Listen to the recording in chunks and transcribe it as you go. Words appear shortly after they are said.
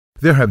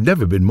There have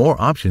never been more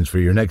options for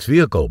your next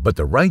vehicle, but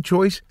the right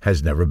choice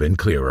has never been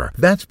clearer.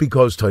 That's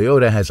because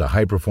Toyota has a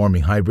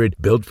high-performing hybrid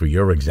built for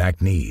your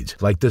exact needs,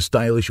 like the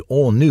stylish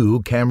all-new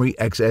Camry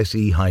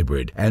XSE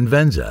Hybrid and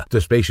Venza, the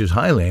spacious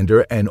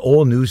Highlander and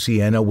all-new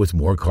Sienna with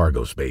more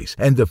cargo space,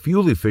 and the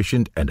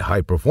fuel-efficient and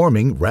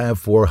high-performing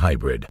RAV4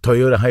 Hybrid.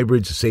 Toyota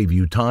hybrids save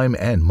you time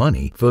and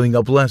money, filling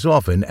up less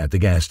often at the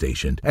gas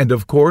station. And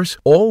of course,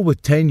 all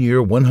with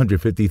 10-year,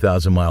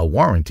 150,000-mile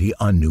warranty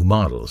on new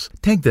models.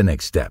 Take the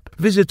next step.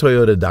 Visit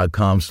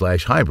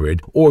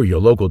Toyota.com/hybrid or your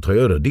local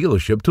Toyota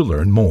dealership to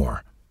learn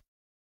more.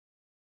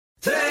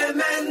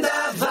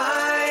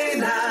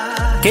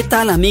 ¿Qué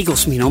tal,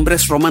 amigos? Mi nombre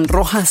es Román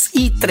Rojas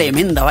y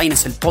Tremenda Vaina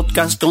es el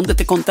podcast donde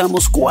te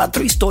contamos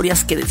 4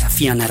 historias que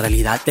desafían la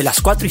realidad. De las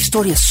 4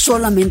 historias,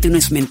 solamente una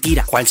es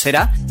mentira. ¿Cuál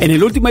será? En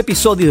el último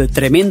episodio de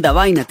Tremenda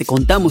Vaina te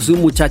contamos de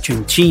un muchacho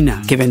en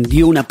China que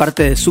vendió una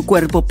parte de su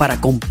cuerpo para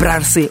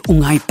comprarse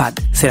un iPad.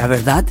 ¿Será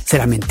verdad?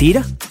 ¿Será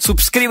mentira?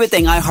 Suscríbete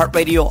en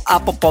iHeartRadio,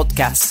 Apple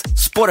Podcasts,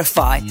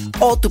 Spotify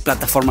o tu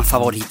plataforma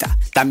favorita.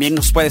 También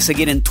nos puedes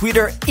seguir en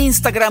Twitter,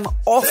 Instagram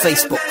o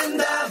Facebook.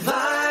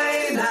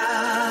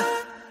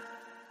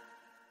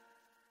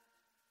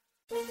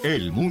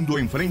 El mundo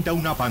enfrenta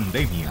una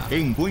pandemia.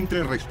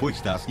 Encuentre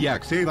respuestas y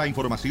acceda a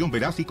información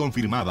veraz y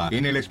confirmada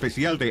en el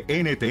especial de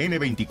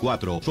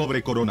NTN24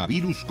 sobre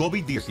coronavirus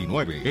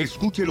COVID-19.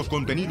 Escuche los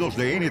contenidos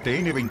de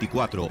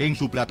NTN24 en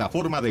su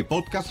plataforma de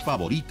podcast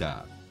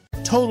favorita.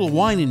 Total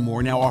Wine &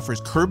 More now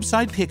offers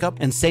curbside pickup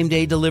and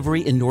same-day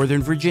delivery in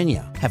Northern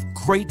Virginia. Have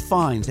great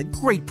finds at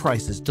great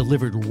prices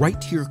delivered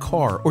right to your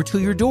car or to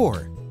your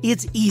door.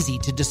 It's easy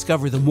to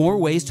discover the more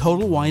ways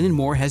Total Wine &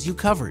 More has you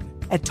covered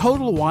at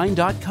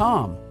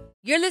TotalWine.com.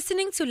 You're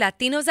listening to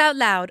Latinos Out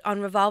Loud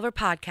on Revolver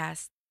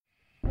Podcast.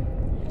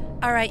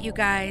 All right, you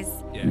guys.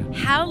 Yeah.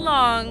 How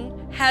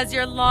long has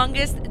your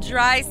longest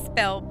dry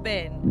spell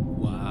been?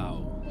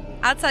 Wow.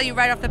 I'll tell you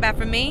right off the bat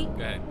for me.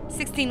 Okay.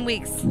 16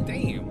 weeks.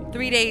 Damn.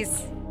 3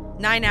 days,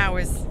 9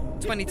 hours,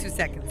 22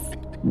 seconds.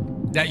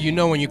 That you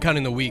know when you're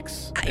counting the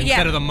weeks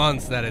instead of the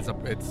months that it's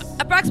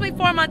approximately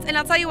 4 months, and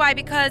I'll tell you why,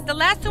 because the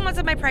last 2 months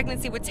of my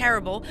pregnancy were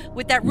terrible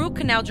with that root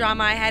canal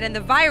drama I had and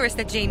the virus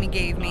that Jamie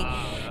gave me.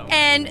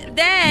 And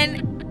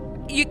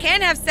then you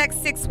can't have sex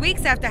 6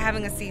 weeks after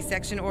having a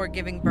C-section or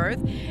giving birth.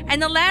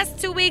 And the last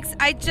 2 weeks,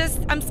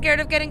 I'm scared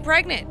of getting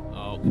pregnant.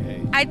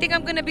 Okay. I think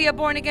I'm going to be a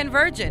born-again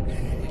virgin.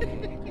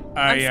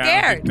 I'm yeah,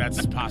 scared. I don't think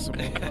that's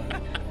possible.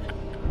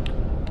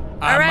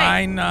 All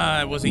right.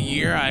 Mine was a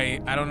year. I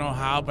don't know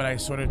how, but I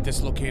sort of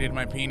dislocated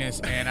my penis,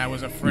 and I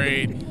was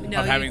afraid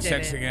of having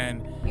sex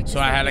again.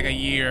 So I had like a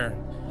year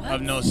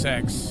of no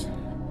sex.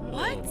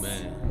 What? Oh,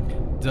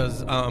 man.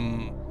 Does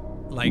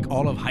like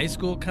all of high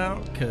school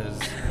count? Because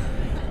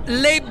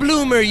late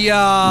bloomer,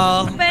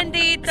 y'all.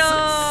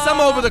 Bendito.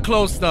 Some over the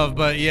clothes stuff,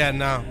 but yeah,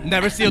 no,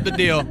 never sealed the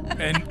deal.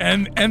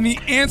 And the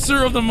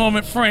answer of the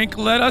moment, Frank,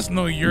 let us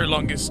know your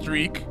longest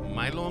streak.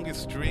 My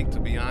longest streak, to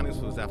be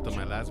honest, was after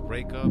my last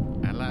breakup.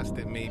 I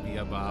lasted maybe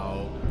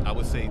about, I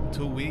would say,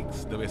 2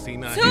 weeks. The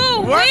vecina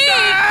 2 weeks?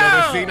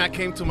 The vecina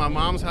came to my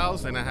mom's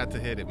house, and I had to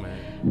hit it, man.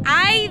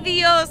 Ay,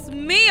 Dios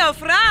mío,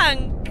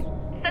 Frank.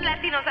 The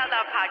Latinos Out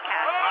Loud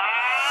podcast.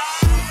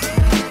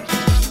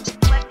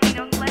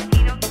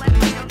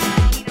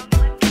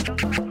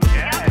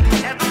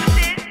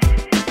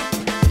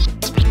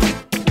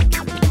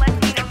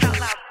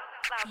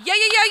 Yo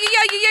yo yo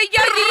yo yo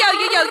yo yo yo yo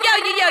yo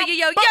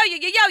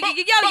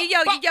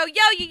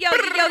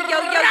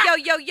yo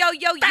yo yo yo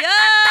yo yo.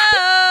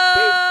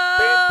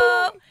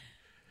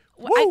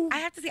 I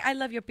have to say, I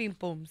love your ping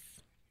pooms.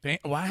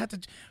 Well, I have to.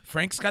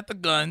 Frank's got the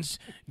guns.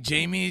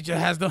 Jamie just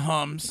has the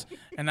hums,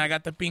 and I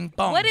got the ping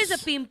pong. What is a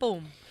ping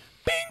poom?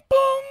 Ping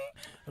pong.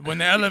 When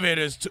the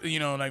elevators,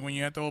 like when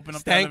you have to open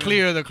up. Stand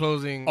clear of the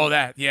closing. Oh,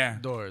 that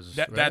doors.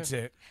 Right? That's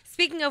it.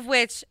 Speaking of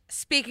which,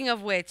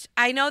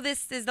 I know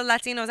this is the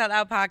Latinos Out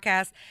Loud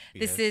podcast.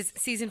 This is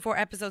season 4,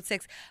 episode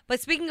 6. But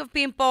speaking of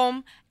ping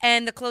pong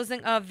and the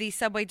closing of the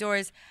subway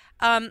doors,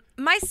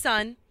 my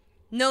son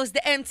knows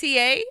the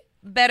MTA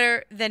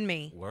better than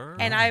me. Word.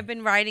 And I've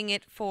been riding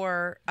it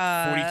for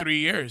 43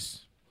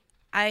 years.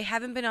 I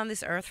haven't been on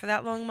this earth for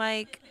that long,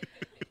 Mike.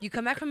 You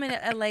come back from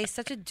LA,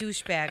 such a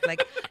douchebag.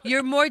 Like,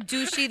 you're more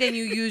douchey than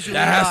you usually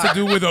are. That has to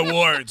do with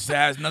awards.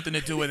 That has nothing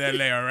to do with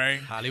LA, all right?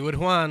 Hollywood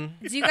Juan.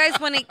 Do you guys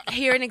want to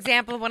hear an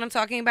example of what I'm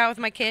talking about with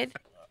my kid?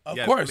 Of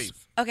course. Please.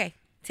 Okay,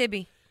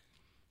 Tibby.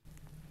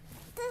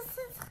 This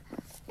is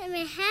my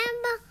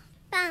hammer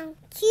from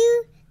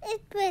Q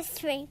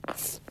Expressway.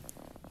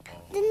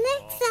 The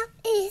next up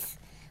is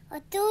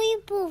a dory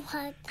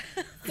bullheart.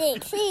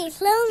 6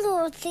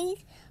 long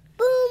please.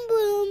 Boom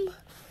boom.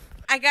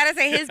 I gotta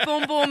say, his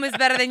boom boom is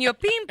better than your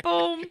ping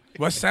boom.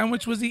 What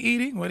sandwich was he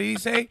eating? What did he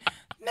say?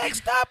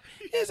 Next up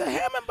is a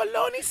ham and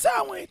bologna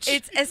sandwich.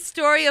 It's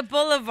Astoria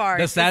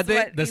Boulevard. The sad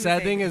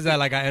thing is that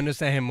like I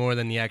understand him more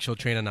than the actual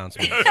train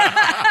announcement.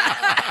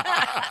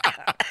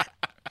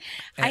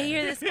 I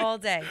hear this all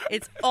day.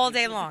 It's all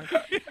day long.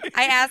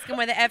 I ask him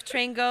where the F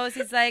train goes.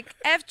 He's like,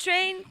 F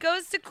train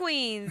goes to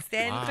Queens.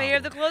 Stand clear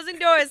of the closing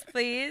doors,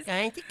 please.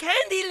 Going to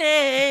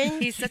Candyland.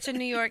 He's such a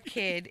New York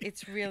kid.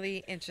 It's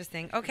really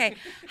interesting. Okay.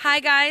 Hi,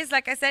 guys.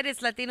 Like I said, it's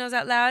Latinos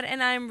Out Loud,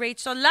 and I'm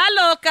Rachel La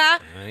Loca.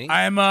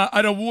 I'm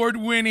an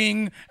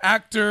award-winning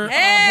actor,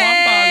 Hey!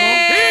 Juan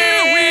Bago.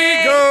 Here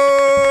we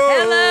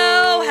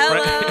go.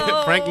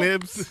 Hello. Frank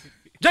Nibs.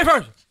 Jay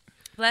first.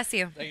 Bless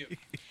you. Thank you.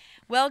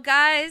 Well,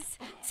 guys,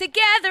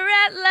 together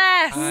at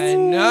last. I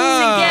know.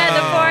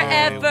 Together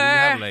forever. We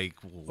have like,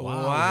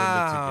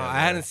 wow. I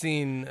hadn't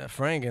seen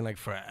Frank in like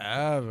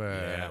forever.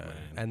 Yeah, man.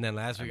 And then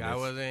last week I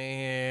wasn't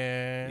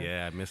here.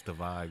 Yeah, I missed the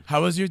vibe.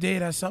 How was your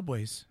date at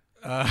Subway's?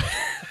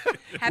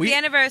 Happy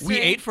anniversary. We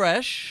ate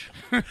fresh.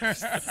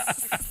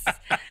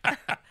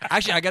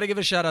 Actually, I gotta give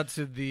a shout out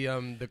to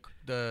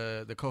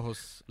the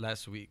co-host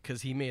last week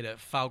because he made a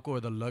Falco or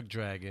the Lug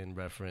Dragon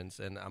reference,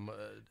 and I'm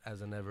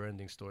as a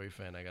Never-Ending Story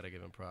fan, I gotta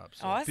give him props.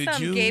 So. Awesome, Did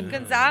you- Gabe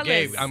Gonzalez.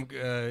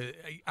 Gabe,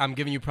 I'm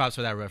giving you props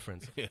for that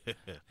reference.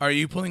 Are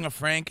you pulling a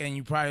Frank and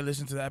you probably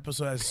listened to the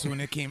episode as soon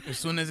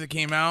as it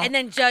came out? And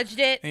then judged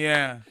it.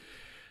 Yeah.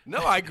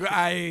 No, I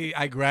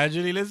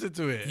gradually listen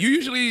to it. You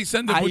usually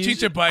send the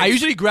Buchicha bites. I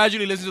usually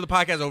gradually listen to the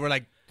podcast over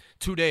like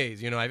 2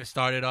 days. You know, I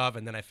started off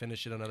and then I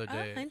finished it another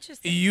day. Oh,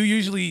 interesting. You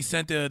usually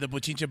sent the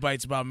Buchicha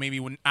bites about maybe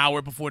 1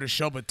 hour before the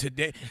show, but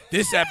today,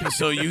 this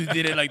episode, you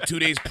did it like 2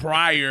 days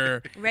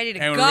prior. Ready to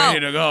and go. we're ready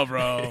to go,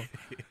 bro.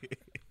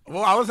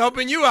 Well, I was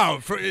helping you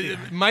out.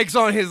 Mike's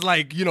on his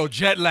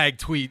jet lag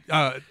tweet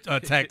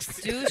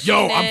text.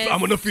 Yo, I'm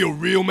gonna feel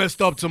real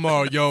messed up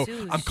tomorrow. Yo,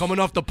 I'm coming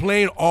off the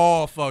plane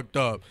all fucked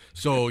up.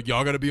 So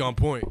y'all gotta be on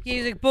point. Yeah,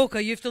 he's like,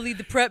 Boca, you have to lead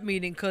the prep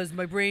meeting because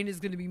my brain is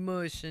gonna be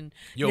mush. And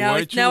Yo,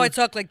 now I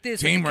talk like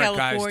this. Teamwork, like in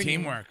guys. California.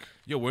 Teamwork.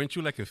 Yo, weren't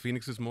you like in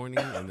Phoenix this morning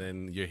and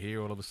then you're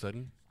here all of a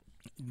sudden?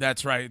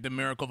 That's right. The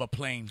miracle of a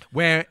plane.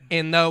 Where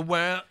in the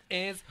world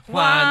is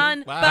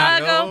Juan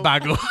Bago.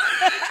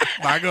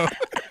 Bago.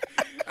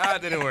 That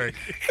didn't work.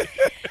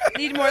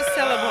 Need more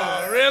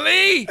syllables.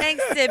 Really?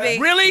 Thanks, Sibby.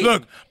 Really?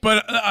 Look,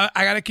 but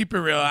I got to keep it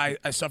real. I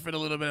suffered a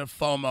little bit of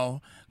FOMO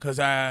because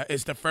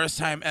it's the first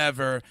time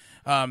ever.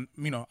 I'm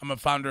a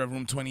founder of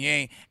Room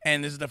 28,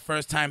 and this is the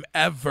first time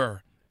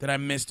ever that I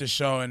missed a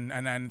show,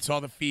 and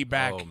saw the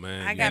feedback. Oh,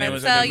 man. I And gotta it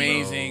was tell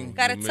amazing. you,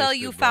 gotta tell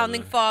you,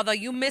 founding father,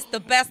 you missed the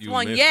best You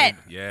one missed yet.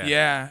 it. Yeah.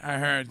 Yeah, I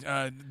heard.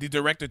 The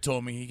director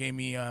told me. He gave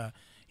me.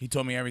 He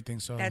told me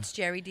everything. So That's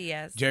Jerry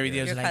Diaz. Jerry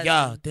Diaz Your was like,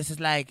 cousin. yo, this is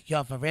like,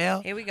 yo, for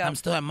real? Here we go. I'm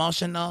still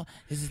emotional.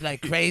 This is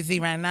like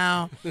crazy right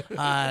now.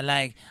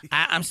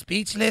 I'm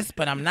speechless,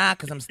 but I'm not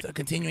because I'm still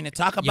continuing to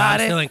talk Yeah, about I'm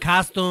it. still in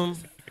costume.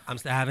 I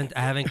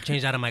haven't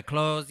changed out of my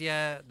clothes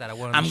yet that I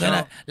wore on I'm the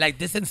gonna show.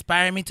 this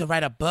inspired me to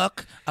write a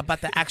book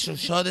about the actual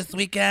show this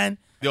weekend.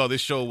 Yo,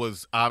 this show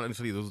was,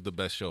 honestly, this was the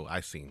best show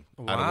I've seen.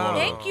 Out of all of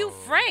them. Thank you,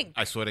 Frank.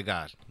 I swear to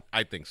God.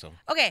 I think so.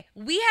 Okay,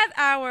 we have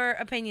our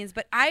opinions,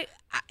 but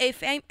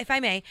if I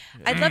may,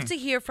 I'd love to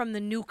hear from the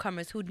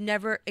newcomers who'd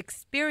never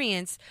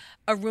experienced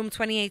a Room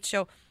 28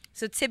 show.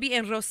 So Tibby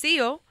and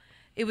Rocio,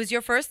 it was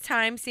your first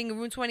time seeing a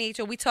Room 28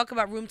 show. We talk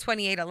about Room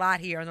 28 a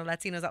lot here on the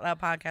Latinos Out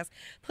Loud podcast.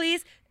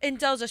 Please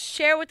indulge us.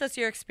 Share with us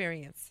your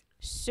experience.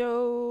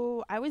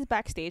 So I was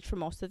backstage for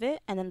most of it,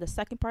 and then the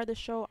second part of the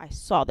show, I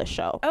saw the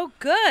show. Oh,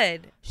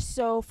 good.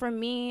 So for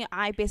me,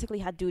 I basically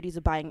had duties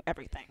of buying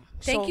everything.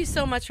 Thank you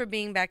so much for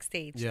being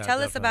backstage. Yeah,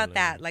 Tell us about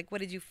definitely. that. Like,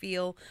 what did you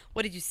feel?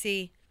 What did you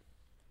see?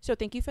 So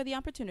thank you for the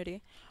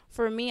opportunity.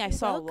 For me, I You're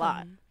saw a lot.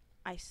 welcome.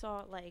 I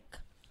saw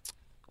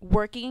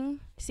working,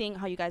 seeing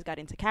how you guys got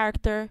into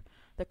character,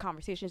 the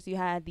conversations you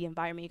had, the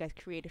environment you guys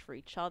created for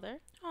each other.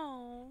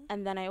 Oh.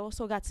 And then I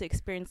also got to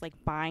experience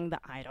buying the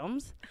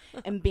items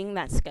and being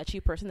that sketchy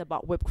person that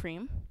bought whipped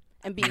cream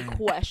and being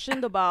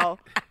questioned about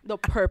the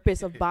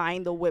purpose of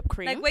buying the whipped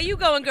cream. Like, where you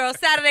going, girl?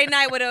 Saturday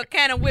night with a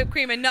can of whipped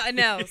cream and nothing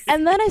else.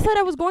 And then I said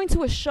I was going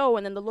to a show,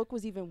 and then the look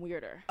was even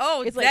weirder.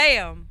 Oh, It's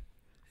damn.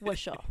 What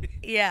show?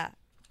 Yeah.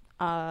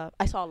 I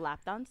saw a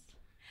lap dance.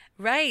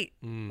 Right.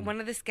 One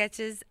of the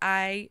sketches,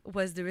 I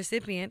was the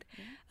recipient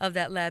of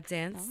that lap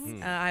dance.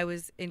 I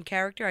was in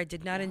character. I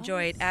did not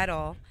enjoy it at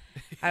all.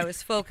 I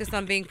was focused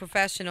on being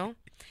professional,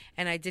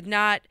 and I did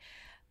not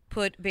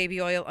put baby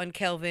oil on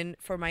Kelvin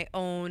for my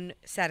own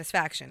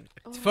satisfaction.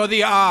 It's for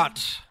the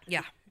art.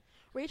 Yeah.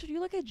 Rachel, you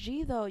look at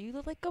G, though. You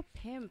look like a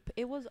pimp.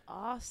 It was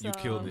awesome. You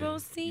killed it.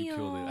 Rocio, You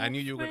killed it. I knew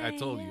you were going to. I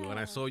told you. When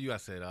I saw you, I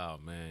said, oh,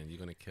 man, you're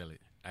going to kill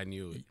it. I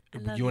knew it.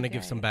 You want to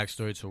give some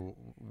backstory to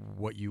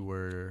what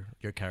your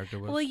character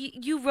was? Well,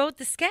 you wrote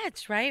the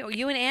sketch, right? Or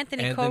you and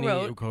Anthony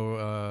co-wrote.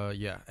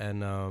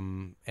 And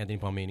Anthony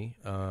Palmini.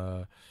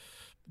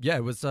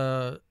 It was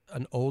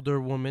an older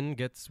woman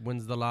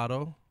wins the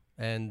lotto,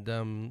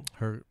 and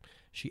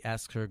she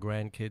asks her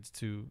grandkids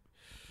to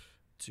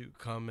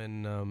come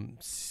and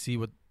see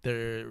what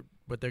they're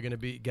gonna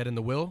get in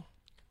the will,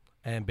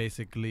 and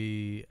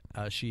basically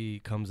she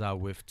comes out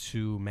with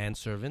 2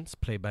 manservants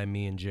played by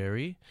me and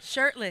Jerry.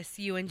 Shirtless,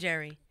 you and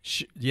Jerry.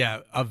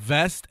 A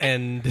vest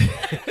and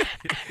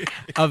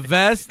a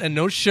vest and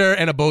no shirt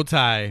and a bow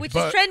tie. Which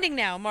is trending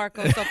now,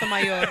 Marco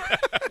Sotomayor.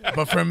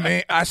 But for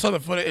me, I saw the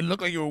photo. It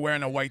looked like you were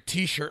wearing a white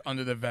T-shirt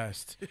under the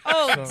vest.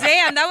 Oh,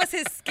 damn. That was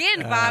his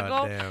skin,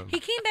 Vago. Damn. He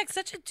came back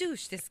such a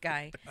douche, this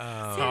guy.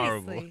 Seriously.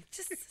 Horrible.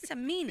 Just such a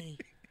meanie.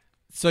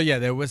 So yeah,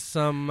 there was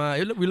some.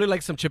 We looked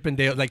like some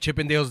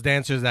Chippendales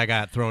dancers that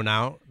got thrown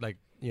out, like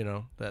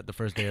the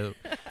first day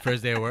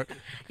of work.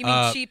 You mean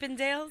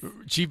Cheapendales?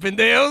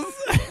 Chippendales.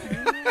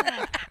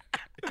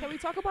 Can we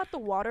talk about the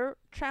water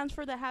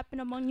transfer that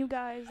happened among you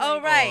guys? Oh,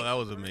 Like, right. Oh, that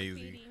was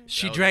amazing.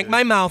 She That was drank good.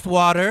 my mouth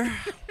water.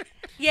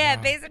 Yeah,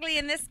 basically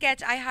in this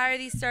sketch, I hire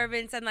these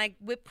servants and like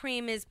whipped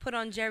cream is put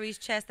on Jerry's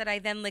chest that I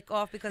then lick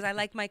off because I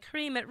like my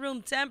cream at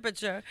room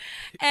temperature.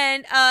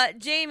 And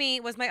Jamie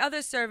was my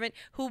other servant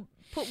who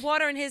put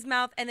water in his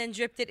mouth and then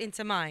dripped it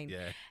into mine.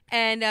 Yeah.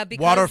 And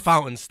because Water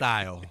fountain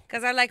style.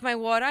 Because I like my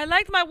water. I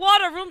liked my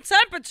water room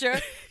temperature.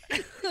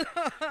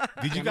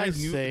 Did you guys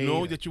say-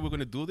 know that you were going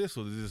to do this,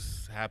 or did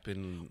this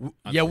happen?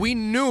 Yeah, we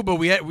knew, but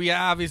we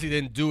obviously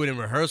didn't do it in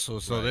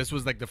rehearsal. So Right. this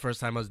was like the first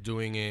time I was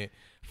doing it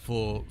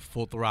full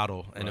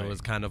throttle, and it Right. was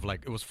kind of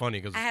like it was funny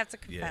because I have to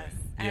confess.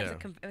 Yeah.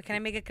 Can I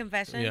make a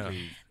confession? Yeah.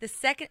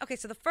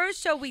 So the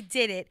first show we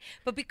did it,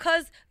 but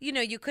because,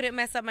 you couldn't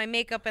mess up my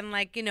makeup and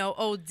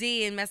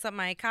OD and mess up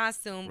my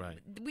costume, Right.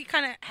 we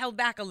kind of held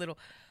back a little.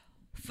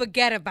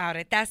 Forget about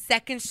it. That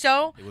second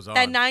show, It was that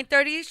on.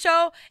 9:30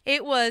 show,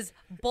 it was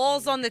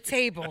balls on the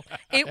table.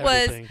 It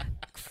was Everything.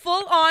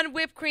 full on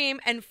whipped cream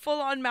and full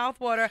on mouth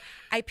water.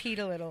 I peed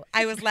a little.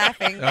 I was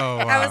laughing. Oh,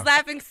 wow. I was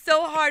laughing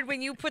so hard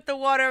when you put the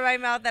water in my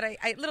mouth that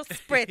I little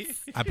spritz.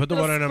 I put the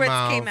Little water in her spritz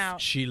mouth. Came out.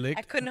 She licked.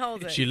 I couldn't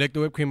hold it. She licked the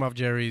whipped cream off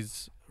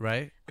Jerry's,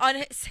 right? On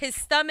his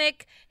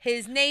stomach,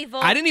 his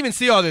navel. I didn't even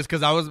see all this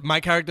because I was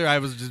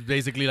just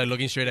basically like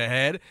looking straight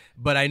ahead,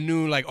 but I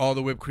knew like all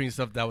the whipped cream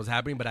stuff that was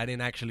happening, but I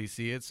didn't actually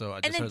see it. So I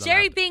just And then heard the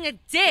Jerry, laughter. being a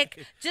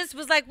dick, just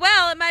was like,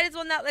 well, I might as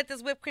well not let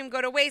this whipped cream go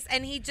to waste.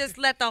 And he just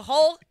let the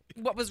whole,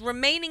 what was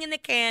remaining in the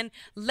can,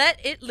 let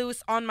it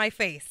loose on my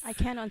face. I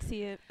can't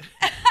unsee it.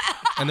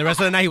 And the rest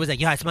of the night he was like,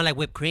 "Yo, I smell like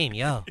whipped cream,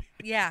 yo."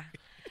 Yeah.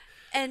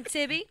 And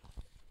Tibby?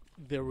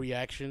 The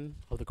reaction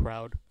of the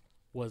crowd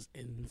was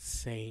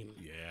insane.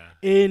 Yeah.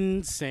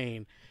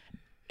 Insane.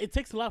 It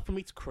takes a lot for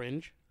me to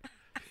cringe.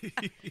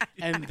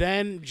 And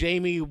then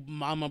Jamie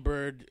Mama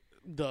Bird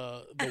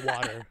the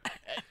water.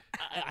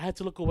 I had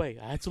to look away.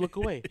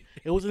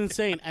 It was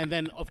insane. And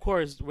then of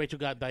course Rachel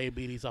got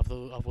diabetes off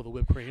of the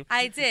whipped cream.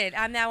 I did.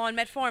 I'm now on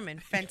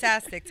metformin.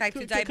 Fantastic. Type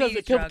 2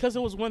 diabetes drug. Because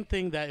it was one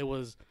thing that it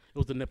was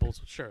the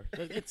nipples. Sure,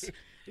 it's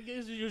the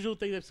usual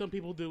thing that some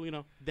people do.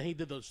 He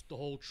did the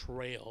whole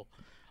trail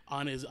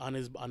on his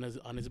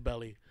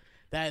belly.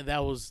 That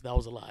was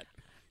a lot.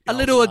 A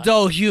little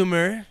adult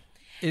humor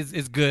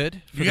is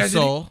good for the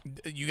soul.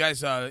 You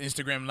guys,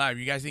 Instagram Live.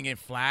 You guys didn't get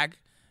flagged.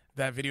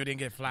 That video didn't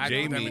get flagged.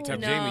 Jamie, No.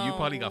 Jamie, you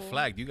probably got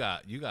flagged. You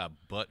got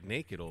butt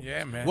naked over.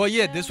 Yeah, man. Well,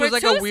 yeah, this For was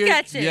like two a weird.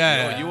 sketches.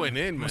 Yeah, Yo, you went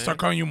in, I'm man. gonna start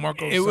calling you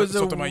Marco it was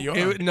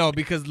Sotomayor. no,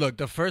 because look,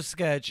 the first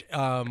sketch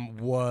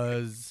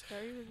was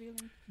Very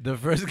revealing. the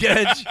first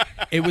sketch.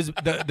 It was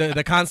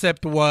the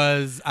concept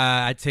was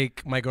I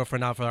take my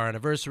girlfriend out for our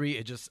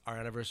anniversary. Our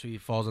anniversary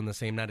falls on the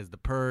same night as The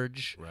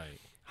Purge, Right.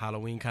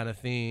 Halloween kind of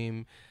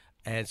theme.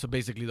 And so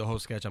basically the whole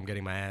sketch, I'm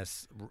getting my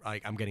ass,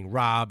 like I'm getting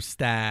robbed,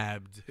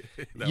 stabbed,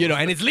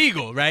 and it's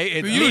legal, right?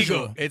 It's The legal.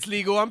 usual. It's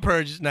legal on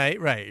Purge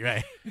night,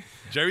 right.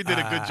 Jerry did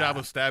a good job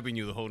of stabbing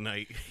you the whole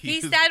night.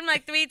 He stabbed him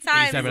like 3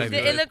 times. stabbed me like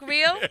Did three it look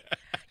real?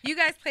 You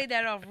guys played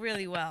that off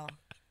really well.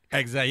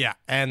 Exactly, yeah.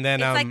 And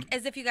then It's like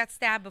as if you got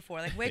stabbed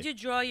before. Like, where'd you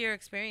draw your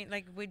experience?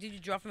 Like, where did you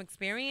draw from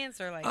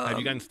experience or like? Have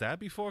you gotten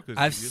stabbed before?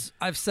 'Cause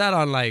I've sat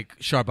on like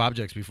sharp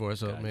objects before,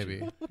 so maybe.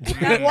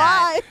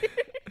 Why?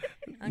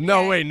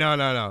 No, wait,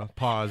 no.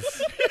 Pause.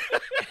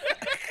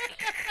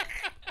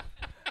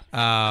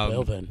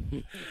 Well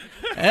then,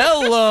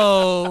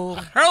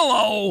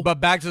 Hello. But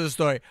back to the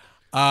story.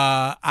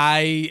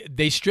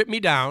 They stripped me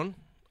down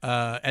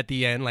at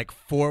the end, like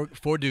four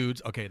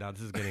dudes. Okay, now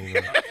this is getting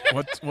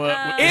What?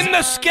 in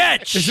the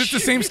sketch. Is this the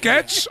same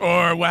sketch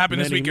or what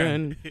happened this many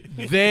weekend?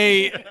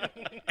 men.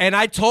 And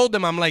I told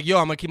them, I'm like, yo,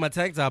 I'm gonna keep my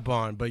tank top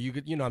on, but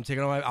I'm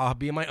taking off. I'll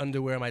be in my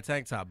underwear and my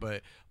tank top.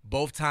 But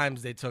both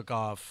times they took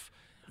off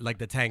like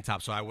the tank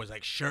top, so I was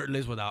like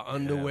shirtless without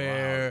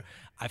underwear.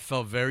 I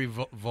felt very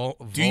vulnerable.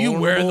 Do you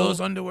wear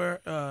those underwear,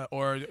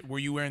 or were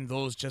you wearing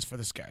those just for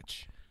the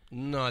sketch?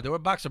 No, they were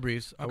boxer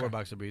briefs. I wore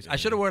boxer briefs. I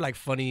should have worn like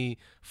funny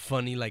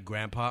like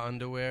grandpa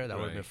underwear. That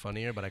would have been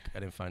funnier, but I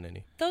didn't find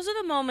any. Those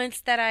are the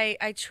moments that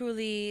I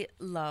truly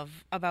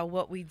love about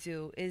what we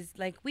do is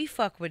like we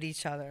fuck with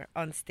each other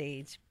on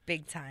stage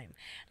big time.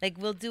 Like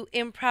we'll do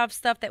improv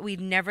stuff that we'd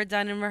never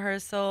done in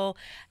rehearsal,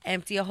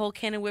 empty a whole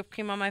can of whipped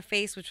cream on my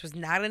face, which was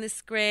not in the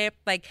script.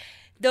 Like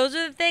those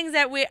are the things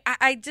that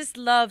I just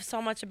love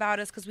so much about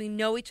us because we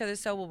know each other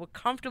so well. We're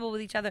comfortable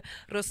with each other.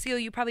 Rocio,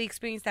 you probably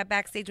experienced that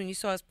backstage when you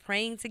saw us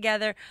praying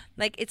together.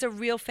 Like it's a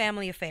real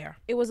family affair.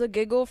 It was a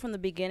giggle from the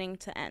beginning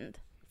to end.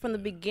 From the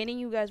beginning,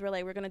 you guys were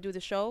like, we're going to do the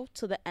show,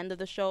 to the end of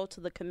the show,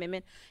 to the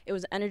commitment. It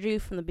was energy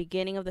from the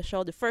beginning of the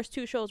show. The first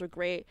 2 shows were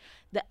great.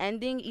 The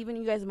ending, even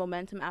you guys'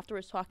 momentum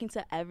afterwards, talking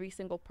to every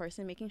single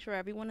person, making sure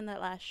everyone in that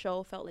last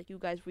show felt like you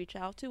guys reached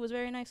out to was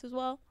very nice as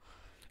well.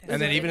 And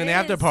then even in the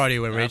after party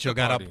when Rachel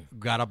got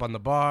up on the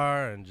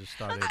bar and just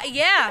started.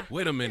 Yeah.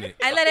 Wait a minute.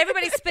 I let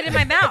everybody spit in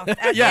my mouth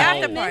at the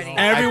after party.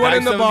 Everyone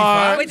in the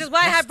bar. Which is why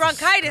I have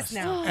bronchitis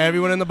now.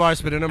 Everyone in the bar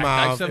spit in their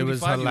mouth. It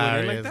was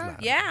hilarious.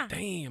 Yeah.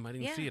 Damn, I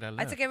didn't see it.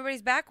 I took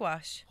everybody's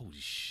backwash. Holy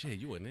shit,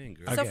 you went in,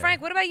 girl. So,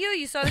 Frank, what about you?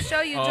 You saw the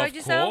show? You enjoyed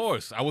yourself? Of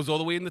course. I was all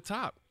the way in the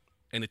top.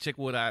 And the chick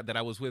that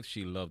I was with,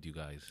 she loved you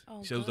guys. Oh,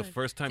 it was the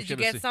first time Did she you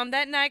get some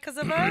that night because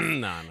of us?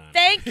 Nah.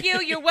 Thank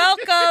you. You're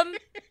welcome.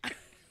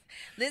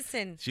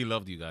 Listen. She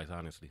loved you guys,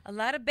 honestly. A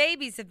lot of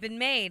babies have been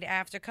made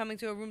after coming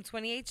to a Room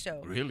 28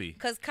 show. Really?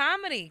 Because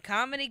comedy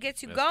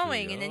gets you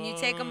going, and then you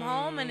take them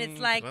home, and it's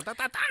like.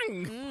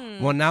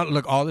 Well, now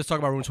look, all this talk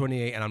about Room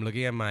 28, and I'm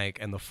looking at Mike,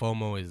 and the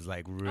FOMO is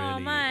like really. Oh,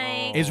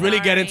 Mike. It's really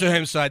getting to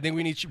him. So I think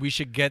we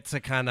should get to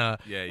kind of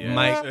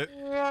Mike.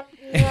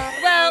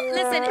 Well,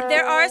 listen,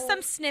 there are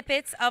some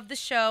snippets of the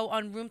show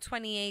on Room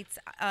 28's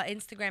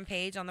Instagram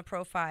page on the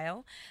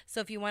profile.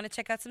 So if you want to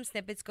check out some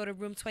snippets, go to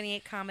Room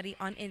 28 Comedy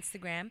on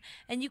Instagram,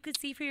 and you can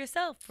see for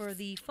yourself for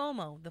the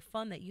FOMO, the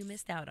fun that you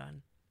missed out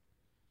on.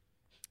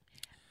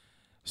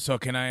 So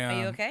can I?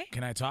 Are you okay?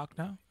 Can I talk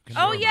now?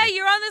 Oh yeah,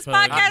 you're on this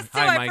podcast too.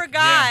 I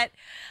forgot.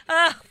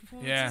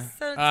 Yeah.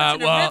 Such a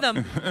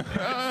rhythm.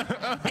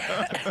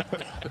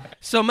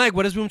 So Mike,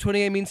 what does Room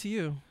 28 mean to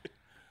you?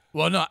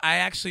 Well, no, I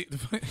actually the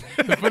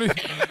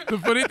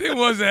funny thing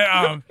was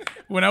that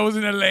when I was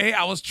in LA,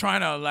 I was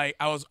trying to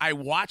I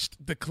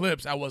watched the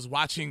clips. I was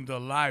watching the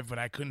live, but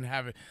I couldn't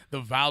have the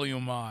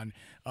volume on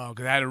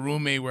because I had a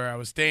roommate where I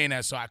was staying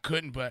at, so I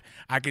couldn't. But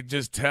I could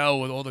just tell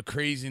with all the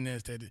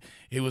craziness that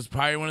it was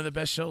probably one of the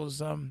best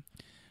shows.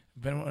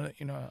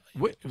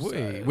 Wait,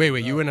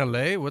 you in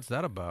LA? What's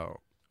that about?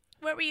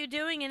 What were you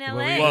doing in LA? What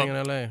were you doing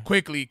in LA?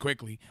 Quickly.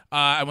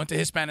 I went to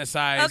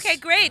Hispanicize. Okay,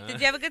 great. Did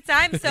you have a good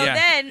time? So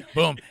then,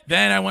 boom.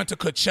 Then I went to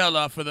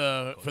Coachella for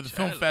the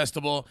film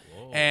festival,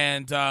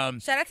 and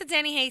shout out to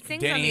Danny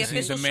Hastings on the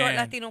official Short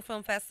Latino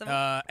Film Festival.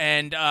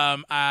 And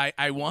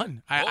I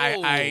won.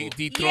 I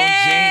dethroned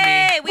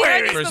Yay! Jamie. We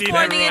heard this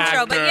before in the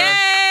intro, but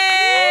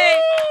yay!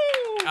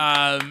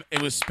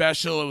 It was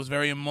special. It was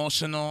very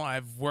emotional.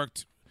 I've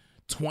worked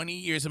 20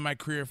 years of my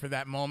career for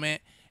that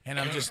moment, and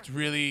I'm just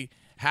really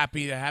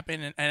happy that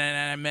happened.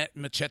 And I met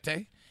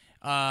Machete.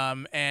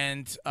 And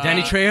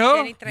Danny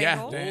Trejo?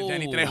 Yeah,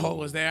 Danny Trejo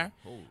was there.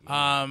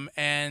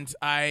 And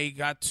I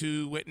got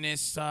to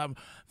witness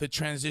the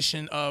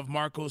transition of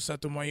Marco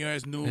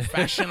Sotomayor's new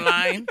fashion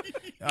line.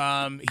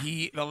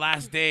 The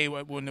last day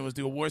when there was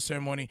the award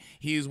ceremony,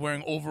 he was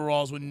wearing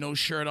overalls with no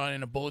shirt on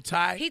and a bow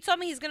tie. He told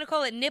me he's going to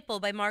call it Nipple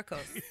by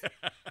Marcos.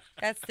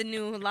 That's the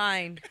new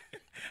line.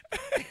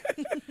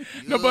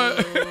 No.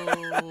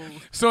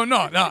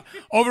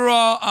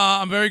 Overall,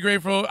 I'm very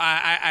grateful.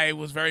 I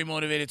was very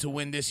motivated to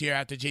win this year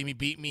after Jamie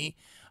beat me.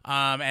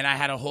 And I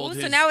had to hold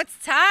his. So now it's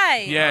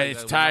tied. Yeah,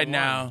 it's tied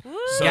now.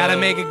 So, gotta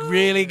make a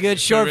really good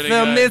short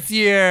film this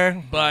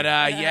year. But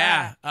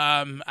I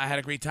had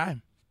a great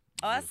time.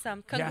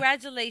 Awesome.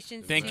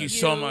 Congratulations. Thank you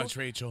so much,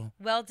 Rachel.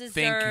 Well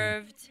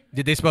deserved.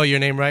 Did they spell your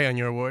name right on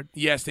your award?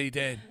 Yes, they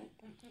did.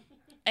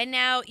 And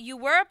now you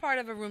were a part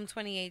of a Room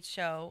 28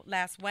 show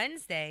last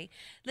Wednesday.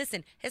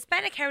 Listen,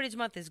 Hispanic Heritage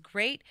Month is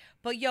great,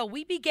 but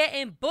we be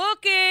getting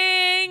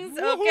bookings,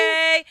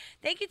 okay?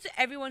 Thank you to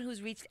everyone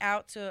who's reached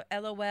out to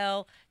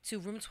LOL, to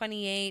Room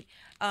 28,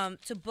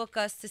 to book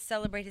us to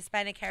celebrate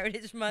Hispanic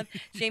Heritage Month.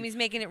 Jamie's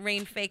making it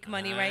rain fake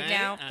money right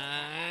now.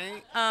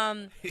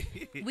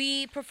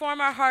 We perform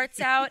our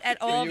hearts out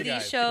at all of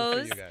these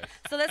shows.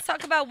 So let's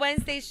talk about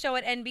Wednesday's show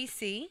at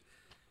NBC.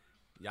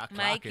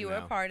 Mike, you were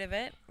a part of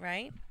it,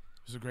 right?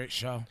 It was a great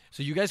show.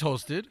 So you guys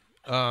hosted.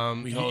 We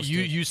hosted.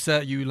 You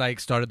said you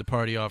started the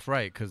party off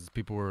right because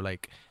people were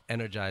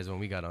energized when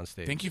we got on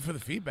stage. Thank you for the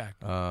feedback.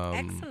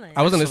 Excellent.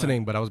 I wasn't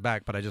listening, but I was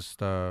back. But I just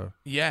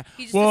yeah.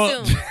 You just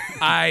assumed.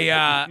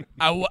 I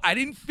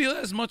didn't feel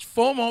as much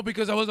FOMO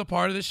because I was a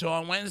part of the show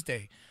on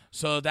Wednesday,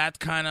 so that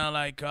kind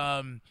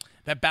of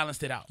that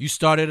balanced it out. You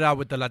started out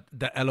with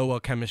the LOL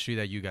chemistry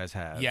that you guys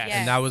have. Yes.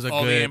 And that was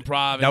All the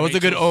improv. That was a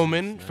good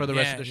omen for the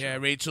rest of the show. Yeah,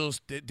 Rachel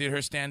did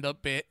her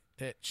stand-up bit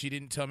that she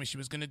didn't tell me she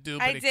was going to do,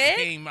 but it did?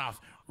 came off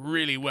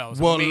really well. It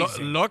was well,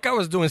 amazing. look, I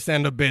was doing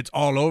stand-up bits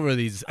all over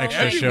these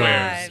extra shows.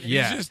 God.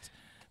 Yeah.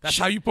 That's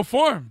how you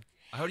perform.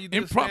 How do you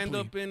do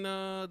stand-up in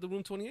the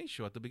Room 28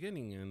 show at the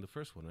beginning in the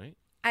first one, right?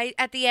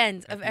 At the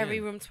end of every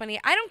Room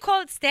 28. I don't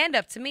call it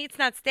stand-up. To me, it's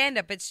not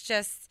stand-up. It's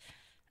just,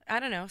 I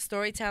don't know,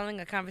 storytelling,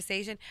 a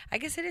conversation. I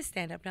guess it is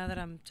stand-up now that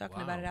I'm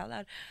talking about it out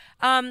loud.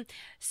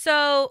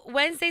 So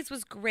Wednesdays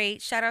was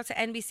great. Shout out to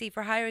NBC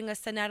for hiring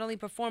us to not only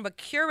perform but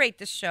curate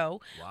the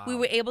show. Wow. We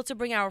were able to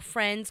bring our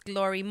friends,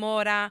 Glory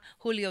Mora,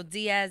 Julio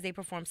Diaz. They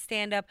performed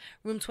stand-up.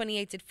 Room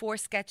 28 did 4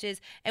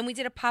 sketches. And we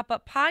did a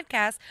pop-up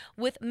podcast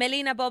with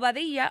Melina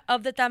Bobadilla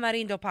of the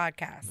Tamarindo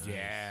podcast.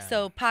 Yeah.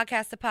 So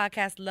podcast to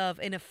podcast love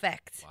in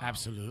effect. Wow.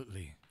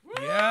 Absolutely.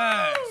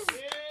 Yes.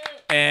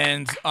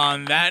 And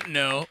on that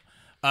note,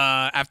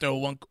 after a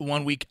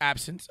one week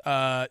absence,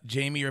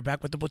 Jamie, you're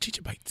back with the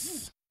Bochicha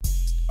Bites.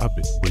 I've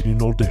been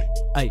waiting all day.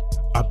 Ay.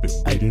 I've been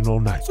waiting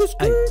all night.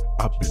 Ay.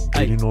 I've been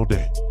waiting all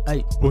day.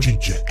 Ay.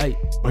 Bochicha Ay.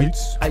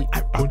 Bites. Ay.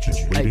 I've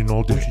been waiting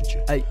all day.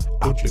 Ay.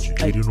 I've been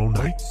waiting all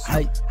night.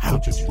 Ay.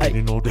 I've been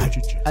waiting all day.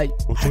 Ay.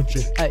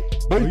 Bochicha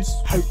Bites.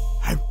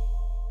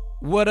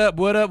 What up?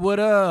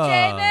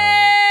 Jamie!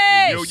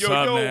 Yo, What's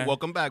up, man?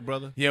 welcome back,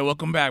 brother. Yeah,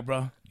 welcome back,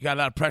 bro. You got a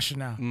lot of pressure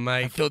now.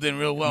 Mike I filled in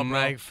real well, bro.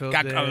 Mike filled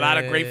got a lot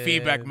of great in.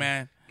 feedback,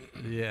 man.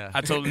 Yeah.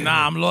 I told him,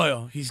 I'm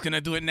loyal. He's going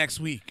to do it next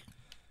week.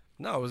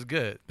 No, it was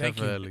good. Thank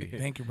definitely. you.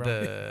 Thank you, bro.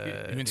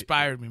 You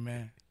inspired me,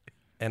 man.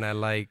 And I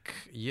like,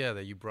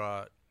 that you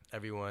brought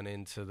everyone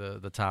into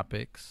the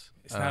topics.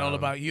 It's not all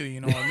about you, you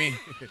know what I mean?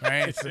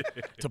 Right? It's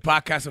a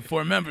podcast of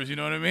 4 members, you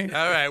know what I mean?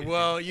 All right.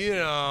 Well,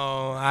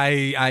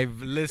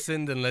 I've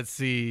listened, and let's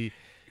see.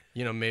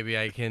 Maybe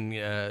I can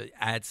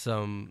add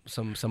some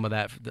of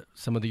that,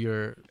 some of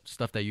your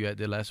stuff that you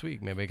did last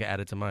week. Maybe I can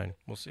add it to mine.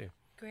 We'll see.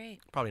 Great.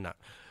 Probably not.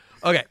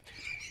 Okay.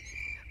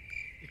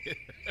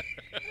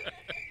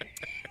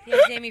 Yeah,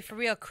 Jamie, for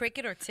real,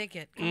 cricket or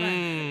ticket? Come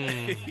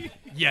on.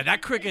 Yeah,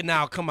 that cricket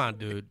now. Come on,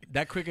 dude.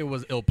 That cricket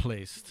was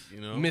ill-placed.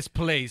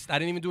 Misplaced. I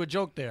didn't even do a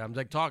joke there. I'm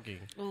like talking.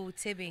 Ooh,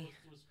 Tibby.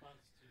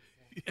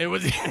 It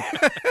was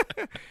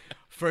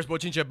first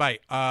Bochinche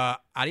Bite.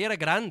 Ariana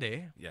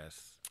Grande.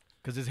 Yes.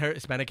 Because it's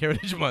Hispanic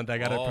Heritage Month. I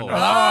got to pronounce. Okay,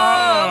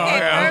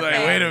 I was like,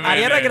 perfect. wait a minute.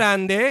 Ariana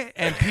Grande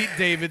and Pete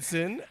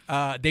Davidson,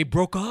 they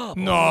broke up.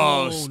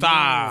 No,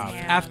 stop. Yeah.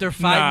 After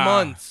 5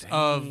 months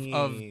of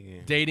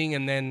Dang. dating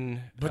and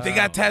then But they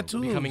got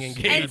tattoos. becoming And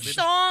engaged.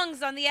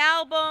 songs on the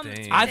album. It's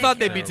Dang. I thought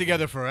they'd be ridiculous.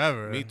 together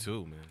forever. Me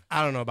too, man.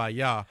 I don't know about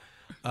y'all.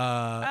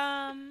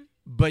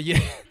 But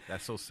yeah.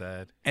 That's so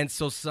sad. And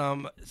so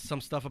some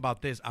stuff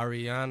about this.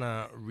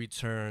 Ariana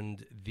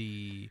returned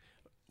the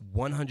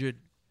 $100,000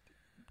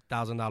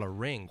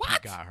 ring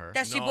Pete got her.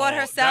 That she bought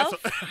herself?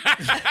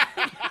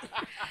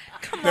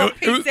 Come on,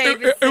 Pete It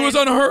Davidson. was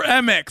on her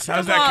MX.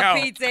 How's Come that on,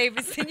 count? Pete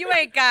Davidson. You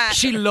ain't got.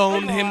 She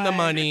loaned him the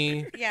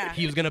money. Yeah.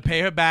 He was going to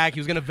pay her back. He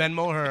was going to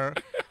Venmo her.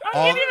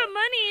 I'll give you the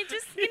money.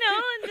 Just, and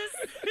just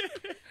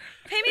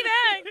pay me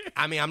back.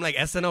 I mean, I'm like,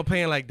 SNL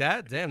paying like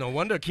that? Damn, no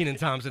wonder Kenan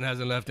Thompson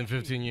hasn't left in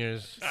 15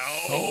 years.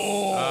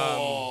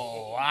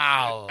 Oh,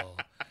 wow.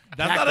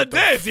 That's not a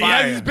diss.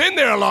 He's been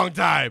there a long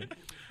time.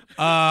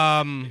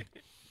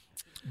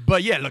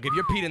 But yeah, look, if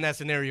you're Pete in that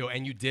scenario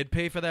and you did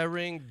pay for that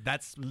ring,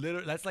 that's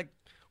like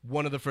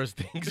one of the first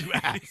things you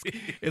ask.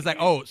 It's like,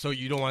 oh, so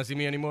you don't want to see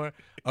me anymore?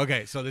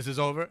 Okay, so this is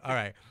over? All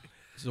right.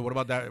 So what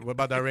about that? What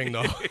about that ring,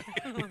 though?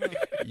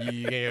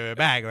 You gave it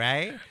back,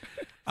 right?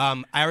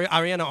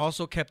 Ariana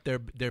also kept their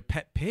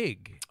pet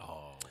pig.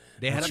 Oh,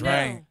 they had That's a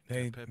right.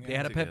 They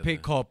had a pet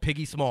pig called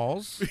Piggy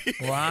Smalls,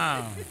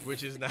 Wow.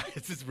 which is not.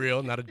 It's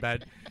real, not as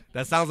bad.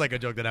 That sounds like a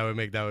joke that I would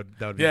make. That would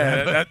be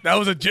Yeah, bad, that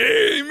was a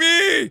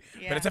Jamie.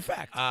 Yeah. But it's a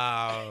fact.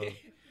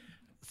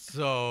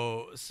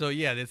 So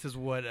yeah, this is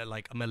what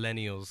like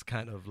millennials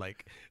kind of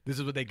like. This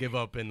is what they give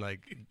up in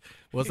like.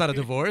 Well, it's not a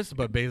divorce,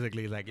 but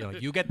basically like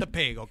you get the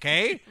pig,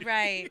 okay?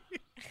 Right.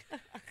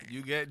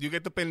 You get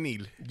the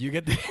pernil. You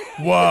get the.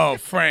 Whoa,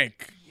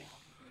 Frank.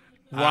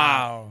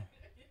 Wow.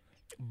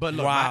 But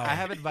look, Wow. I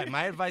have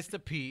my advice to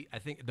Pete. I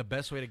think the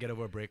best way to get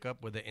over a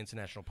breakup with an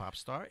international pop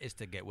star is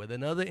to get with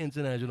another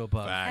international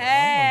pop star.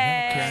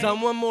 Hey.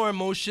 Someone more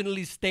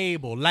emotionally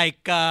stable,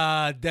 like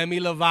Demi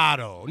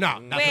Lovato. No,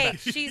 not Wait, bad.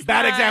 she's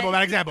Bad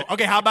not- example.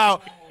 Okay, how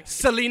about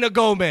Selena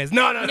Gomez?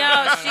 No.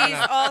 No, she's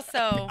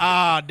also.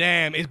 Ah,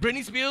 damn. Is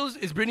Britney Spears?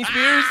 Is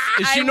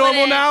she I normal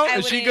wouldn't- now? I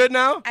Is she wouldn't- good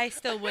now? I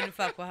still wouldn't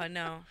fuck with her,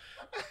 no.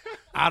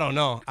 I don't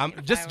know. I'm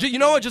just you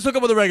know what? Just hook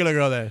up with a regular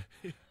girl then.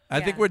 I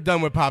think Yeah. we're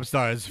done with pop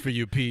stars for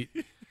you, Pete.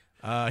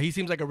 He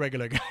seems like a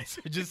regular guy. So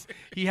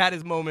he had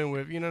his moment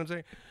with, you know what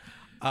I'm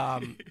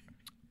saying?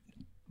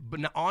 But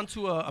now on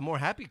to a more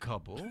happy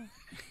couple.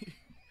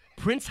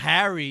 Prince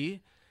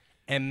Harry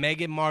and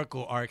Meghan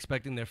Markle are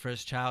expecting their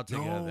first child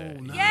together.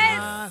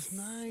 Yes.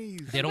 Nice.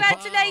 They don't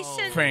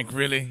Congratulations. Frank,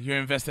 really? You're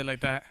invested like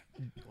that?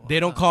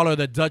 They don't call her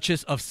the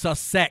Duchess of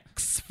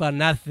Sussex for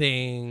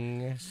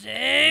nothing.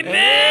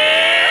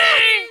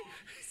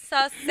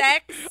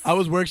 Sussex. I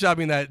was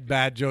workshopping that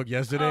bad joke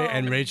yesterday,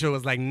 and Rachel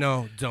was like,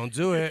 "No, don't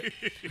do it.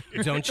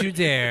 Don't you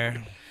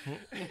dare."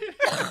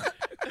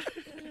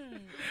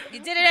 You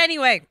did it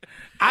anyway.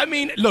 I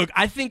mean, look,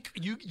 I think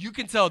you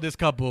can tell this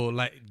couple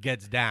like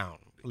gets down.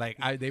 Like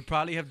they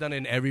probably have done it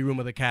in every room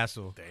of the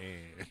castle.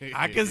 Dang.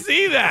 I can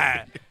see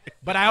that.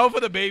 But I hope for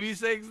the baby's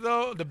sake,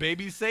 though,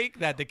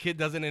 that the kid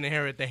doesn't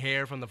inherit the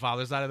hair from the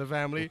father's side of the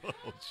family. Oh,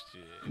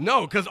 shit.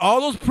 No, because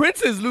all those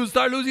princes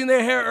start losing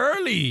their hair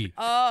early.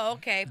 Oh,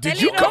 okay. Did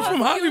Pelito you come from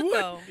was cute, Hollywood?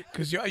 though.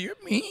 Because you're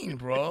mean,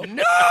 bro.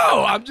 No,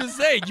 I'm just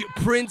saying.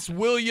 Prince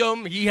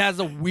William, he has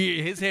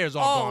his hair's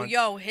all Oh, gone.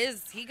 yo, he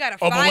got a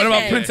Oh, but what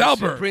about head. Prince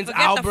Albert? Prince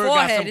Forget the Albert got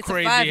forehead, some it's a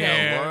crazy five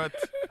hair. head.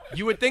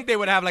 You would think they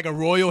would have like a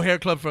royal hair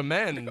club for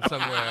men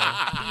somewhere.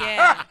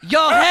 Yeah.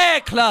 Your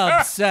hair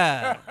club,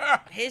 sir.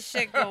 His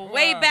shit go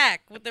way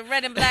back with the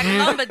red and black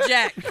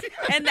lumberjack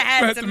and the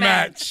hat to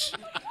match.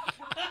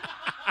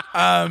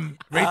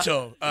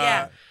 Rachel,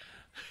 yeah.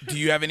 Do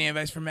you have any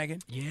advice for Megan?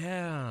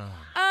 Yeah.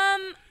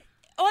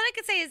 All I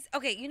could say is,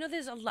 okay, you know,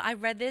 there's a lot. I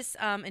read this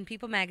in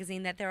People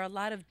magazine that there are a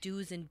lot of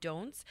do's and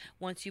don'ts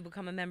once you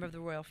become a member of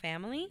the royal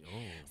family.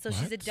 So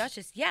she's a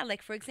duchess. Yeah,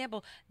 like, for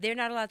example, they're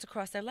not allowed to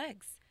cross their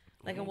legs.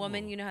 Like a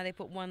woman, you know how they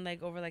put one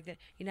leg over like that?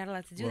 You're not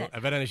allowed to do that.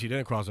 Evidently, she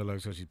didn't cross her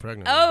legs, so she's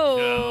pregnant.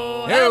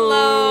 Oh,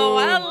 hello.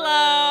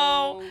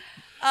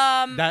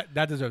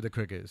 That deserved the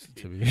crickets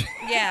to be.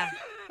 Yeah.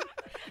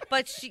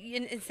 But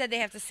instead they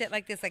have to sit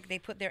like this, like they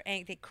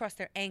cross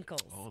their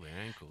ankles. Oh, their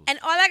ankles. And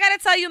all I gotta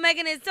tell you,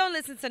 Megan, is don't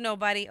listen to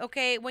nobody,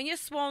 okay? When you're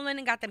swollen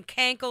and got them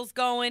cankles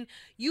going,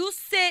 you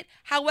sit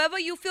however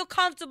you feel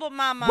comfortable,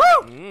 mama.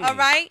 Woo! All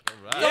right?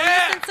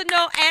 Don't listen to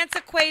no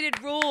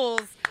antiquated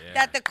rules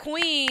that the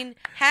queen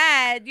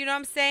had. You know what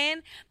I'm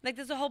saying? Like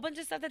there's a whole bunch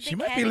of stuff that she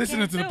might be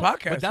listening to the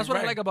podcast. But that's what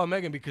I like about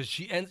Megan, because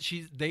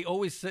they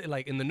always say,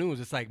 like, in the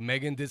news, it's like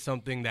Megan did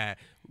something that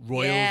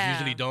royals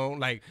usually don't,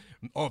 like,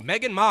 or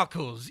Meghan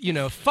Markle's,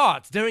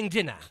 farts during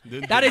dinner.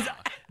 That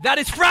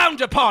is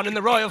frowned upon in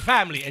the royal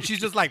family. And she's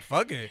just like,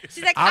 fuck it.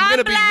 She's like, I'm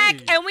gonna black be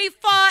me. and we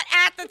fought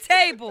at the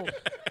table.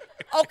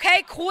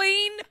 Okay,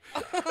 queen?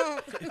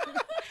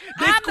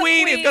 This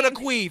queen is gonna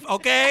queef,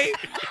 okay?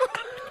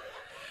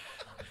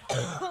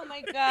 Oh,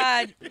 my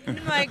God.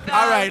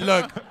 All right,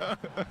 look.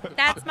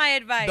 That's my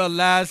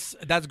advice.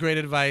 That's great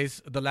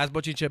advice. The last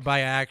bochinche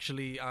bite,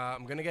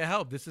 I'm going to get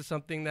help. This is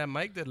something that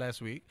Mike did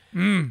last week.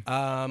 We're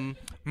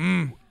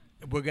going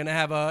to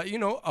have a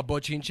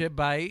bochinche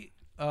bite.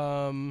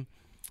 What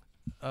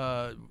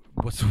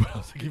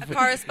else? A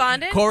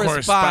correspondent?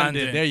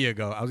 Correspondent. There you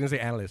go. I was going to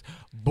say analyst.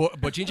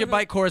 Bochinche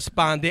bite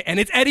correspondent, and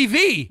it's Eddie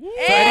V.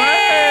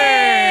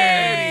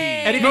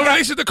 Hey! Eddie V. No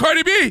relation to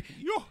Cardi B.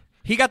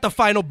 He got the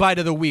final bite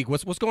of the week.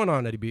 What's going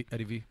on, Eddie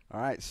V? All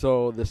right,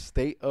 so the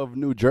state of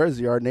New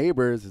Jersey, our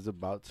neighbors, is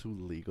about to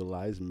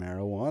legalize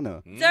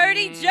marijuana.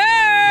 Dirty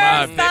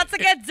germs! About to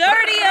get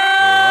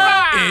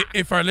dirtier!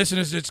 If our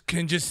listeners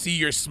can just see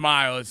your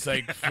smile, it's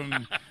like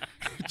from...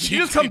 You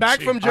just come back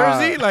from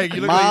Jersey? Like,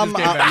 you look like you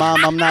just came back.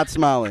 Mom, I'm not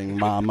smiling.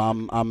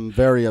 Mom, I'm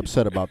very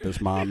upset about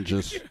this, Mom.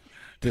 Just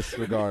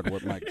disregard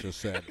what Mike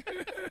just said.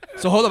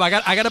 So hold up, I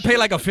got to pay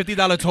like a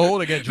 $50 toll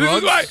to get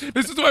drugs.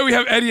 This is why we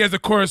have Eddie as a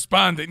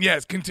correspondent.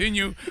 Yes,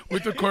 continue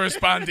with the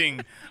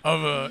corresponding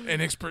of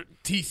an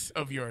expertise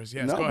of yours.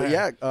 Yes, go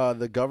ahead.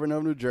 The governor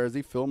of New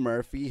Jersey, Phil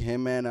Murphy,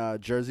 him and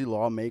Jersey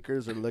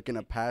lawmakers are looking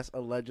to pass a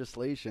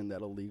legislation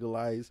that'll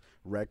legalize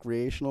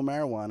recreational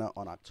marijuana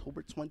on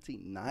October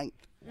 29th.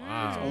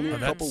 Wow. It's only a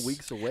couple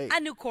weeks away. I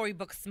knew Cory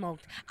Book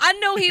smoked. I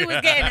knew he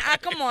was getting.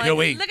 Come on. Yo,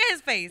 wait. Look at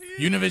his face.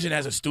 Univision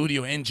has a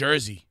studio in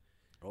Jersey.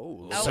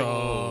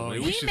 So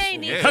he may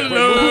need to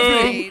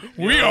hello.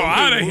 We are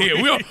out of here.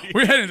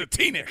 We're heading to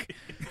Teaneck.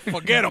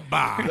 Forget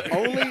about it.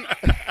 Only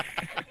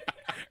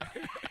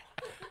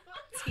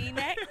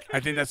Teaneck? I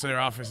think that's where their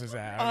office is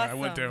at. Awesome. I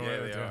went there.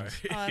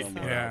 Awesome.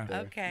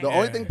 Yeah. Okay. The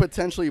only thing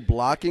potentially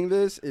blocking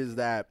this is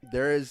that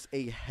there is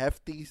a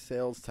hefty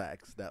sales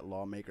tax that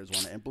lawmakers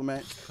want to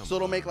implement. So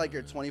it'll make like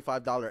your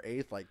 $25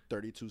 eighth like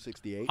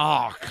 $32.68.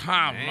 Oh,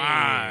 come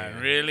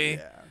on. Really?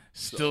 Yeah.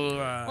 Still.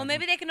 Well,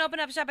 maybe they can open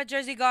up shop at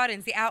Jersey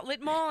Gardens, the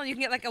outlet mall, and you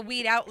can get like a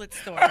weed outlet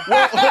store.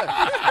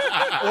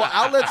 Well,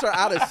 outlets are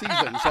out of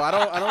season, so I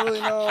don't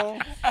really know.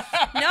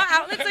 No,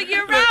 outlets are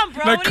year round,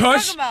 bro. Like what are you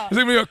Kush? talking about? Is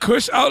it going to be a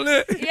Kush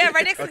outlet? Yeah,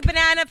 right next to the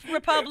Banana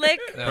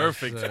Republic.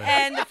 Perfect.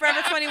 And the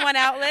Forever 21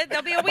 outlet.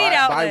 There'll be a weed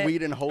outlet. Buy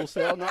weed in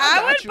wholesale? No,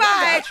 I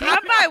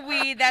buy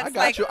weed that's I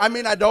got you. I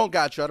mean, I don't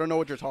got you. I don't know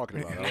what you're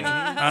talking about.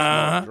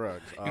 I don't know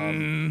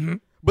drugs.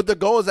 But the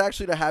goal is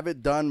actually to have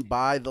it done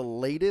by the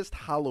latest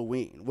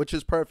Halloween, which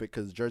is perfect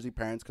because Jersey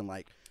parents can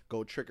like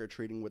go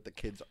trick-or-treating with the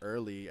kids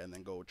early and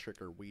then go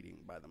trick-or-weeding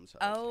by themselves.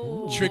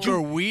 Oh.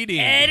 Trick-or-weeding.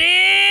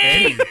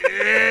 Eddie,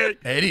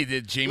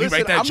 did Jamie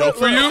write that joke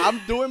for you?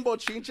 I'm doing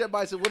bochinche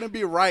bites. It wouldn't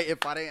be right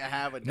if I didn't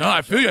have it. No,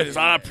 I feel you. There's a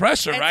lot of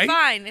pressure, right?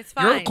 It's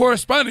fine. You're a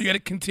correspondent. You got to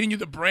continue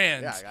the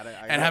brand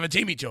and have a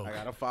Jamie joke. I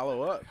got to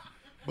follow up.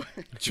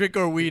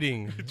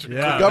 Trick-or-weeding.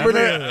 Yeah.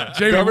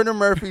 Governor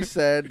Murphy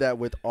said that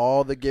with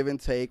all the give and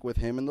take with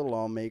him and the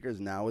lawmakers,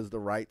 now is the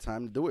right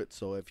time to do it.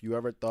 So if you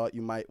ever thought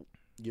you might,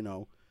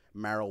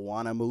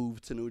 marijuana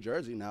move to New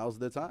Jersey, now's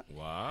the time.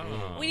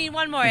 Wow. We need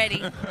one more,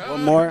 Eddie.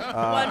 One more? One more.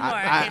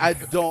 I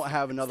don't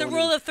have another it's one. the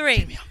rule of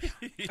three.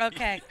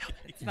 Okay.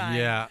 It's fine.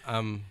 Yeah.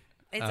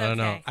 It's I don't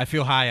know. okay. I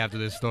feel high after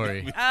this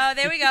story. Oh,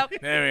 there we go.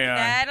 There we are.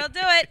 That'll do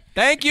it.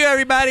 Thank you,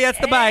 everybody. That's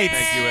the bites.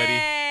 Thank you,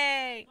 Eddie.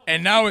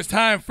 And now it's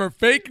time for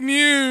fake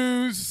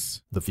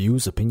news. The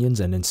views, opinions,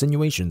 and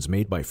insinuations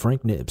made by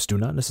Frank Nibbs do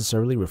not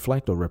necessarily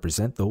reflect or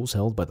represent those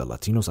held by the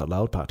Latinos Out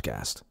Loud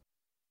podcast.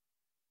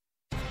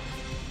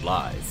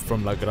 Live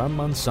from La Gran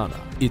Manzana,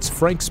 it's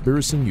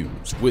Frankspiracy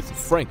News with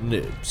Frank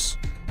Nibbs.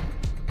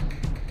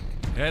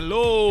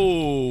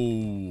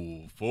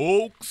 Hello,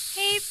 folks.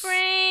 Hey,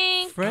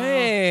 Frank.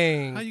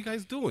 Frank. How you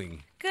guys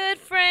doing? Good,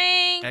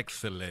 Frank.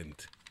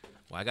 Excellent.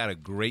 Well, I got a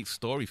great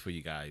story for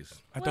you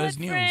guys. I thought it was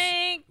news.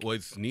 Frank? Well,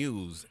 it's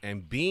news,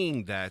 and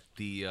being that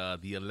the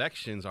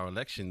elections,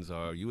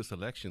 our U.S.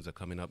 elections are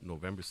coming up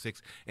November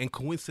 6th, and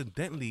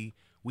coincidentally,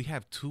 we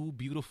have two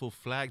beautiful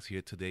flags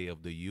here today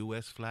of the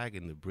U.S. flag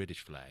and the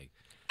British flag.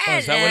 Oh,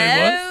 is that what it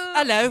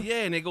was? Hello.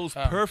 Yeah, and it goes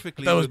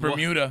perfectly. That was with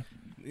Bermuda.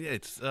 Yeah,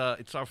 it's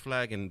our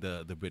flag and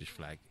the British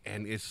flag,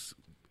 and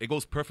it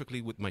goes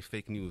perfectly with my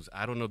fake news.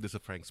 I don't know if this is a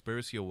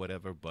conspiracy or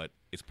whatever, but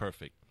it's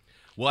perfect.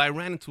 Well, I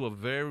ran into a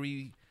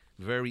very,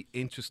 very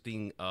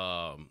interesting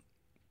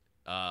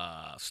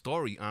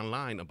story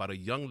online about a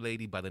young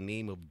lady by the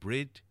name of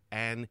Brid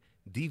Ann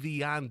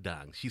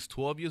Diviandang. She's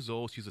 12 years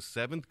old. She's a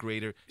 7th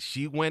grader.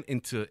 She went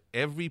into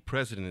every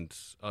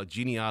president's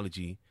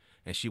genealogy,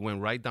 and she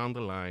went right down the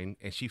line,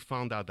 and she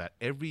found out that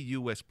every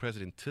U.S.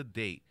 president to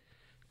date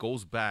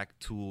goes back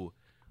to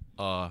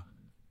a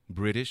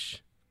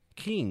British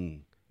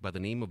king by the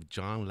name of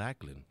John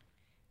Lackland.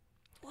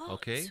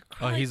 Okay?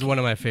 Oh, he's one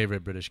of my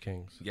favorite British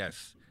kings.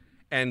 Yes.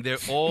 And they're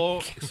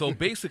all, so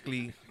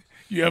basically.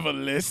 You have a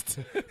list?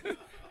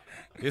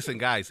 Listen,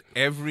 guys,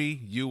 every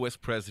U.S.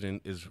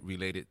 president is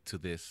related to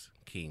this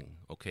king,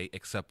 okay?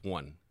 Except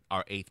one,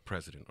 our 8th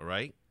president, all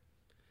right?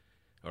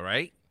 All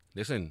right?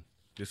 Listen,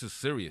 this is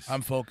serious.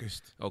 I'm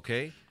focused.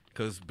 Okay?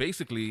 Because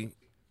basically,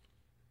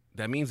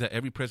 that means that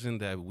every president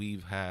that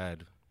we've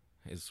had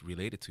is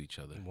related to each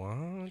other.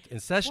 What?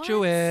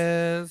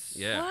 Incestuous.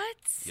 Yeah. What?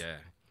 Yeah.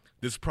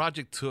 This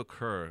project took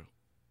her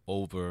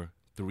over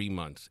 3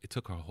 months. It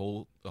took her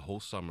the whole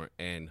summer,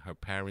 and her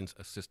parents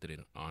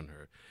assisted on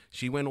her.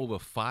 She went over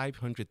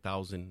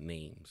 500,000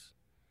 names,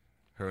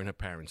 her and her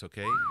parents,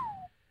 okay?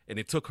 And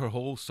it took her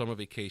whole summer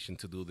vacation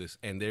to do this.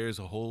 And there's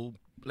a whole,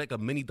 like a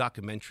mini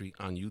documentary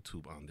on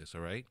YouTube on this,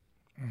 all right?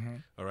 Mm-hmm.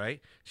 All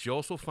right? She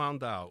also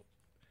found out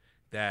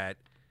that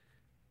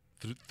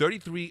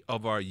 33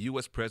 of our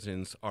U.S.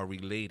 presidents are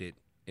related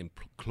in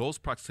close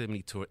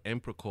proximity to an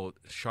emperor called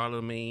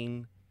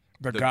Charlemagne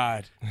the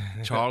God.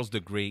 Charles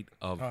the Great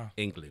of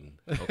England.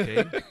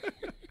 Okay?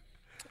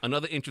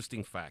 Another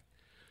interesting fact.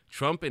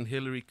 Trump and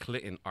Hillary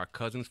Clinton are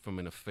cousins from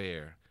an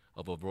affair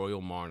of a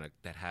royal monarch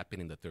that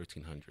happened in the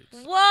 1300s.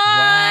 What?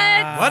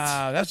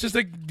 Wow. That's just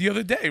like the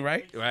other day,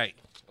 right? Right.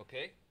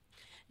 Okay.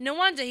 No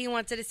wonder he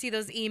wanted to see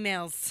those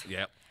emails.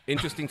 Yep.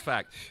 Interesting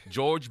fact.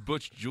 George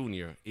Bush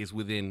Jr. is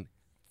within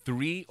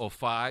 3 or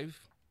 5,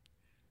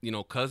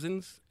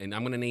 cousins, and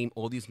I'm going to name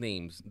all these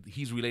names.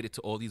 He's related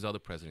to all these other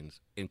presidents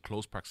in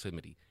close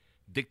proximity.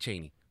 Dick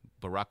Cheney,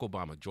 Barack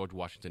Obama, George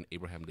Washington,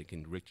 Abraham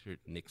Lincoln, Richard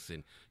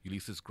Nixon,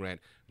 Ulysses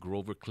Grant,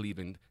 Grover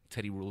Cleveland,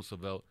 Teddy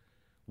Roosevelt,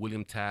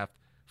 William Taft,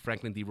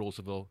 Franklin D.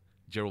 Roosevelt,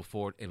 Gerald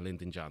Ford, and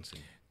Lyndon Johnson.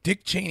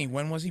 Dick Cheney,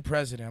 when was he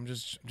president? I'm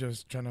just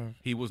trying to...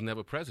 He was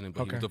never president,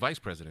 but he was the vice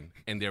president,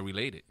 and they're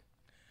related.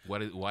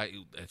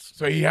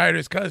 So he hired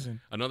his cousin.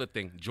 Another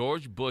thing,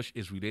 George Bush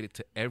is related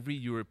to every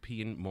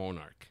European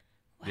monarch.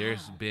 Wow.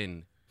 There's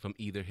been from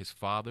either his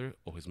father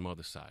or his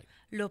mother's side.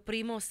 Lo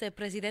primo se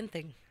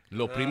presidenten.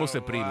 Lo primo se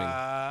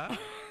primen.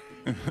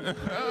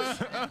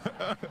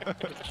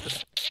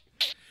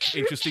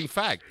 Interesting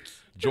fact.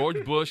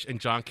 George Bush and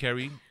John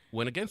Kerry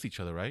went against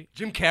each other, right?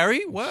 Jim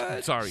Carrey?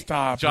 What? Sorry.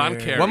 Stop John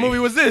it. Kerry. What movie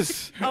was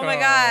this? Oh my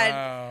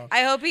God.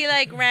 I hope he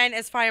ran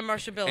as Fire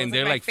Marshal Bill. And It's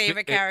they're my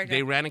favorite character.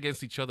 They ran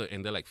against each other,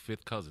 and they're like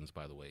 5th cousins,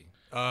 by the way.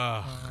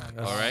 All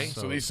right?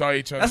 So they saw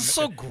each other. That's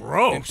so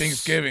gross. In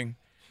Thanksgiving.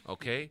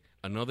 Okay.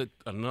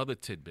 Another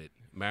tidbit.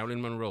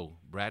 Marilyn Monroe,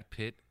 Brad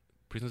Pitt,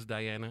 Princess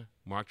Diana,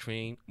 Mark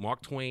Twain,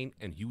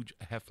 and Hugh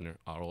Hefner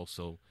are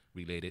also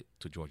related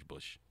to George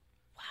Bush.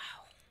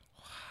 Wow.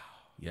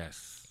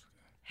 Yes.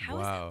 How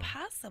is that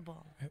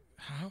possible?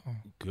 How?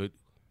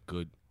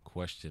 Good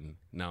question.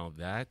 Now,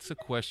 that's a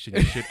question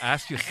you should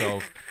ask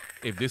yourself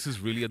if this is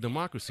really a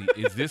democracy.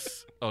 Is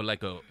this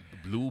like a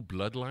blue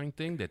bloodline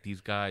thing that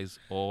these guys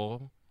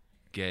all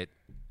get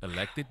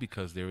elected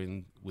because they're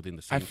within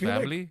the same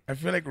family? I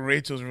feel like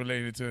Rachel's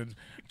related to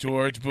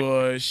George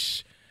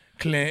Bush,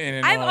 Clinton,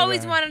 and I've all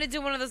always that. wanted to do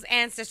one of those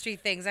ancestry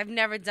things. I've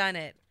never done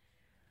it.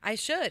 I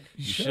should.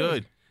 You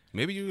should.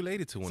 Maybe you're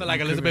related to one. So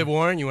like Elizabeth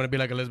Warren? You want to be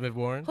like Elizabeth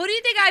Warren? Who do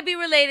you think I'd be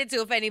related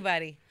to, if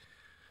anybody?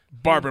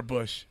 Barbara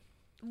Bush.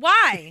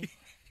 Why?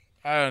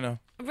 I don't know.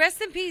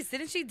 Rest in peace.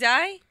 Didn't she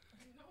die?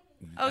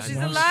 Oh, she's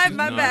No, alive. she's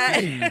My not.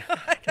 bad.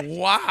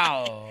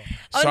 Wow.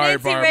 Oh, Sorry,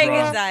 Nancy Barbara.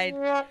 Reagan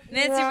died.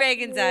 Nancy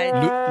Reagan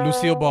died.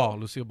 Lucille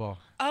Ball.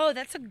 Oh,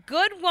 that's a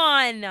good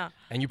one.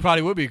 And you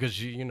probably would be because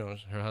she,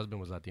 her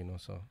husband was Latino,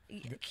 so.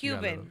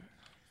 Cuban.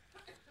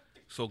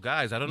 So,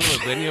 guys, I don't know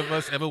if any of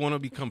us ever want to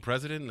become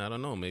president. I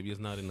don't know. Maybe it's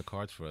not in the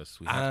cards for us.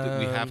 We have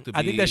to be.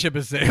 I think that ship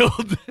has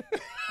sailed.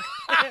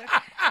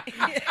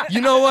 You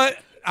know what?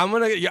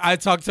 I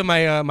talked to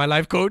my my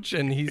life coach,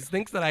 and he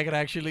thinks that I could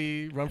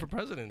actually run for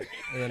president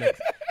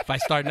if I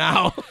start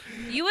now.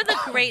 You would look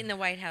great in the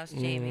White House,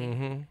 Jamie.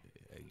 Mm-hmm.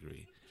 I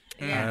agree.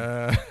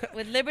 Yeah.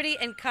 With liberty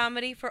and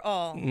comedy for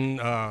all.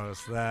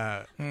 It's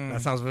that.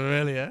 That sounds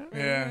familiar.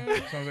 Yeah.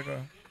 Sounds like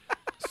a...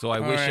 So I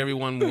wish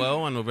everyone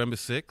well on November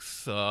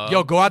 6th.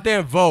 Yo, go out there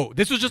and vote.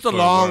 This was just a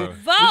long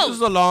Vote. This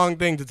was a long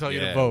thing to tell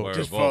you to vote.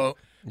 Just vote.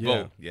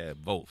 Vote. Yeah,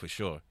 vote for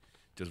sure.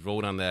 Just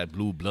vote on that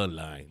blue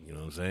bloodline. You know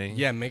what I'm saying?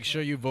 Yeah, make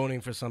sure you're voting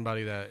for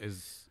somebody that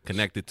is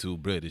connected to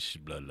British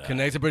bloodline.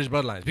 Connected to British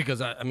bloodlines. Because,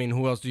 I mean,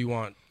 who else do you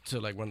want to,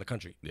 like, run the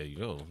country? There you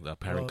go. The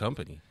parent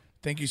company.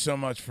 Thank you so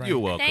much, Frank. You're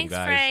welcome, Thanks,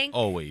 guys. Frank.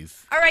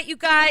 Always. All right, you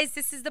guys,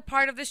 this is the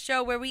part of the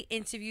show where we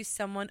interview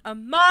someone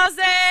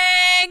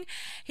amazing.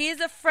 He is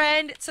a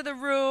friend to the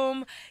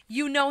room.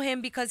 You know him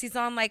because he's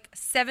on like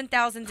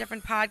 7,000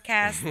 different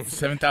podcasts.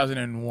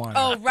 7,001.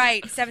 Oh,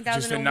 right,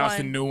 7,001. Just announced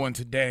a new one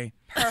today.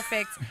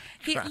 Perfect.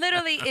 He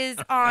literally is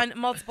on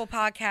multiple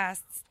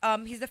podcasts.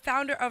 He's the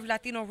founder of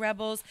Latino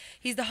Rebels.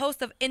 He's the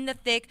host of In the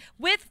Thick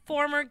with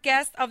former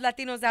guest of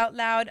Latinos Out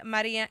Loud,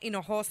 Maria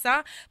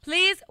Hinojosa.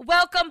 Please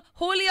welcome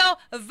Julio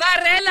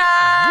Varela.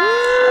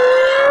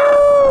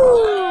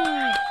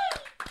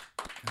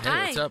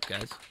 Hey, what's up,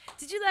 guys?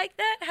 Did you like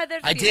that? How'd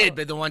that feel? I did,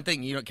 but the one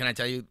thing, can I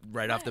tell you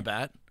right off the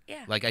bat?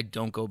 Yeah. Like, I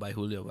don't go by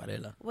Julio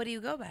Varela. What do you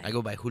go by? I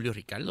go by Julio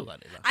Ricardo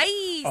Varela.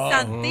 Ay,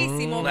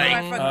 santísimo, bro,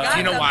 I forgot. Do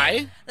you know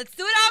why? Let's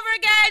do it over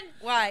again.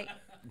 Why?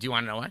 Do you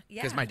want to know why?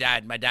 Because Yeah.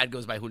 my dad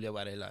goes by Julio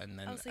Varela, and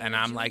then, so and you're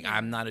a I'm like, junior.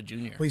 I'm not a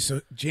junior. Wait,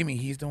 so Jamie,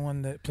 he's the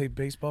one that played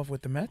baseball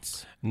with the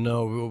Mets?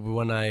 No,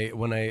 when I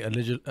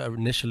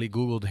initially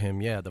Googled him,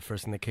 the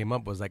first thing that came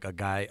up was like a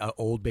guy, an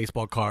old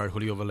baseball card,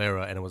 Julio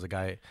Valera, and it was a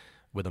guy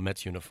with a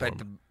Mets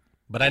uniform.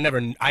 But I never,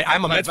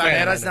 I'm a Mets fan.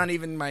 Valera's not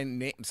even my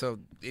name, so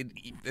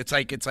it's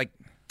like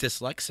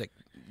dyslexic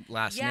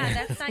last name.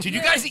 Yeah, that's not Did you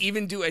good. guys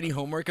even do any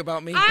homework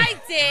about me? I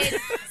did.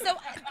 So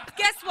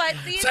guess what?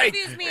 The It's like,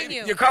 interview's me and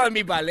you. You're calling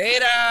me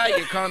Valera.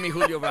 You're calling me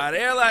Julio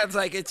Varela. It's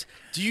like,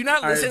 do you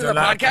not listen to the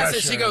podcast?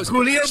 And she goes,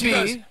 Julio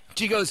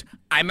she goes,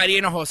 I'm Maria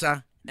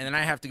Hinojosa, and then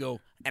I have to go,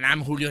 and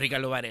I'm Julio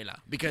Ricardo Varela.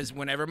 Because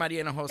whenever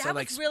Maria Hinojosa, That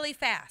like, was really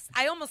fast.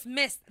 I almost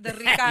missed the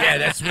Ricardo. Yeah,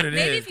 that's what it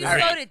Maybe is. if you All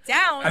right. slowed it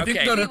down, I think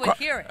we would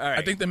hear it.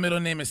 I think the middle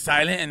name is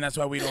silent, and that's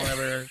why we don't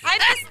ever. I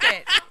missed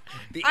it.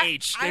 the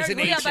H. I There's heard an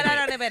H Julio in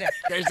Varela it. Rivera.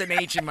 There's an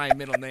H in my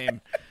middle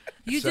name.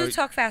 You So- do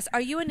talk fast.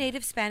 Are you a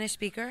native Spanish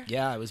speaker?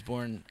 Yeah, I was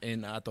born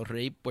in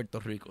Torrey, Puerto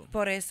Rico.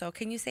 Por eso.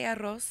 Can you say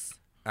arroz?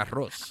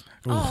 Arroz.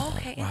 Oh,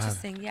 okay.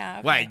 Interesting. Yeah.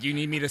 Okay. Why? Do you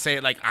need me to say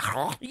it like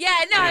arroz? Yeah,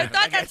 no, I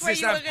thought that's where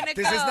This you is were going to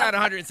go. This is not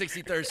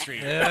 163rd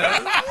Street.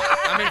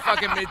 I'm in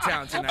fucking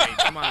Midtown tonight.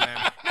 Come on,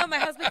 man. No, my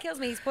husband kills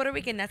me. He's Puerto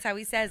Rican. That's how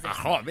he says it.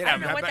 Arroz, mira, I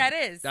don't know what that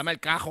is. Dame el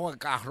cajo,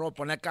 arroz,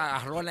 pon el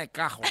arroz en el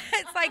cajo.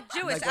 It's like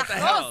Jewish. Like, what the arroz.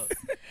 hell?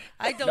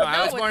 I don't No, know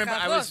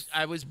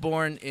I was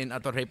born in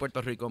Torrey, Puerto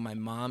Rico. My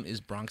mom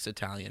is Bronx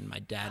Italian. My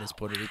dad is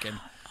Puerto Rican.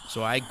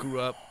 So I grew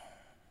up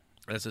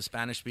as a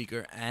Spanish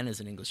speaker and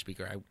as an English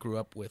speaker. I grew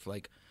up with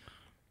like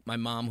my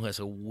mom, who has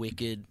a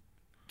wicked,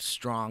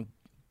 strong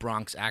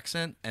Bronx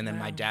accent, and then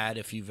my dad.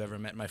 If you've ever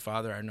met my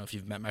father, I don't know if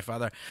you've met my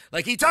father.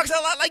 Like he talks a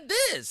lot like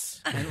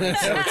this. And so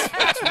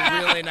it's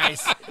a really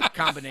nice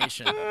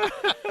combination. All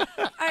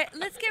right,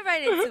 let's get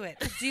right into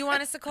it. Do you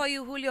want us to call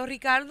you Julio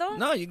Ricardo?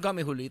 No, you can call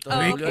me Julito. Oh,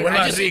 Julio. okay. What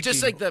about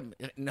Just Ricky?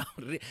 like no,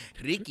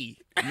 Ricky.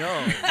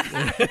 No,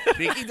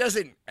 Ricky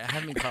doesn't. I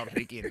haven't been called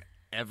Ricky in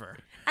ever.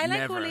 I like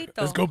Never. Julito.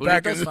 Let's go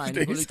back in Julito's the fine.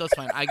 days. Julito's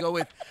fine. I can go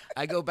with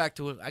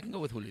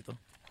Julito.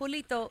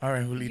 Julito, All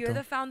right, Julito. you're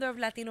the founder of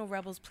Latino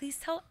Rebels. Please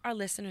tell our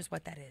listeners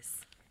what that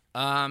is.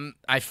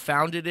 I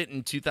founded it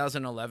in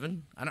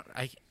 2011.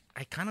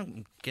 I kind of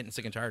getting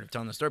sick and tired of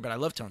telling the story, but I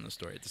love telling the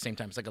story at the same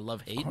time. It's like a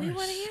love-hate. We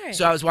want to hear it.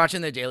 So I was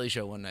watching The Daily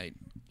Show one night,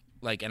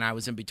 and I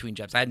was in between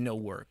jobs. I had no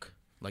work.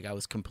 Like, I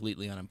was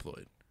completely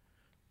unemployed.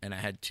 And I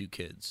had two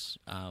kids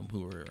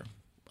who were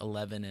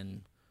 11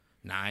 and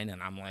 9,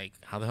 and I'm like,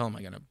 how the hell am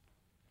I going to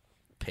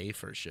pay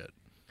for shit?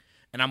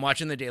 And I'm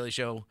watching The Daily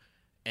Show,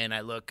 and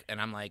I look,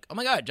 and I'm like, oh,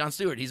 my God, Jon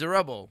Stewart, he's a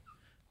rebel.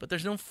 But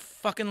there's no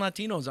fucking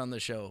Latinos on the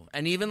show.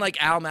 And even, like,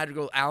 Al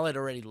Madrigal, Al had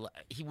already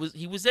he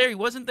was there, he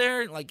wasn't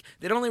there. Like,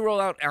 they'd only roll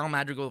out Al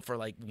Madrigal for,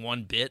 like,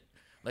 one bit,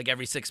 like,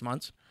 every 6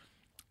 months.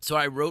 So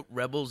I wrote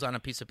Rebels on a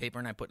piece of paper,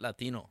 and I put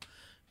Latino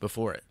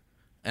before it.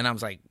 And I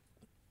was like,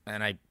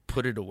 and I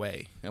put it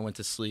away. I went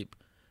to sleep.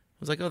 I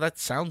was like, oh, that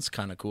sounds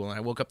kind of cool. And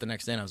I woke up the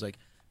next day, and I was like,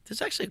 this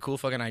is actually a cool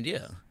fucking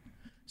idea.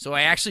 So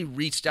I actually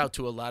reached out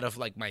to a lot of,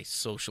 like, my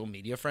social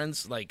media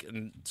friends, like,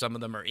 and some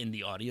of them are in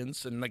the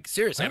audience, and, like,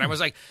 seriously. And I was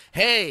like,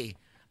 hey,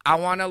 I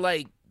want to,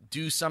 like,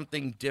 do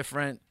something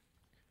different.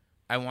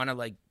 I want to,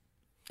 like,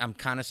 I'm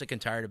kind of sick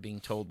and tired of being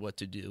told what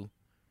to do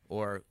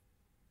or,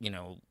 you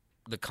know,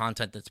 the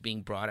content that's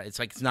being brought. It's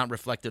like it's not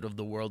reflective of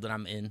the world that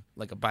I'm in,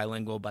 like a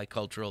bilingual,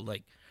 bicultural,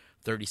 like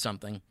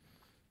 30-something.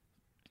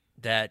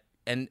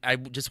 And I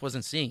just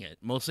wasn't seeing it.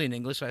 Mostly in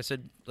English. So I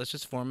said, let's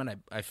just form it.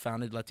 I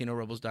founded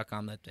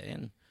LatinoRebels.com that day.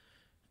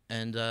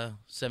 And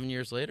 7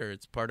 years later,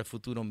 it's part of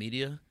Futuro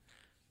Media.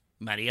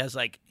 Maria's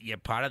like, you're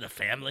part of the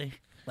family?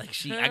 Like,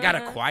 I got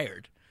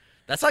acquired.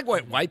 That's like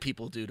what white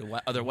people do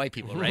to other white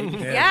people, right?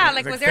 Yeah,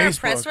 like was there a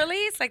press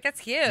release? Like, that's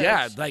huge.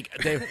 Yeah, like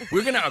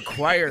we're going to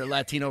acquire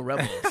Latino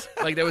Rebels.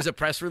 Like, there was a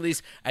press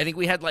release. I think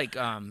we had, like,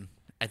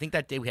 I think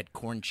that day we had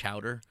corn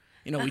chowder.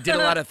 You know, we did a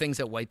lot of things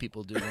that white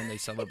people do when they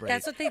celebrate.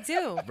 That's what they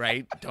do.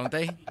 Right? Don't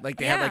they? Like,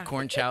 they had, like,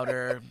 corn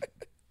chowder,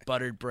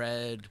 buttered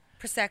bread.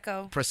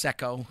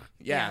 Prosecco.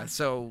 Yeah.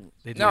 So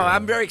They do no, that.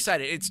 I'm very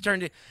excited. It's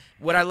turned.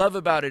 What I love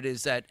about it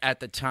is that at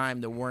the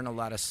time there weren't a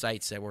lot of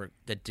sites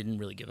that didn't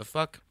really give a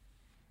fuck,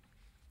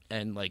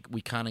 and like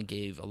we kind of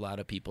gave a lot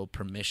of people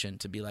permission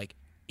to be like,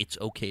 it's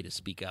okay to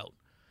speak out.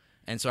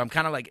 And so I'm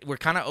kind of like, we're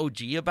kind of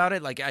OG about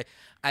it. Like I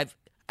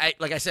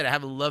like I said, I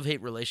have a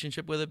love-hate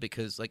relationship with it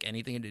because like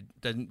anything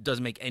it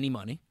doesn't make any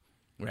money,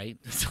 right?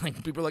 It's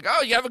like people are like,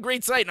 oh, you have a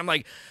great site, and I'm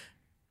like,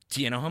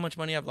 do you know how much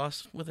money I've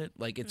lost with it?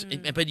 Like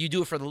but you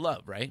do it for the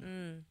love, right?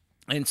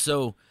 And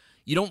so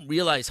you don't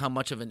realize how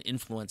much of an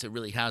influence it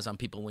really has on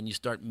people when you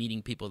start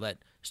meeting people that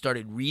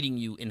started reading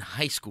you in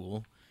high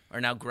school, are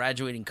now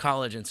graduating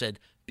college and said,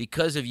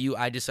 because of you,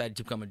 I decided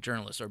to become a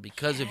journalist, or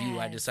because of you,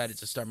 I decided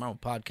to start my own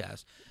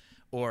podcast,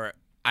 or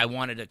I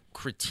wanted to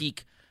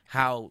critique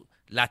how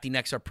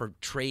Latinx are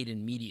portrayed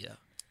in media.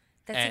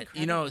 That's and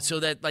incredible. you know, so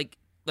that like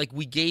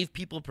we gave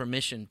people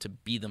permission to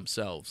be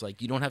themselves.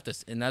 Like you don't have to,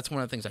 and that's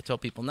one of the things I tell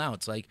people now.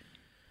 It's like,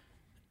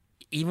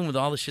 even with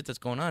all the shit that's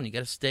going on, you got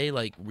to stay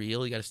like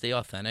real. You got to stay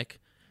authentic.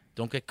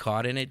 Don't get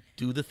caught in it.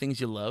 Do the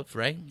things you love,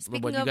 right?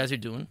 What you guys are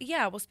doing.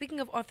 Yeah. Well, speaking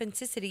of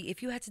authenticity,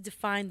 if you had to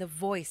define the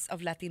voice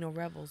of Latino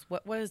Rebels,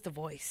 what is the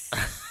voice?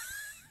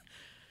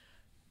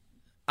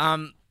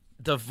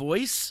 The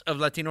voice of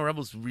Latino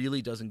Rebels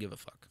really doesn't give a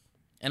fuck.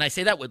 And I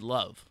say that with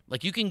love.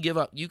 Like you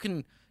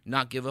can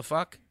not give a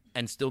fuck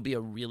and still be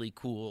a really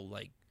cool,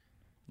 like,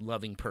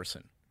 loving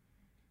person.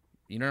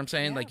 You know what I'm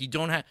saying? Yeah. Like you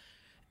don't have,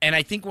 and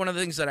I think one of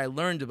the things that I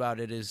learned about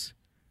it is,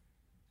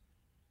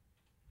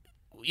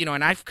 you know,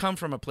 and I've come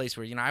from a place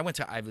where, you know, I went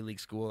to Ivy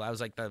League school. I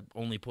was like the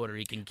only Puerto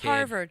Rican kid.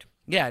 Harvard.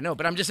 Yeah, no,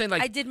 but I'm just saying,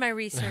 like, I did my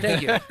research.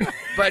 Thank you.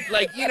 But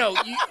like, you know,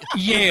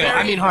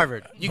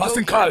 Harvard.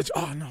 Boston College.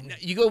 Oh no.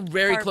 You go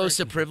very Harvard. close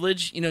to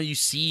privilege. You know, you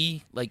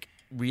see like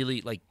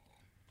really like,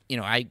 you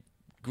know, I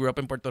grew up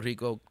in Puerto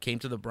Rico, came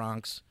to the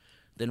Bronx,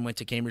 then went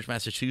to Cambridge,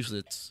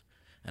 Massachusetts,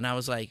 and I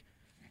was like,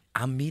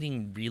 I'm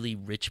meeting really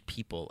rich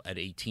people at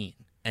 18,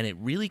 and it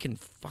really can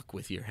fuck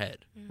with your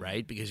head,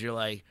 right? Because you're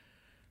like,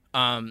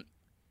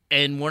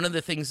 and one of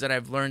the things that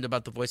I've learned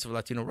about the voice of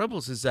Latino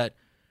Rebels is that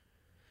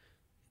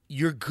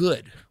you're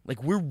good.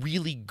 Like we're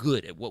really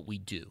good at what we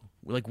do.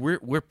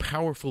 We're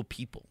powerful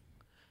people.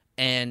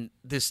 And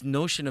this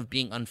notion of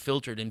being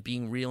unfiltered and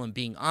being real and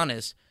being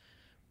honest,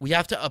 we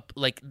have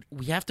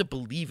to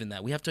believe in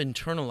that. We have to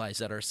internalize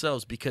that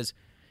ourselves, because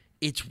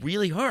it's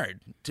really hard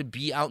to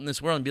be out in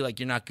this world and be like,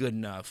 you're not good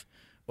enough,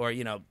 or,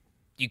 you know,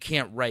 you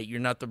can't write, you're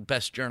not the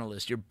best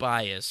journalist, you're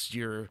biased,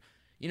 you know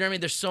what I mean?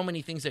 There's so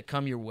many things that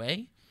come your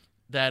way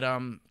that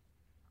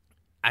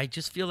I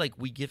just feel like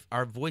we give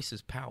our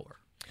voices power.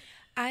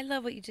 I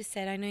love what you just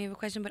said. I know you have a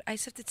question, but I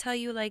just have to tell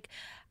you, like,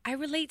 I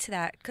relate to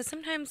that, because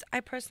sometimes I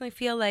personally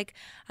feel like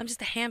I'm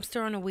just a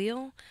hamster on a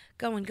wheel,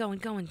 going,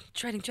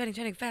 treading,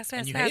 fast.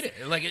 And you hate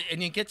it. Like,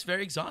 and it gets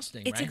very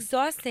exhausting, It's right?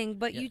 exhausting,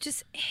 but you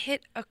just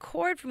hit a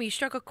chord for me. You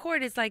struck a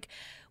chord. It's like,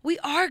 we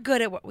are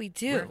good at what we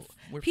do.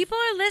 People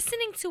are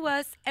listening to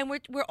us, and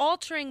we're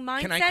altering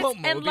mindsets Can I quote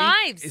Moby? and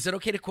lives. Is it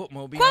okay to quote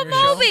Moby? Quote on your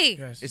show? Moby.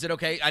 Yes. Is it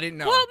okay? I didn't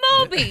know. Quote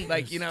Moby.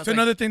 Like, you know, It's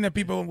another thing that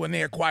people, when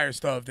they acquire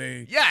stuff,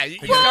 they you they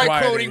start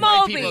acquire quoting it. white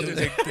Moby. people.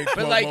 They but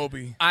quote like,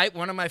 Moby.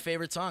 one of my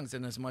favorite songs,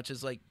 and as much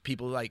as like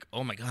people are like,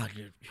 oh my God,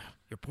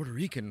 you're Puerto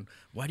Rican.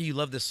 Why do you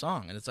love this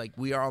song? And it's like,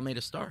 we are all made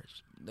of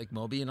stars, like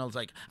Moby. And I was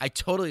like,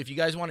 if you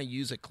guys want to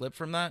use a clip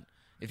from that,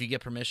 if you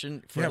get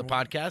permission for the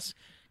podcast,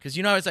 because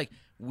you know it's like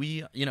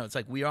it's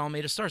like we are all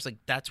made of stars. Like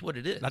that's what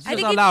it is. That's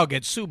just allowed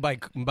get sued by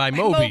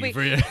Moby.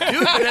 For you. Dude,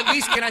 but at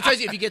least can I tell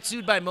you, if you get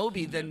sued by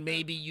Moby, then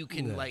maybe you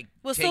can like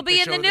We'll take still be the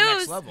in show the to next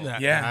news. level.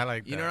 Yeah. I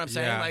like that. You know what I'm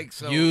saying? Yeah. Like,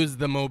 so use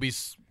the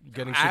Moby's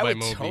getting sued I by would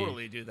Moby.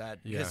 totally do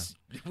that because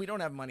we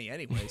don't have money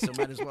anyway, so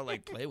might as well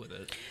like play with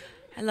it.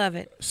 I love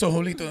it. So,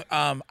 Julito,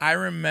 I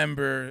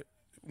remember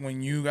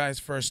when you guys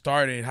first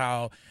started,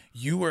 how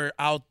you were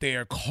out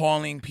there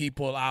calling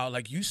people out.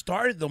 Like, you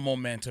started the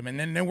momentum, and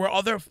then there were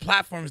other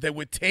platforms that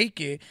would take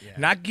it,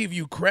 not give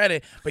you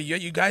credit, but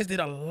you guys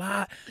did a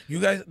lot. You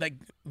guys, like,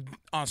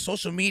 on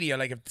social media,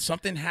 like, if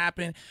something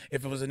happened,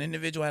 if it was an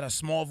individual had a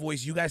small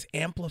voice, you guys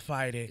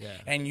amplified it,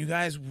 and you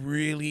guys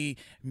really,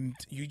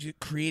 you just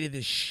created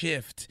this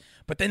shift.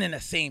 But then in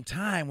the same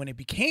time, when it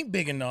became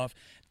big enough,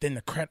 then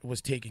the credit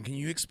was taken. Can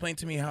you explain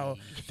to me how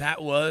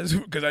that was?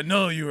 Because I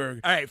know you were.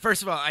 All right,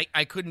 first of all,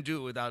 I couldn't do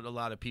it without a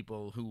lot of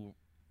people who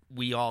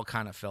we all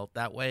kind of felt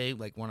that way.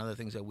 Like, one of the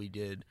things that we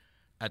did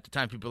at the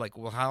time, people were like,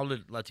 well, how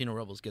did Latino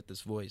Rebels get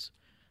this voice?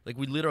 Like,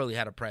 we literally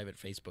had a private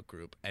Facebook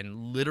group,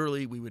 and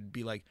literally we would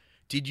be like,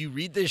 did you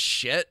read this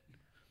shit?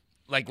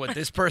 Like, what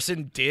this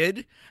person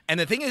did? And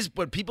the thing is,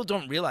 what people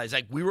don't realize,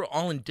 like, we were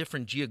all in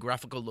different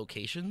geographical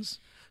locations.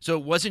 So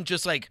it wasn't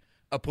just like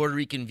a Puerto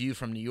Rican view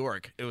from New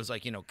York. It was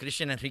like, you know,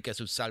 Christian Enriquez,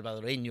 who's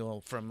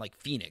Salvadoreño from like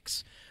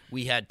Phoenix.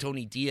 We had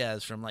Tony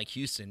Diaz from like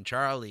Houston,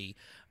 Charlie,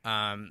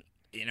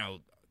 you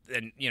know,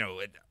 and, you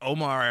know,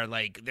 Omar,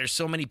 like, there's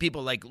so many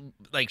people like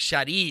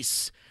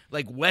Sharice,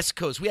 like West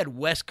Coast. We had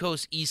West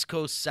Coast, East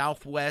Coast,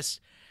 Southwest,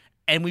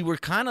 and we were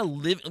kind of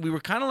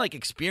like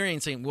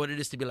experiencing what it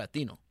is to be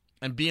Latino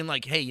and being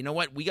like, hey, you know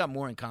what? We got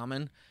more in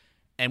common.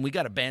 and we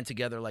got to band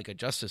together like a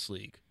Justice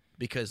League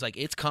because like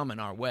it's coming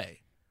our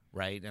way,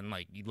 right? And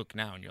like you look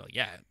now and you're like,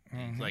 yeah,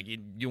 like you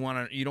don't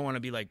want to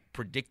be like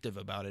predictive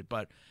about it,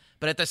 but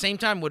at the same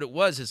time, what it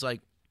was is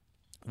like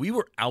we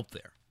were out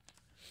there.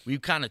 We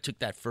kind of took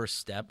that first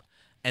step,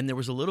 and there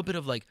was a little bit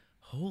of like,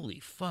 holy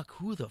fuck,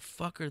 who the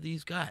fuck are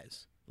these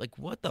guys? Like,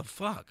 what the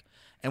fuck?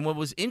 And what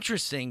was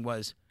interesting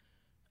was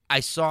I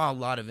saw a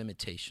lot of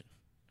imitation.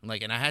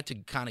 Like, and I had to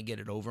kind of get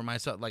it over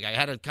myself. Like, I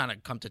had to kind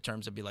of come to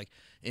terms and be like,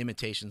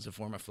 imitation's a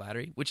form of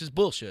flattery, which is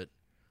bullshit.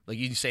 Like,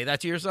 you say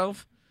that to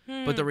yourself.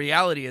 But the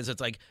reality is,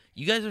 it's like,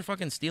 you guys are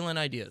fucking stealing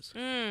ideas.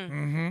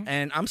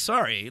 And I'm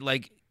sorry.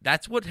 Like,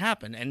 that's what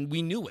happened. And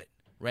we knew it,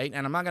 right?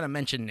 And I'm not going to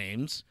mention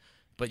names.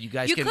 But you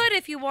guys could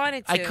if you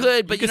wanted to. I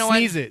could, but you know what?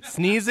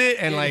 Sneeze it,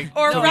 and like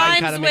or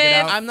rhymes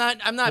with. I'm not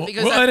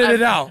because we'll edit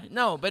it out.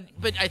 No, but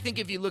I think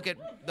if you look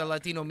at the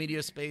Latino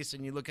media space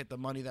and you look at the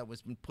money that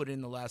was put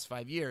in the last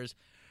 5 years,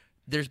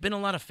 there's been a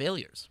lot of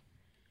failures.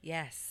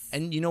 Yes.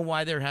 And you know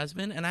why there has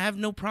been? And I have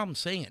no problem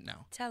saying it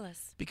now. Tell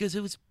us. Because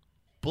it was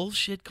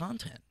bullshit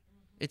content.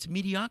 It's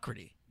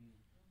mediocrity.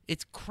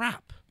 It's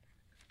crap.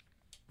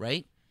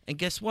 Right? And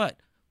guess what?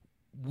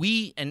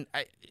 Right hand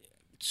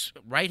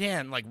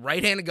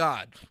of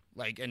God.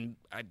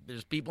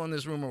 There's people in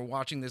this room who are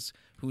watching this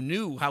who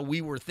knew how we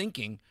were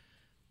thinking.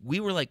 We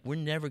were like, we're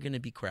never going to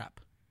be crap.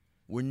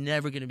 We're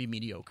never going to be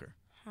mediocre.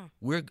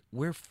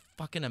 We're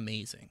fucking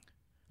amazing.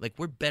 Like,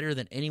 we're better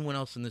than anyone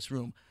else in this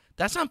room.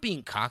 That's not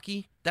being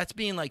cocky. That's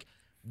being like,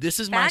 this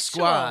is my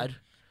squad.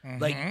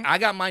 Like, I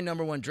got my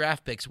number 1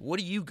 draft picks. What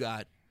do you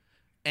got?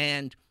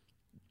 And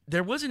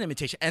there was an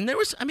imitation. And there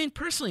was, I mean,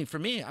 personally, for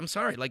me, I'm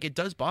sorry. Like, it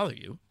does bother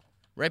you,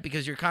 right?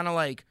 Because you're kind of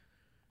like,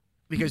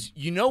 because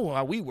you know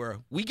how we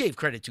were. We gave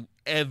credit to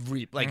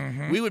every, like,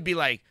 we would be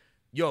like,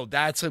 yo,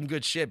 that's some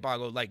good shit,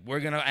 Bago. Like, we're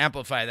going to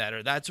amplify that.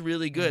 Or that's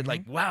really good.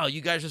 Like, wow, you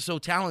guys are so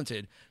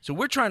talented. So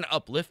we're trying to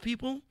uplift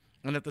people.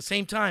 And at the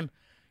same time,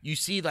 you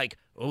see, like,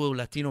 oh,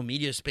 Latino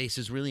media space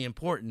is really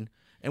important.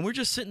 And we're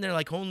just sitting there,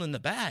 like, holding the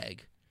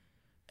bag.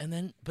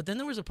 But then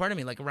there was a part of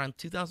me, like, around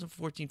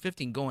 2014,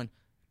 15, going,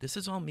 this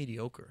is all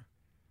mediocre.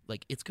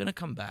 Like, it's going to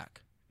come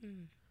back.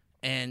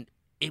 And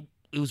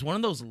it was one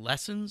of those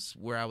lessons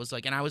where I was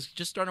like, and I was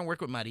just starting to work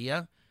with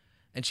Maria,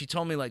 and she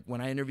told me, like, when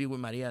I interviewed with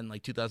Maria in,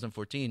 like,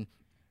 2014,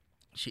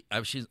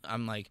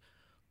 I'm like,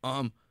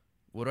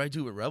 what do I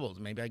do with Rebels?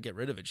 Maybe I get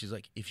rid of it. She's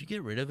like, if you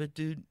get rid of it,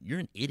 dude, you're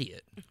an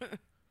idiot.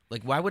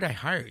 Like, why would I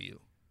hire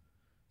you?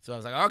 So I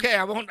was like, okay,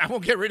 I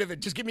won't get rid of it.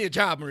 Just give me a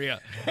job, Maria.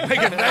 Like,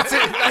 if that's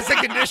it, that's the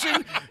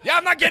condition. Yeah,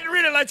 I'm not getting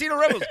rid of Latino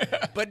Rebels.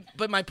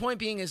 But my point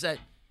being is that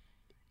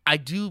I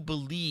do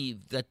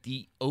believe that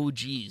the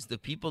OGs, the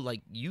people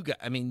like you guys,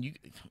 I mean,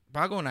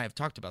 Bago and I have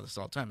talked about this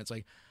all the time. It's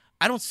like,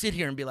 I don't sit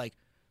here and be like,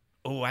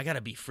 oh, I got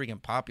to be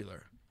freaking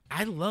popular.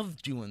 I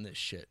love doing this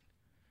shit.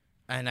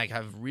 And I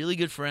have really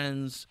good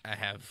friends. I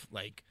have,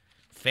 like,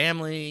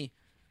 family.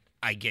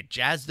 I get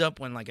jazzed up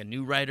when, like, a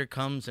new writer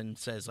comes and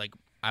says, like,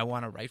 I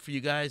want to write for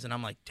you guys. And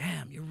I'm like,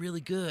 damn, you're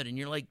really good. And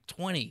you're, like,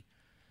 20.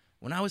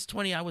 When I was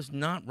 20, I was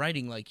not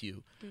writing like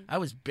you. I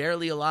was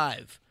barely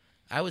alive.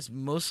 I was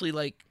mostly,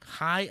 like,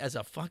 high as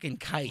a fucking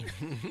kite.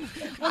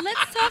 Well,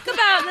 let's talk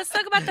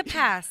about the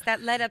past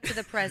that led up to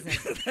the present.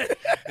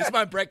 This is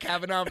my Brett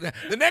Kavanaugh.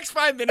 The next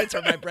 5 minutes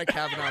are my Brett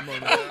Kavanaugh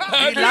moment.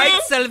 We like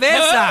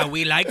cerveza.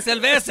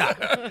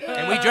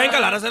 And we drank a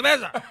lot of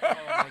cerveza. Oh,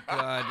 my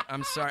God.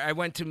 I'm sorry. I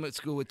went to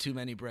school with too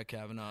many Brett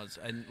Kavanaughs.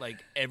 And,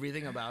 like,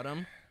 everything about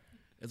him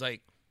is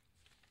like,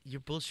 you're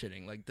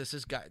bullshitting. Like, this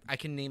is guy. I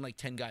can name like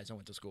 10 guys I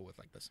went to school with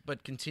like this.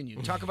 But continue.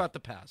 Talk about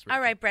the past.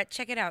 All right, Brett,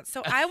 check it out.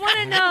 So I want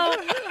to know,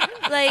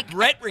 like,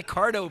 Brett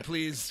Ricardo,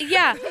 please.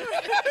 Yeah.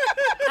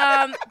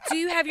 Do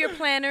you have your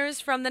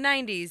planners from the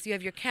 90s? Do you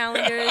have your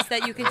calendars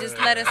that you can just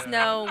let us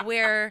know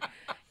where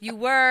you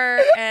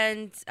were?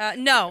 And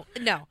no.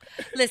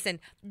 Listen,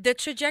 the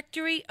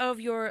trajectory of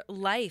your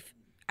life,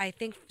 I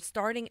think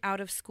starting out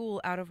of school,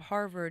 out of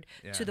Harvard,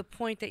 to the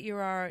point that you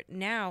are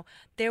now,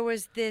 there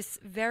was this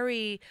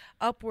very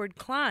upward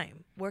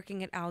climb,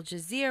 working at Al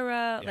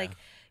Jazeera. Like,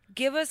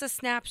 give us a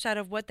snapshot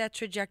of what that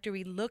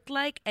trajectory looked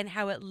like and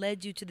how it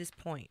led you to this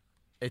point.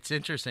 It's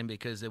interesting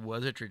because it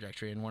was a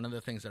trajectory, and one of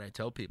the things that I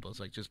tell people is,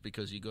 like, just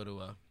because you go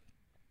to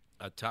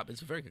a top,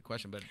 it's a very good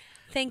question, but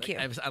thank you.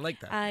 I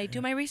like that. I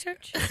do my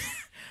research.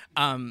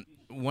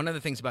 One of the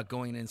things about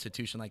going to an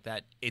institution like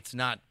that, it's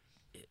not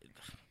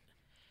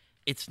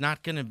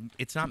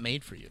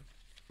made for you.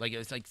 Like,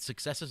 it's like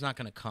success is not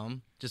gonna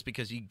come just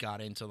because you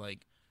got into, like,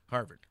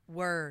 Harvard.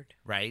 Word.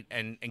 Right?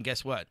 And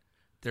guess what?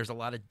 There's a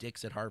lot of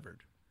dicks at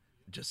Harvard.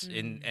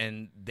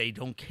 And they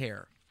don't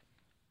care.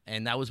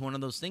 And that was one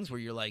of those things where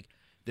you're like,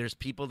 there's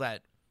people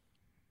that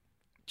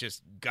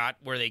just got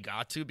where they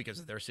got to because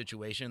of their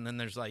situation. And then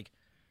there's, like,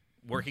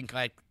 working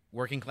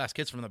class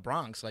kids from the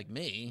Bronx like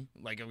me,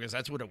 like, because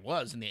that's what it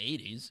was in the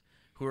 80s,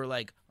 who are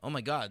like, oh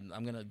my God,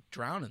 I'm gonna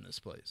drown in this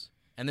place.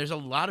 And there's a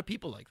lot of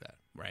people like that,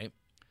 right?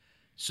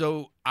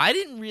 So I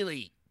didn't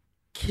really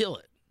kill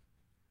it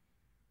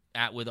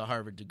with a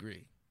Harvard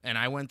degree. And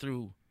I went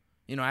through,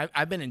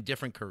 I've been in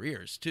different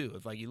careers too.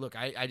 If, like, you look,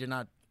 I did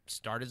not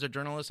start as a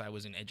journalist. I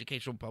was in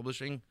educational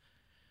publishing.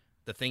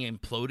 The thing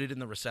imploded in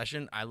the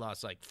recession. I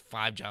lost like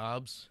 5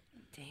 jobs.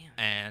 Damn.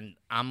 And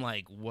I'm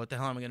like, what the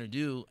hell am I going to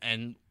do?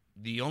 And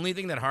the only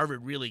thing that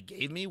Harvard really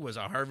gave me was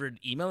a Harvard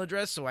email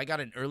address, so I got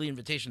an early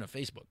invitation to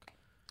Facebook.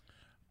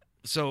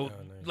 So,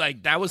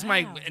 like, that was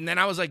my – and then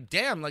I was like,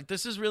 damn, like,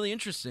 this is really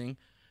interesting.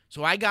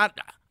 So I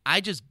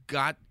just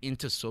got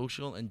into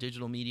social and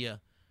digital media,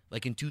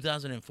 like, in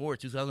 2004,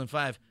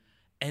 2005,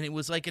 and it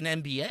was like an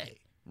MBA,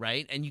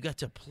 right? And you got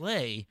to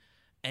play –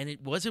 and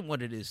it wasn't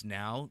what it is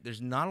now. There's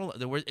not a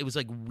lot. It was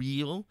like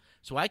real.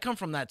 So I come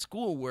from that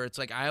school where it's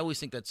like I always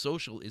think that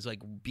social is like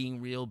being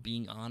real,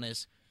 being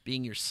honest,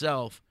 being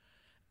yourself,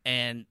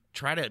 and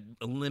try to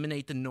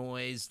eliminate the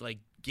noise, like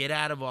get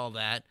out of all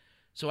that.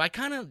 So I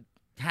kind of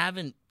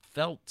haven't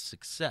felt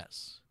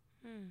success.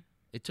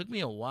 It took me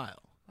a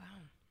while. Wow.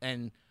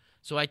 And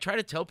so I try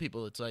to tell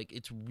people it's like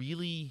it's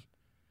really,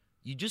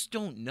 you just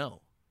don't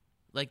know.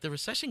 Like the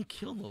recession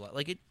killed a lot.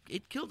 Like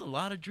it killed a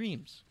lot of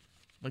dreams.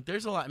 Like,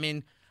 there's a lot. I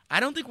mean, I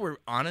don't think we're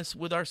honest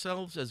with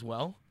ourselves as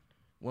well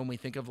when we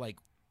think of, like,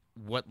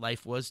 what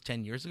life was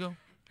 10 years ago.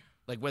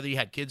 Like, whether you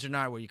had kids or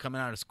not, were you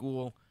coming out of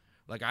school.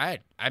 Like, I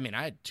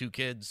had 2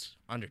 kids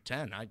under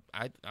 10.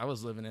 I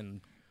was living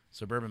in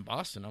suburban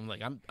Boston. I'm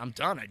like, I'm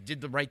done. I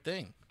did the right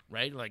thing,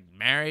 right? Like,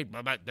 married,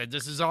 blah, blah,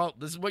 this is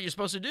what you're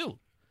supposed to do.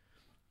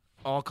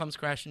 All comes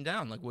crashing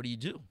down. Like, what do you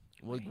do?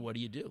 What do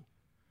you do?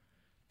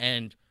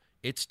 And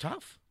it's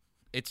tough.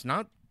 It's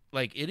not.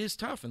 Like, it is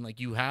tough, and,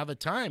 like, you have a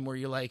time where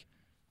you're like,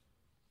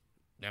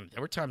 there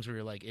were times where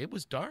you're like, it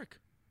was dark.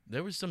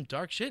 There was some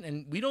dark shit,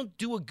 and we don't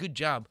do a good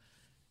job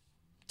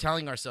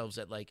telling ourselves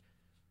that, like,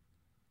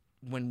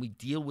 when we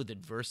deal with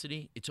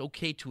adversity, it's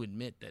okay to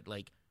admit that,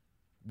 like,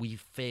 we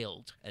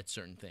failed at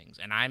certain things.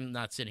 And I'm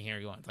not sitting here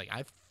going, like,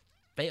 I've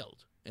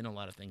failed in a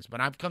lot of things, but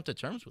I've come to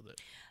terms with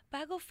it.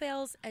 Bago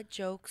fails at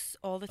jokes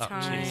all the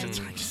time.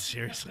 Jesus,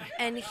 seriously.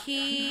 And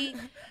you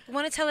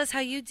want to tell us how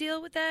you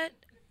deal with that?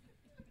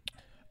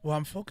 Well,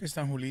 I'm focused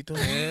on Julito.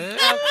 Okay.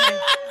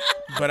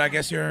 But I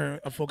guess you're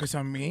focused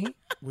on me,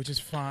 which is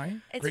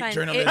fine. It's Great fine.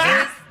 journalism.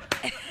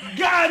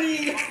 Got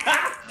it!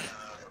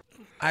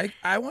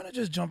 I want to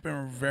just jump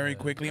in very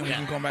quickly, and we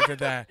can go back to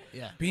that.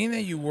 Yeah. Being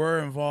that you were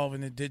involved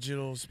in the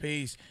digital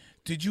space,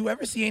 did you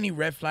ever see any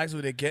red flags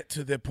when it get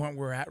to the point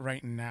we're at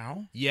right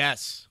now?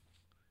 Yes.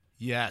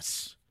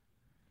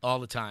 All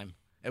the time.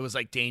 It was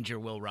like Danger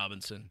Will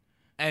Robinson.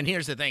 And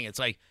here's the thing. It's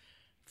like,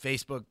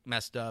 Facebook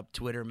messed up,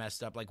 Twitter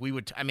messed up. Like I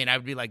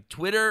would be like,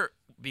 Twitter,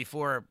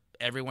 before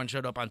everyone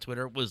showed up on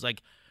Twitter, was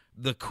like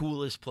the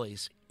coolest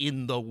place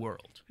in the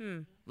world.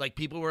 Like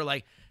people were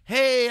like,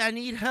 hey, I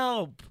need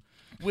help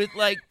with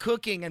like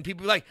cooking. And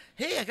people were like,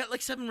 hey, I got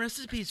like 7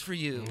 recipes for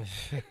you.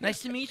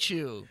 Nice to meet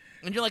you.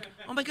 And you're like,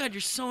 oh my God,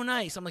 you're so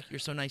nice. I'm like, you're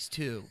so nice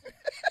too.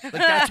 Like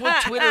that's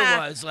what Twitter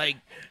was. Like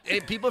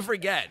people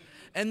forget.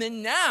 And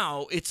then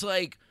now it's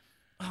like,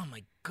 oh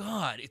my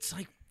God, it's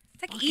like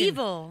fucking,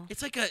 evil.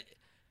 It's like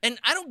and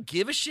I don't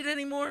give a shit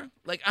anymore.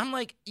 Like, I'm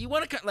like, you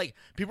want to, like,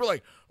 people are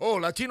like, oh,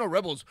 Latino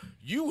rebels,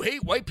 you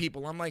hate white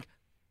people. I'm like,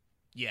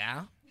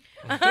 yeah.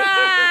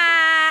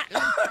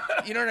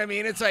 You know what I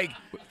mean? It's like,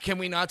 can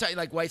we not talk,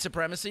 like, white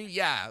supremacy?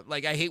 Yeah.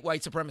 Like, I hate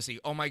white supremacy.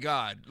 Oh, my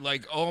God.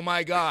 Like, oh,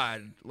 my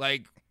God.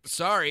 Like,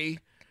 sorry.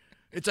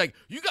 It's like,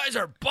 you guys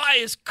are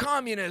biased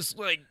communists,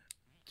 like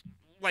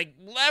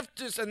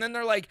leftists. And then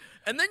they're like,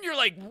 and then you're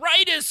like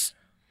rightist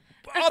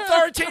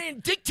authoritarian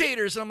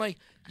dictators. And I'm like,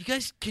 you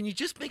guys, can you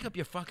just make up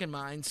your fucking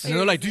minds? And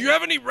they're like, do you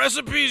have any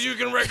recipes you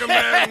can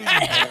recommend?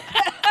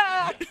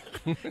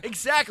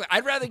 Exactly.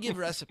 I'd rather give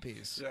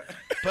recipes.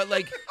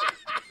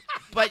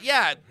 But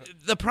yeah,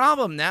 the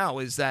problem now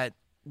is that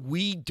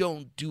we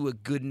don't do a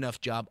good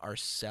enough job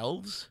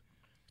ourselves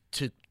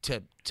to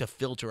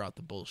filter out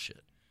the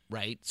bullshit,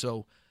 right?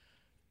 So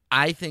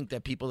I think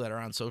that people that are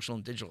on social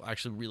and digital are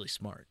actually really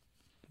smart,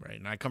 right?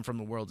 And I come from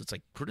the world that's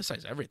like,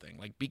 criticize everything.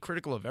 Like, be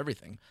critical of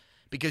everything.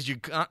 Because you're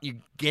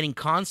getting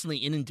constantly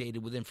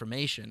inundated with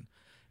information,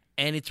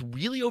 and it's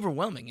really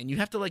overwhelming, and you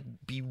have to like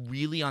be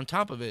really on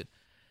top of it.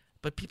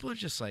 But people are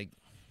just like,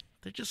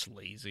 they're just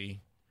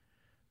lazy,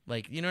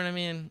 like, you know what I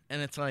mean?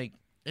 And it's like,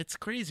 it's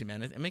crazy,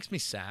 man. It makes me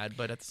sad,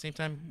 but at the same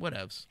time,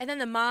 whatevs. And then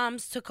the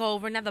moms took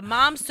over. Now the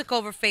moms took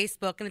over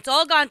Facebook, and it's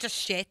all gone to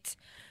shit.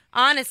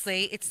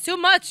 Honestly, it's too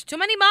much. Too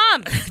many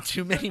moms.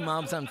 Too many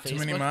moms on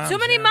Facebook. Too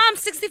many moms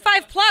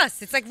 65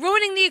 plus. It's like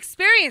ruining the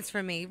experience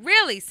for me.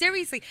 Really,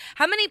 seriously.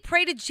 How many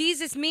pray to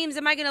Jesus memes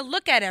am I going to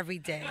look at every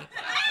day?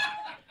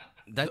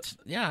 Those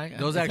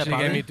actually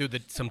get me through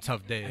some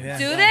tough days. Yeah.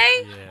 Do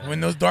they? Yeah.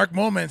 When those dark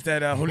moments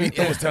that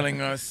Julito was telling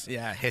us.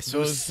 Yeah,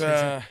 Jesus,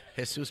 man,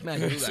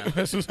 do that.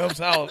 Jesus helps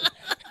out.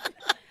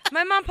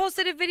 My mom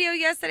posted a video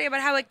yesterday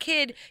about how a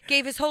kid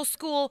gave his whole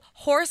school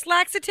horse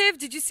laxative.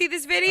 Did you see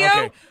this video?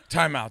 Okay,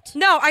 time out.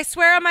 No, I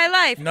swear on my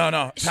life. No,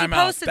 time she out.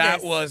 posted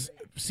That this. was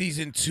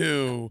season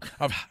 2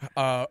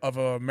 of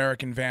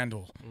American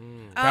Vandal.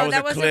 Oh,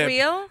 that wasn't clip.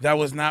 real? That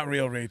was not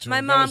real, Rachel. My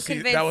mom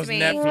convinced that was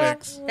me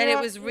Netflix. that it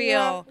was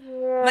real.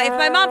 If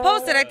my mom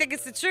posted, I think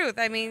it's the truth.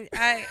 I mean,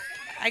 I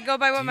go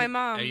by what my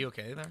mom. Are you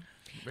okay there?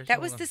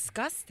 That was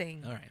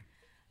disgusting. All right.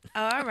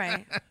 All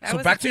right. That So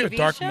was back a to your TV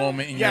dark show?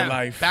 moment in your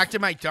life. Back to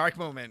my dark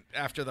moment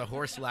after the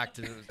horse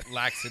laxative.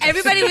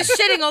 Everybody was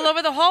shitting all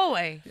over the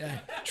hallway. Yeah.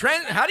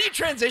 How do you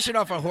transition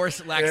off a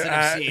horse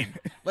laxative scene?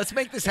 Let's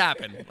make this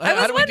happen. I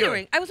was How do we do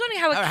wondering. it? I was wondering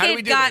how a How do we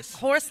kid do got this?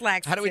 horse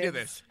laxative. How do we do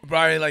this?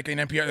 Probably like in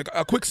NPR, like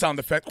a quick sound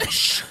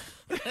effect.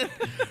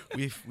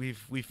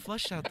 We've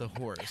flushed out the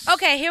horse.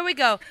 Okay, here we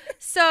go.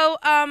 So,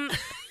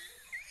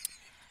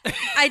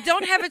 I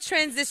don't have a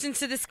transition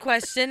to this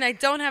question. I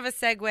don't have a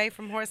segue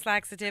from horse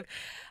laxative.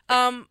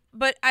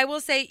 But I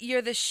will say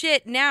you're the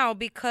shit now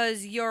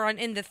because you're on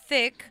In the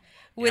Thick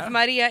with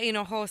Maria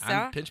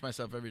Hinojosa. I pinch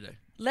myself every day.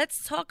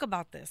 Let's talk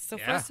about this. So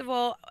Yeah. first of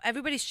all,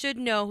 everybody should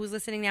know who's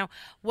listening now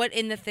what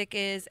In the Thick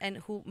is and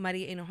who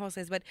Maria Hinojosa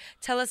is. But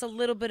tell us a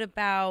little bit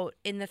about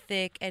In the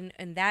Thick and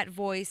that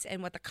voice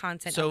and what the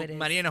content So of it is.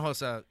 Maria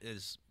Hinojosa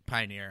is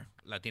pioneer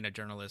Latina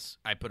journalist.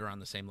 I put her on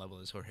the same level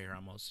as Jorge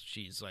Ramos.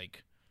 She's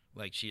like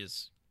she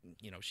is,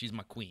 she's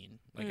my queen,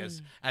 like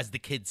as the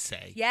kids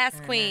say. Yes,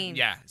 queen.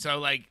 Yeah. So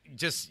like,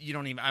 just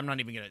I'm not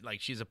even gonna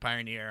she's a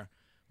pioneer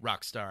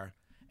rock star,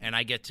 and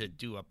I get to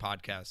do a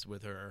podcast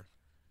with her,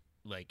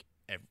 like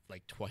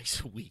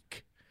twice a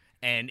week,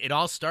 and it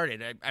all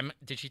started.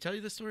 Did she tell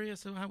you the story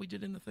as to how we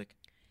did In the Thick?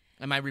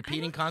 Am I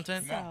repeating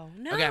content? No.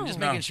 Okay, I'm just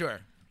making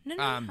sure.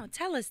 No.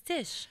 Tell us,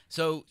 Tish.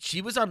 So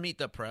she was on Meet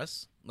the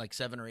Press like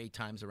 7 or 8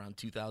 times around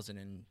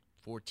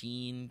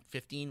 2014,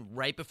 15,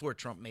 right before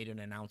Trump made an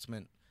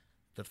announcement,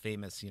 the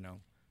famous,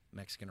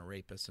 Mexican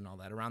rapist and all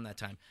that, around that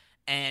time.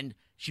 And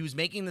she was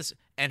making this,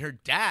 and her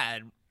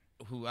dad,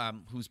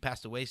 who's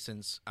passed away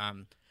since,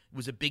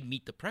 was a big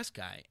Meet the Press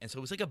guy. And so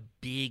it was like a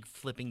big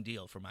flipping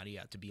deal for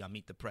Maria to be on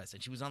Meet the Press.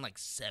 And she was on like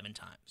 7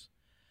 times.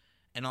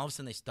 And all of a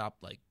sudden they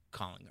stopped like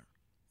calling her.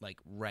 Like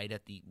right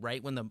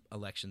when the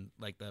election,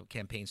 like the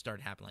campaign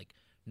started happening, like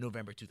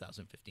November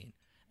 2015.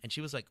 And she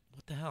was like,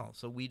 what the hell?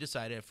 So we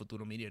decided at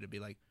Futuro Media to be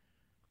like,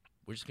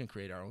 we're just going to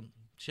create our own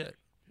shit.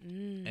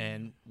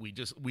 And we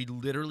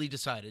literally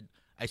decided,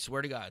 I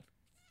swear to God,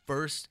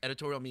 first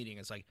editorial meeting,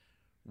 it's like,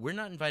 we're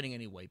not inviting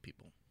any white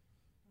people.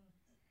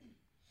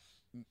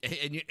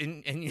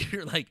 And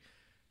you're like,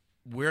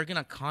 we're going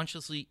to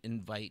consciously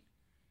invite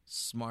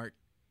smart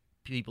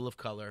people of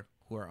color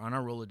who are on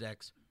our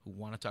Rolodex, who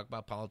want to talk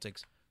about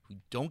politics, who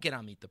don't get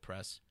on Meet the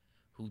Press,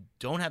 who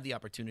don't have the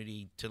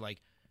opportunity to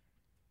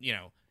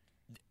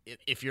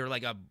if you're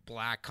like a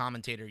black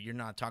commentator, you're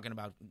not talking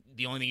about,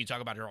 the only thing you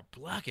talk about are all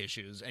black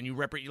issues, and you're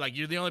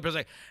the only person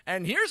like,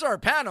 and here's our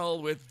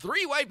panel with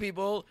 3 white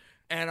people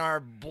and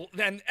and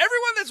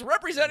everyone that's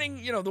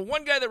representing, the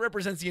one guy that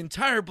represents the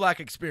entire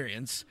black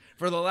experience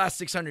for the last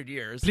 600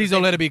 years. Please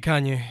don't let it be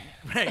Kanye.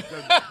 Right,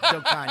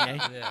 go Kanye.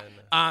 Yeah,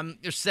 no.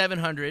 There's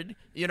 700,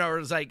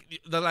 it's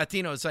like the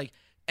Latino, it's like,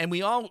 and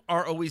we all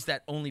are always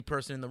that only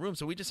person in the room.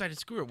 So we decided,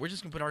 screw it, we're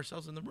just gonna put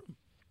ourselves in the room,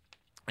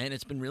 and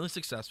it's been really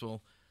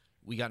successful.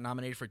 We got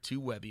nominated for 2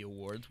 Webby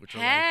Awards, which are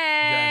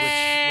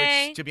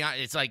which to be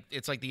honest,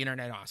 it's like the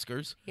Internet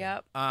Oscars.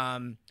 Yep.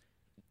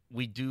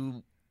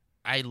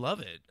 I love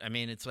it. I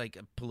mean, it's like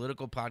a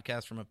political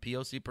podcast from a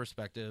POC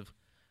perspective.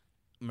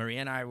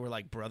 Maria and I were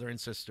like brother and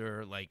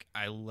sister. Like,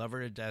 I love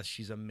her to death.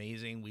 She's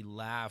amazing. We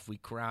laugh, we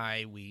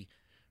cry, we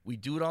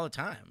do it all the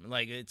time.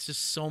 Like, it's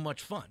just so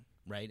much fun,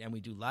 right? And we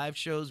do live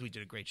shows. We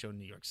did a great show in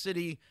New York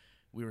City.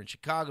 We were in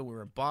Chicago. We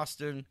were in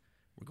Boston.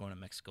 We're going to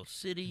Mexico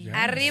City.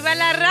 Yes. Arriba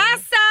la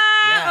raza.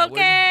 Yeah,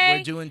 Okay.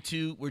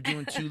 We're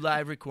doing 2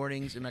 live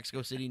recordings in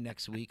Mexico City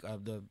next week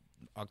of the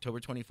October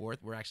 24th.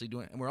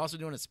 We're also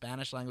doing a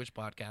Spanish language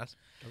podcast,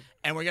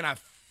 and we're gonna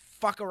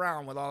fuck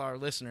around with all our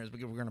listeners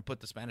because we're gonna put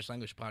the Spanish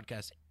language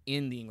podcast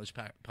in the English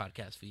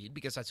podcast feed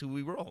because that's who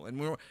we roll.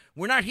 And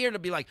we're not here to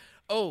be like,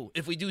 oh,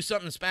 if we do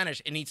something in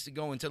Spanish, it needs to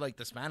go into like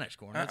the Spanish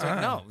corner. It's like,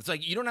 no, it's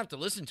like you don't have to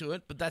listen to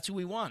it, but that's who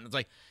we want. It's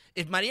like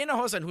if Maria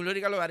Hinojosa and Julio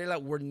Ricardo Varela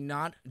were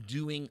not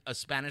doing a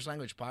Spanish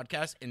language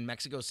podcast in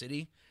Mexico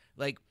City,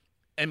 like,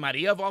 and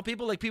Maria of all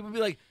people, like, people would be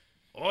like,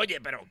 oye,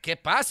 pero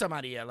 ¿qué pasa,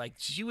 Maria? Like,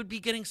 she would be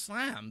getting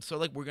slammed. So,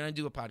 like, we're going to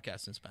do a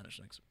podcast in Spanish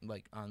next,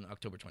 like, on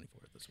October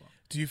 24th as well.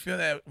 Do you feel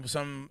that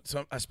some,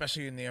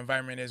 especially in the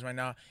environment it is right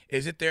now,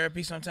 is it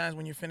therapy sometimes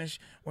when you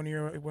finish one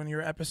of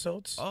your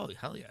episodes? Oh,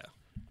 hell yeah.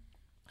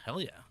 Hell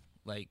yeah.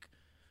 Like,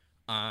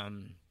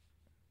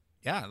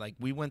 yeah, like,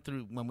 we went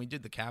through, when we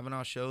did the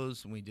Kavanaugh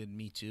shows, and we did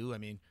Me Too, I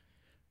mean,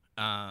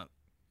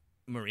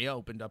 Maria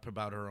opened up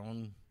about her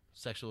own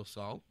sexual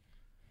assault,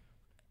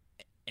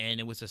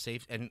 and it was a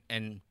safe, and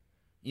and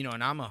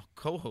I'm a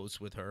co-host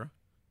with her,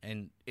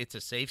 and it's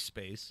a safe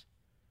space.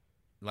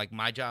 Like,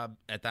 my job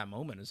at that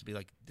moment is to be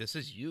like, this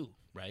is you,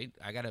 right?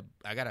 I gotta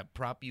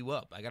prop you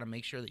up. I gotta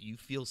make sure that you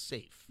feel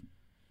safe.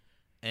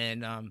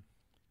 And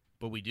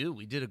but we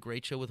did a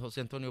great show with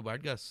Jose Antonio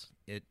Vargas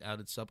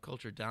out at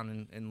Subculture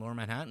down in Lower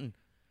Manhattan,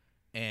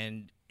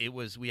 and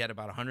we had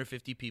about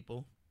 150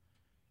 people,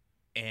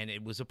 and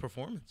it was a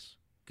performance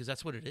because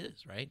that's what it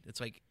is, right? It's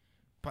like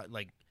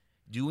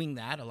doing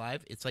that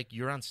alive. It's like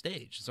you're on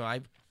stage. So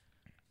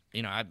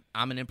you know,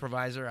 I'm an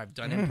improviser. I've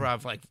done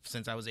improv like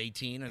since I was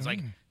 18. And it's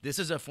like, this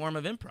is a form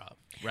of improv,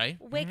 right?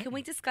 Wait, can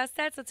we discuss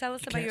that? So tell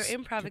us about your Yes.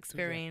 improv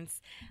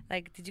experience.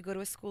 Like, did you go to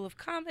a school of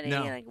comedy?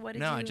 No, Like, what did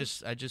no. you?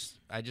 I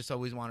just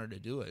always wanted to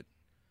do it,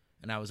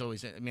 and I was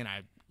always. I mean,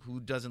 who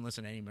doesn't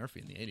listen to Eddie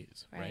Murphy in the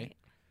 80s, right?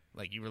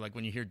 Like you were like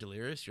when you hear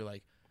Delirious, you're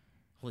like,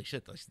 holy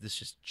shit, this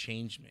just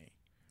changed me,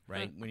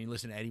 right? When you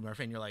listen to Eddie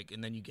Murphy, and you're like,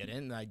 and then you get in.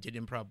 And I did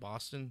improv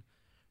Boston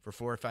for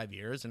 4 or 5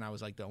 years, and I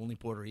was like the only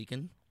Puerto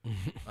Rican.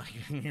 Like,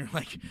 and you're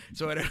like,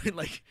 so it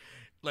like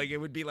it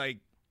would be like,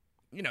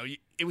 you know,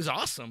 it was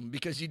awesome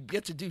because you'd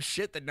get to do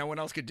shit that no one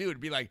else could do. It'd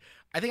be like,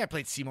 I think I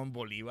played Simon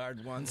Bolivar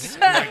once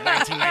in like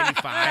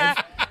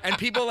 1995, and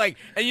people like,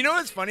 and you know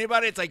what's funny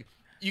about it? It's like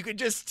you could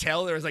just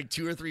tell there was like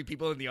 2 or 3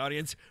 people in the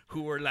audience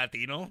who were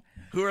Latino,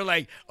 who were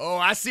like, oh,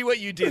 I see what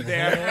you did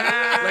there.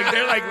 Like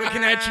they're like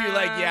looking at you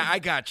like, yeah, I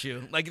got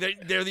you. Like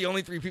they're the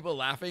only 3 people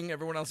laughing.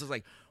 Everyone else is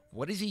like,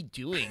 what is he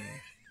doing?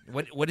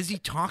 What is he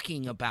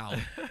talking about?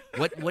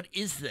 What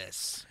is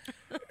this?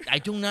 I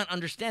do not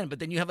understand. But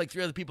then you have like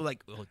 3 other people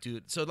like, oh,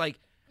 dude. So like,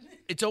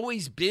 it's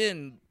always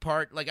been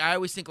part. Like I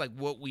always think like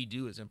what we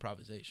do is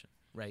improvisation,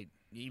 right?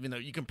 Even though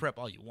you can prep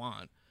all you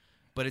want,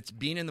 but it's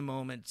being in the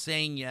moment,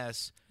 saying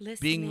yes,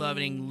 being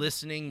loving,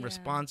 listening,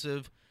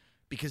 responsive.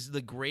 Because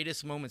the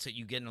greatest moments that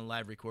you get in a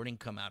live recording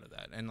come out of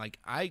that. And like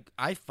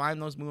I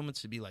find those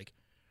moments to be like,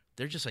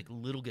 they're just like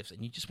little gifts,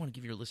 and you just want to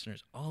give your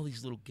listeners all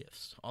these little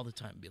gifts all the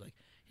time. Be like,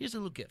 here's a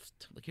little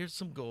gift. Like, here's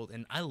some gold.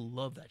 And I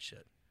love that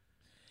shit.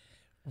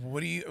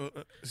 What do you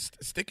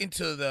sticking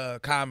to the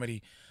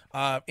comedy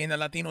in the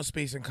Latino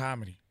space in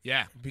comedy?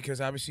 Yeah, because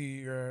obviously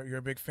you're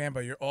a big fan,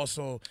 but you're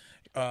also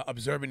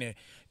observing it.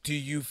 Do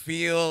you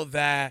feel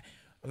that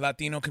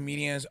Latino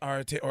comedians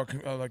are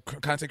like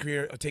content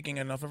creators are taking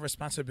enough of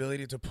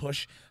responsibility to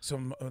push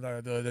some of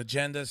the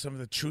agenda, some of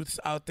the truths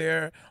out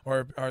there,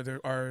 or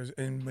are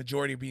in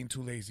majority being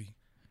too lazy?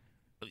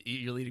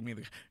 You're leading me.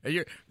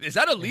 Is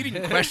that a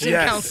leading question,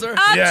 Yes. counselor?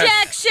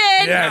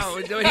 Objection!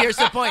 Yes. No, here's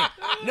the point.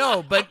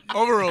 No, but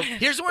overall,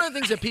 here's one of the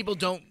things that people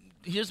don't.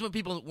 Here's what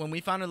people. When we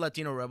founded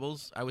Latino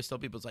Rebels, I always tell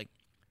people, it's like,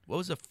 what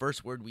was the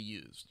first word we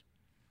used?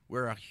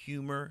 We're a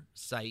humor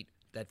site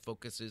that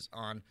focuses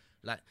on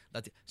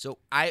Latino. So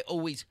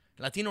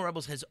Latino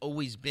Rebels has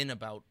always been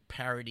about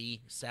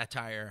parody,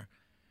 satire,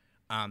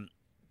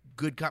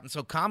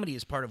 so comedy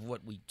is part of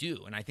what we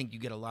do, and I think you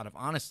get a lot of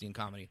honesty in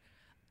comedy.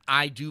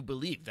 I do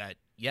believe that,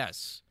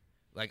 yes,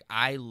 like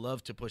I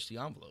love to push the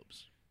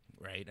envelopes,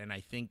 right? And I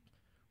think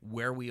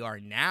where we are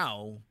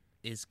now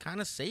is kind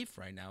of safe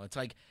right now. It's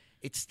like,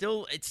 it's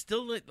still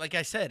like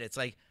I said, it's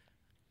like,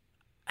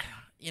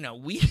 you know,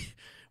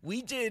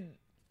 we did,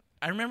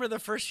 I remember the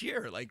first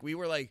year, like we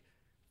were like,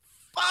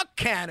 fuck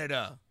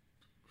Canada.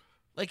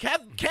 Like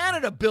have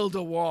Canada build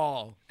a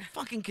wall.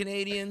 Fucking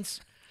Canadians.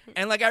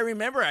 And like I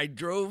remember I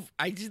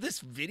did this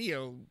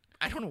video.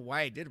 I don't know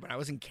why I did it, but I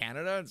was in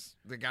Canada.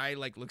 The guy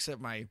like looks at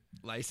my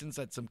license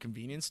at some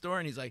convenience store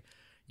and he's like,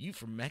 "You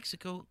from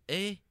Mexico,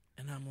 eh?"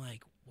 And I'm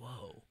like,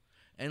 "Whoa!"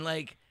 And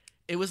like,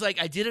 it was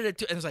like I did it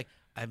and it was like,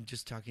 I'm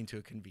just talking to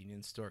a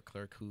convenience store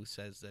clerk who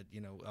says that, you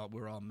know,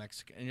 we're all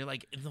Mexican, and you're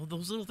like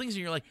those little things,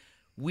 and you're like,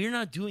 we're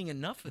not doing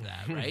enough of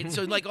that, right?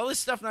 So like all this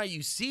stuff now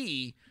you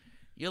see,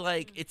 you're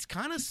like, it's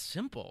kind of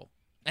simple.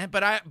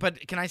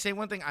 But can I say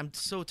one thing? I'm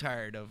so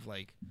tired of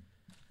like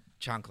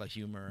chancla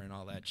humor and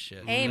all that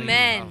shit.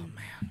 Amen. Like,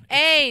 oh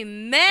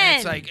man.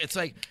 Amen. It's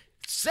like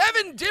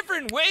 7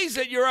 different ways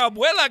that your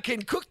abuela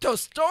can cook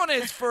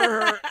tostones for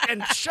her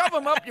and shove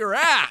them up your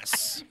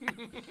ass.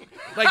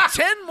 Like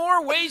 10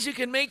 more ways you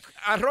can make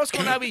arroz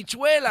con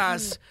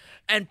habichuelas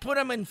and put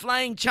them in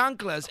flying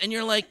chanclas, and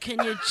you're like,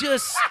 can you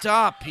just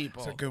stop,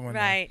 people? It's a good one,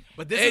 right?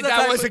 But this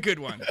That was a good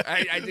one.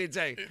 I did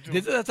say.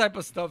 This is the type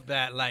of stuff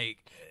that like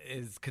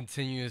is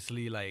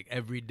continuously like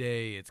every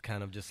day. It's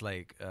kind of just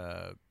like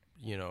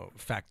you know,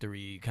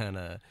 factory kind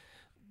of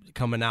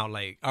coming out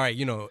like, all right,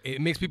 you know,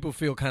 it makes people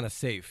feel kind of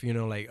safe, you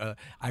know, like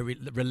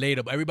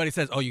relatable. Everybody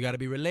says, oh, you got to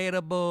be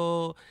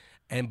relatable.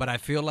 But I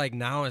feel like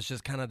now it's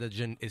just kind of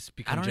it's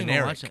become I don't generic.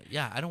 even watch that.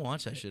 Yeah, I don't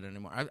watch that shit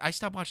anymore. I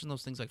stopped watching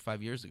those things like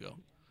 5 years ago.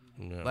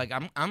 Yeah. Like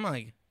I'm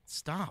like,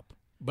 stop.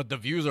 But the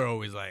views are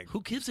always like,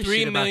 who gives a 3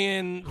 shit about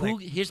million?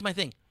 Like, here's my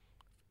thing.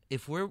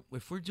 If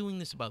we're doing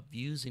this about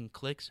views and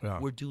clicks, Yeah.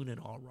 we're doing it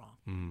all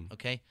wrong.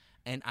 Okay?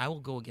 And I will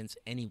go against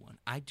anyone.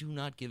 I do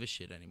not give a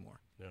shit anymore.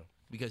 Yeah.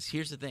 Because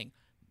here's the thing.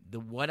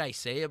 What I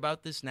say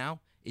about this now,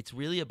 it's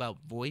really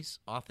about voice,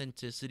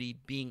 authenticity,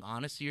 being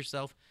honest to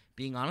yourself,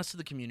 being honest to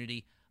the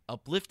community,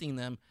 uplifting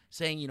them,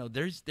 saying, you know,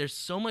 there's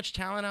so much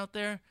talent out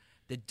there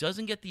that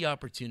doesn't get the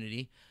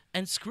opportunity,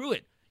 and screw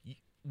it.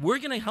 We're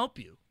going to help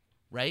you,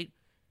 right?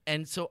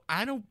 And so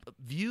I don't,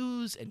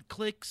 views and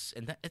clicks,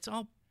 and that, it's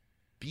all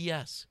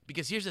BS.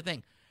 Because here's the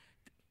thing.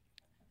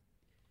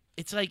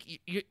 It's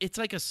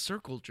like a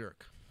circle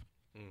jerk.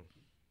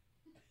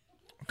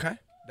 Okay.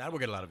 That will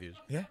get a lot of views.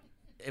 Yeah.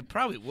 It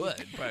probably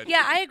would, but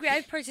Yeah, I agree.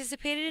 I've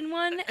participated in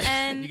one,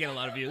 and you get a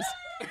lot of views.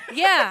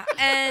 yeah,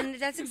 and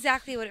that's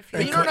exactly what it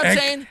feels But you know what I'm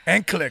saying?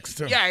 And clicks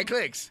too. Yeah, it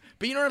clicks.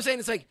 But you know what I'm saying?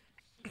 It's like,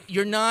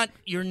 you're not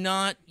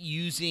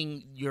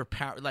using your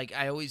power. Like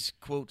I always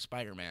quote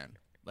Spider-Man,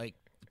 like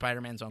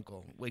Spider-Man's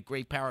uncle. With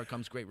great power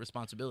comes great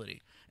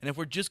responsibility. And if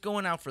we're just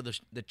going out for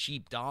the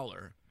cheap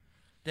dollar,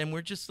 then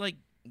we're just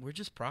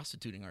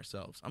prostituting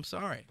ourselves. I'm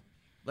sorry.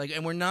 Like,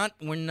 and we're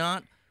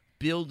not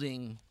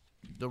building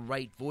the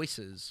right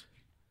voices.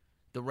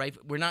 We're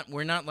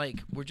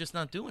just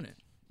not doing it.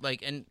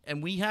 Like,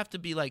 and we have to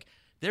be like,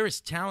 there is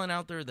talent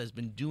out there that's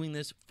been doing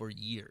this for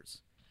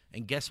years.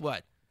 And guess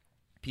what?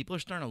 People are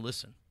starting to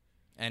listen.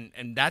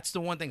 And that's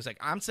the one thing. It's like,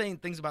 I'm saying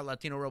things about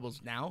Latino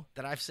Rebels now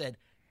that I've said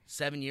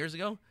 7 years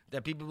ago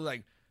that people were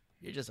like,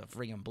 you're just a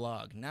friggin'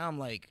 blog. Now I'm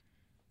like,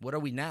 what are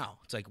we now?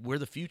 It's like, we're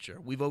the future.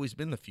 We've always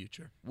been the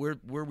future. We're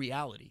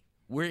reality.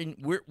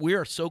 We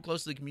are so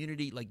close to the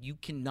community, like you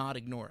cannot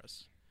ignore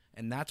us.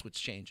 And that's what's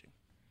changing.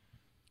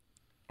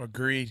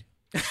 Agreed.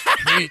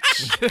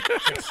 Preach.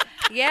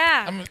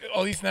 Yeah. I'm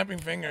only snapping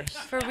fingers.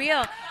 For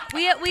real.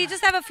 We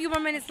just have a few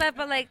more minutes left,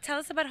 but like, tell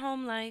us about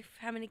home life.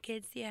 How many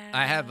kids do you have?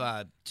 I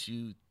have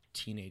 2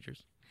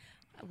 teenagers.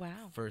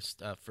 Wow.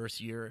 First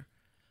year,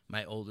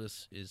 my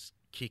oldest is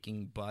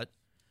kicking butt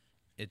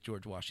at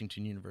George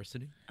Washington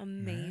University.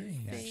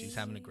 Amazing. Yeah, she's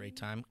having a great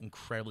time.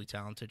 Incredibly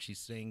talented. She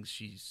sings.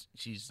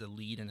 She's the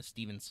lead in a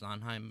Stephen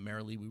Sondheim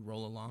 "Merrily We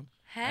Roll Along"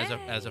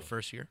 as a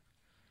first year.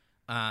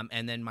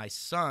 And then my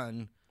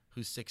son,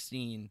 who's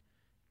 16,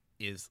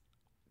 is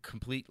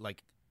complete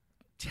like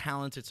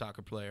talented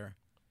soccer player,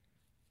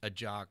 a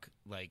jock,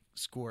 like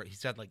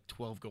he's had like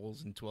 12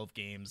 goals in 12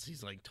 games.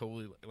 He's like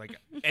totally like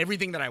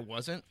everything that I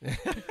wasn't.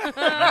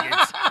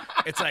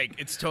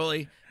 It's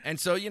totally. And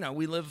so, you know,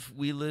 we live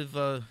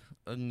a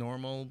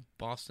normal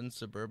Boston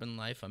suburban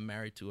life. I'm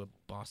married to a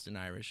Boston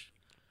Irish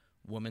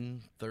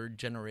woman, 3rd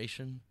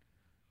generation.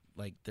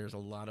 Like there's a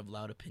lot of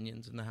loud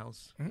opinions in the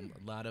house.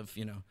 A lot of,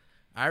 you know,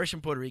 Irish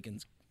and Puerto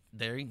Ricans.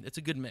 It's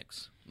a good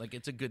mix. Like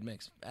it's a good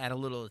mix. Add a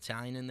little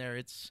Italian in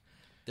there.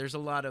 There's a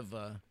lot of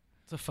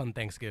it's a fun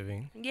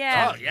Thanksgiving.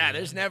 Yeah. Oh yeah,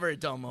 there's never a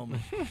dull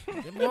moment.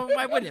 Well,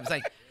 why wouldn't it? It's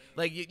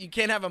like you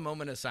can't have a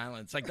moment of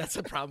silence. Like that's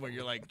the problem where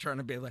you're like trying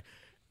to be like,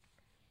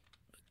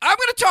 I'm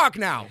gonna talk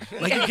now.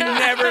 Like you can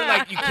never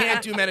you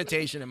can't do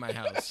meditation in my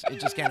house. It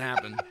just can't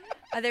happen.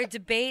 Are there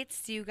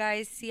debates? Do you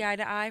guys see eye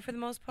to eye for the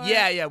most part?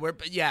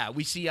 Yeah,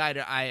 we see eye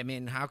to eye. I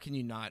mean, how can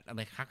you not? I'm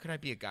like, how could I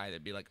be a guy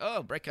that'd be like,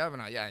 oh, Brett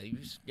Kavanaugh, yeah,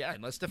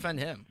 let's defend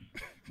him.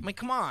 I'm like,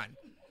 come on,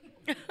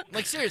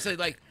 like seriously,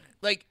 like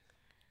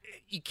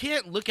you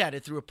can't look at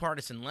it through a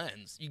partisan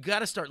lens. You got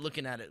to start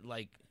looking at it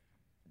like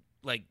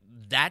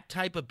that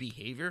type of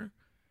behavior,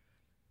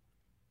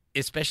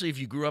 especially if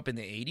you grew up in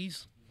the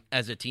 '80s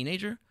as a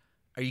teenager.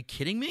 Are you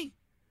kidding me?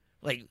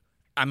 Like,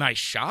 am I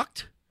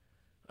shocked?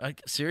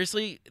 Like,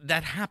 seriously,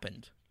 that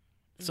happened.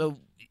 So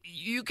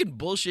you can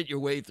bullshit your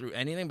way through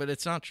anything, but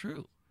it's not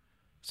true.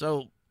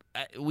 So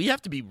we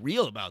have to be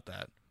real about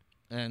that.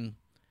 And,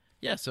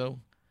 yeah, so,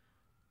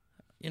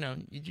 you know,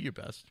 you do your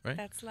best, right?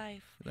 That's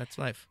life. That's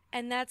life.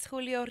 And that's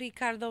Julio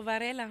Ricardo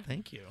Varela.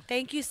 Thank you.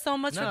 Thank you so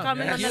much for No,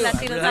 coming on thank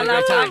the you. Latinos I Out really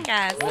Loud had a great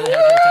podcast. time. Really had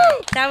a great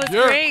time. That was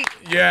Yeah. great.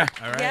 Yeah.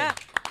 All right. Yeah.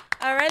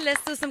 All right,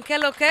 let's do some Que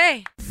Lo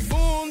Que.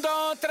 1,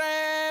 2,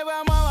 3,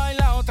 vamos a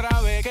bailar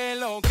otra vez. Que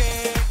lo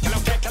que, que lo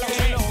que, que lo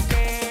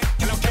que,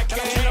 que lo que,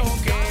 que lo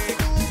que.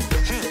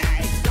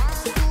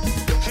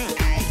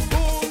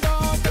 1,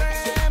 2,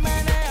 3,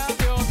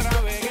 menéate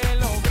otra vez. Que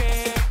lo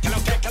que, que lo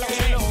que, que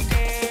lo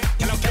que,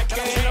 que lo que,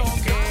 que lo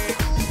que.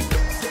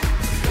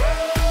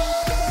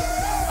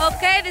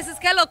 Okay, this is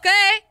Que Lo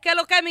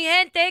Que, mi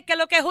gente, Que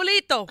Lo Que,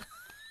 Julito.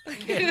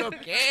 ¿Qué lo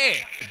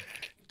que?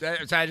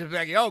 O sea, just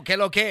like, yo, ¿qué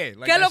lo que?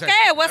 Like, Que Lo that's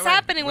Que? like, What's all right,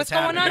 happening? What's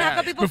going on? happening? How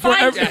can people Before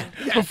find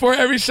every, you? before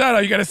every shout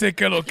out, you gotta say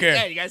que lo que.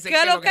 Yeah, you gotta say,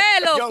 ¿Qué lo que,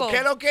 loco? Yo,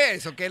 ¿qué lo que?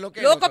 So, ¿qué lo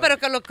que? Loco, pero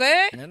Que Lo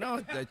Que?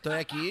 No,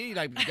 estoy aquí.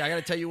 Like, I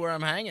gotta tell you where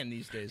I'm hanging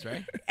these days,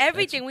 right?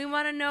 Everything. We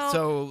want to know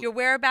So, your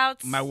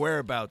whereabouts. My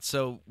whereabouts.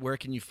 So, where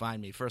can you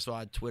find me? First of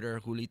all, on Twitter,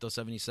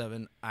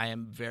 Julito77. I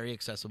am very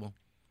accessible.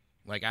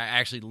 Like, I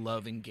actually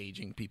love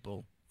engaging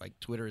people. Like,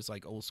 Twitter is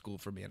like old school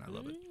for me, and I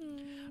love it.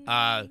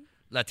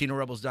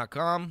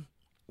 LatinoRebels.com.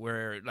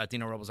 We're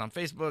Latino Rebels on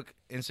Facebook,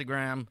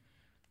 Instagram,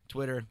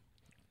 Twitter.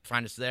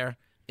 Find us there.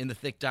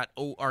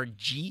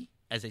 InTheThick.org,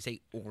 as they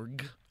say,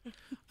 org.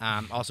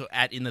 Also,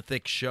 at In The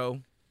Thick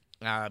Show.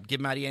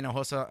 Give Maria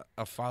Hinojosa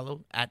a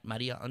follow, at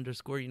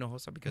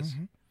Maria_Hinojosa, because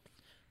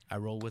I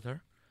roll with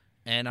her.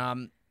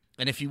 And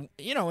if you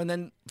know, and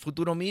then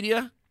Futuro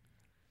Media,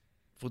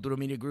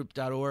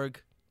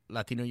 FuturoMediaGroup.org,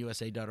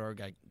 LatinoUSA.org.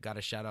 I got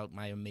to shout out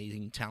my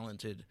amazing,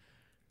 talented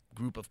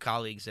group of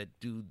colleagues that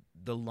do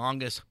the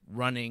longest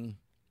running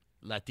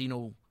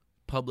Latino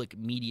public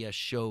media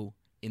show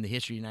in the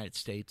history of the United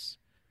States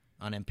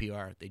on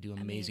NPR. They do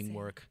amazing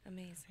work.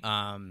 Amazing.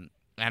 And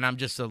I'm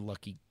just a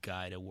lucky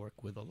guy to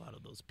work with a lot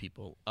of those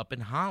people up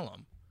in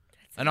Harlem.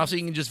 And also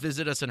you can just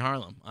visit us in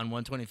Harlem on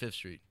 125th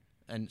Street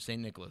and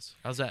St. Nicholas.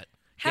 How's that?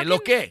 Que lo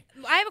que?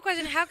 I have a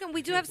question. How can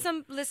we do have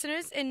some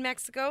listeners in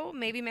Mexico,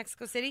 maybe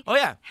Mexico City? Oh,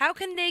 yeah. How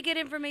can they get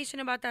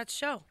information about that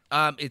show?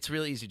 It's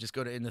really easy. Just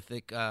go to In the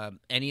Thick,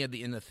 any of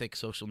the In the Thick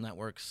social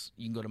networks.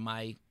 You can go to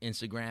my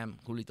Instagram,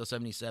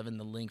 Julito77.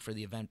 The link for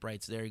the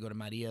Eventbrite's there. You go to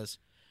Maria's.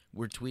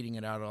 We're tweeting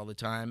it out all the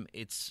time.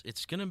 It's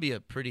gonna be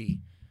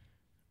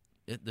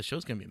the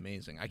show's gonna be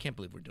amazing. I can't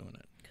believe we're doing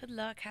it. Good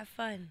luck. Have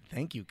fun.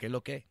 Thank you. Que lo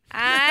que?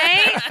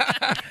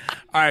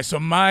 All right, so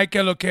my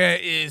Que Lo Que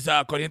is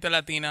Corriente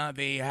Latina.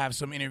 They have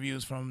some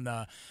interviews from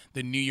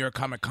the New York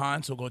Comic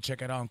Con, so go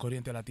check it out on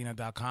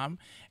corrientelatina.com.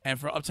 And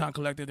for Uptown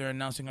Collective, they're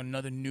announcing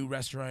another new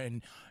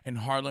restaurant in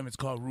Harlem. It's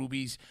called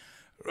Ruby's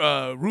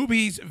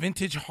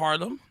Vintage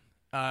Harlem.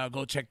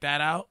 Go check that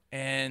out.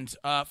 And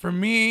for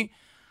me,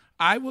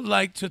 I would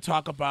like to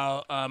talk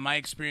about my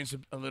experience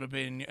a little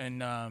bit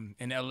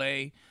in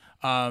L.A.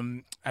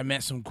 I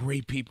met some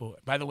great people.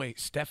 By the way,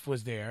 Steph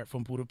was there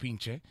from Puro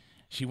Pinche.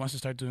 She wants to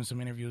start doing some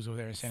interviews over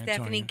there in San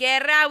Antonio. Stephanie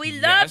Guerra, we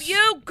love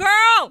you,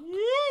 girl.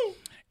 Woo!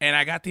 And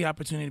I got the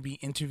opportunity to be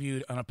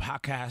interviewed on a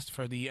podcast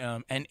for the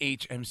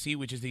NHMC,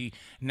 which is the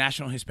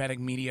National Hispanic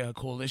Media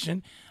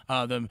Coalition,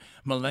 the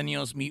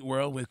Millennials Meet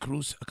World with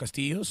Cruz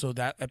Castillo. So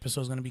that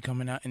episode is going to be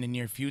coming out in the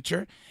near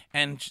future.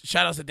 And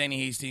shout outs to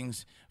Danny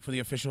Hastings for the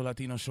official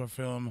Latino short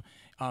film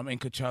in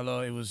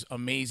Coachella. It was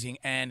amazing.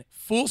 And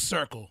full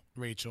circle,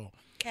 Rachel.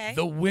 Okay.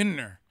 The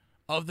winner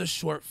of the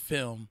short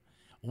film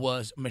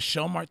was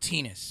Michelle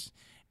Martinez.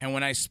 And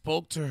when I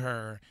spoke to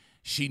her,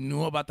 she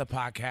knew about the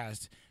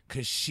podcast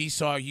because she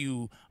saw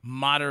you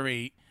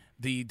moderate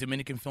the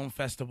Dominican Film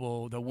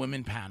Festival, the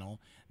women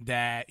panel,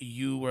 that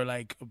you were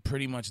like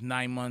pretty much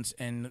 9 months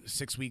and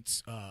 6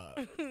 weeks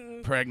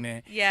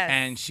pregnant. Yes.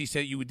 And she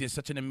said you did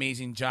such an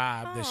amazing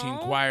job that she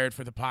inquired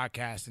for the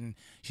podcast, and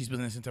she's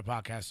been listening to the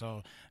podcast.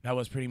 So that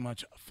was pretty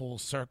much full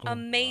circle.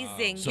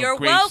 Amazing. So You're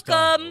great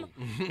welcome.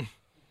 stuff.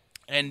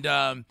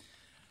 And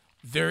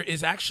there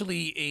is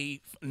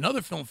actually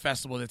another film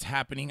festival that's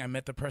happening. I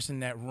met the person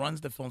that runs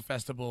the film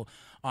festival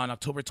on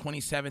October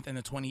 27th and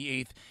the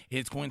 28th.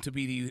 It's going to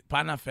be the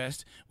Pana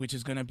Fest, which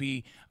is going to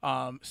be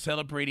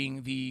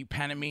celebrating the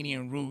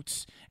Panamanian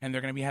roots, and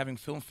they're going to be having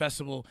film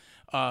festival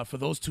for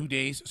those 2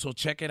 days. So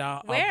check it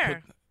out.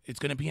 Where? It's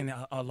going to be in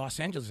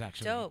Los Angeles,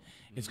 actually. Dope.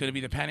 It's going to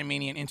be the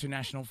Panamanian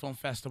International Film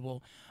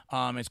Festival.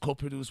 It's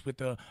co-produced with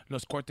the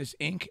Los Cortes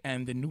Inc.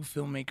 and the New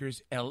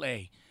Filmmakers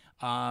LA.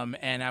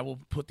 And I will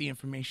put the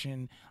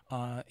information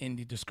in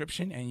the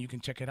description, and you can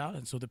check it out.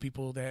 And so the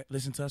people that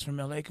listen to us from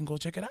LA can go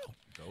check it out.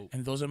 Dope.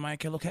 And those are my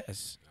Que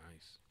LoQues.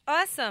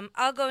 Awesome.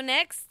 I'll go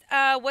next.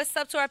 What's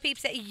up to our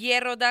peeps at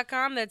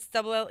Hierro.com? That's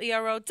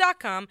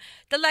LLERO.com,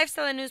 the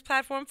lifestyle and news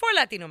platform for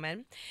Latino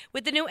men.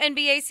 With the new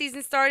NBA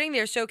season starting,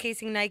 they're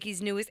showcasing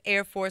Nike's newest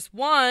Air Force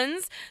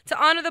Ones to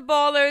honor the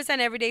ballers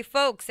and everyday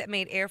folks that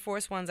made Air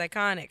Force Ones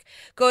iconic.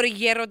 Go to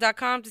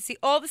Hierro.com to see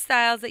all the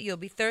styles that you'll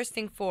be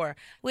thirsting for.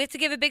 We have to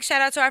give a big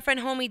shout out to our friend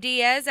Homie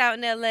Diaz out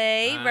in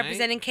LA,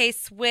 representing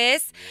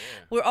K-Swiss. Yeah.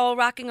 We're all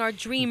rocking our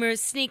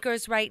Dreamers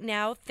sneakers right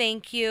now.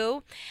 Thank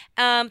you.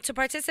 To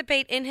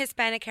participate in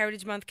Hispanic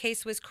Heritage Month,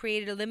 K-Swiss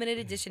created a limited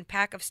edition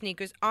pack of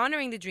sneakers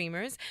honoring the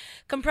Dreamers.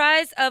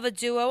 Comprised of a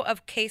duo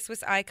of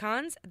K-Swiss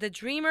icons, the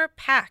Dreamer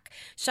Pack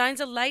shines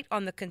a light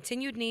on the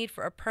continued need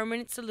for a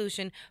permanent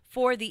solution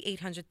for the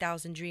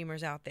 800,000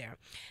 Dreamers out there.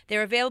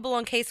 They're available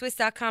on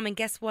Kswiss.com, and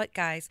guess what,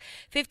 guys?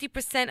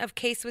 50% of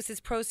K-Swiss's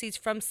proceeds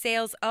from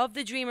sales of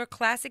the Dreamer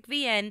Classic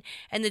VN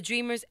and the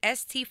Dreamers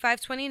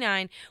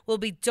ST529 will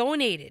be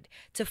donated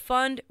to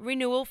fund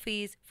renewal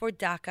fees for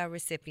DACA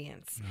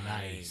recipients.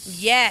 Nice.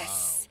 Yes. Wow.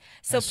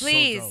 So That's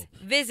please so dope.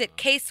 visit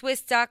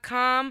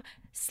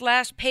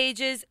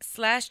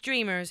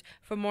kswiss.com/pages/dreamers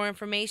for more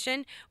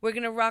information. We're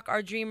going to rock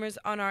our Dreamers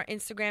on our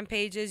Instagram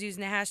pages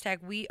using the hashtag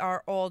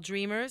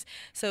 #WeAreAllDreamers.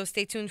 So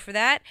stay tuned for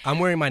that. I'm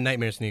wearing my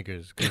nightmare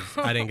sneakers because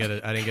I didn't get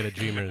a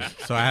Dreamers,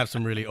 so I have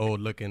some really old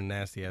looking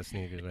nasty ass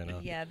sneakers right now.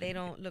 Yeah, they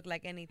don't look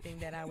like anything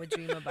that I would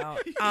dream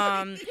about.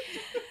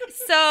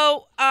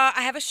 So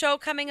I have a show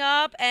coming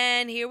up,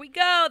 and here we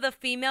go. The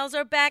females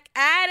are back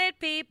at it,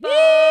 people.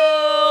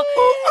 Around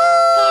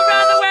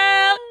the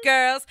world,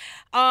 girls.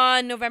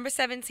 On November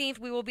 17th,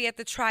 we will be at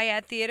the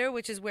Triad Theater,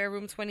 which is where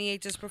Room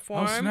 28 just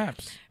performed. Oh,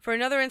 snaps. For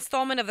another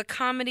installment of the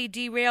comedy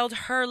derailed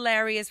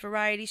hilarious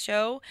variety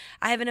show.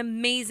 I have an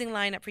amazing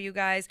lineup for you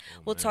guys.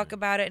 We'll talk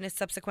about it in a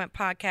subsequent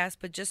podcast,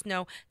 but just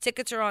know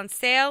tickets are on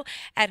sale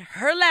at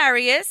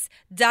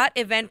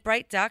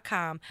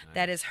hilarious.eventbrite.com.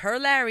 That is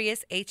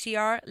hilarious,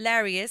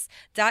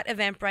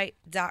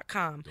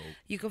 hilarious.eventbrite.com.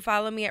 You can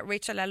follow me at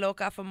Rachel La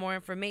Loca for more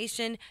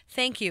information.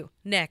 Thank you.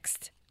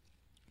 Next.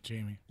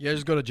 Jamie. Yeah,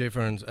 just go to Jay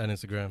Ferns on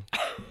Instagram.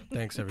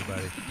 Thanks,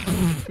 everybody.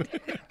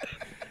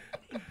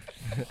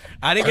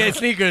 I didn't get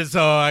sneakers,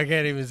 so I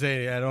can't even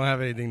say. I don't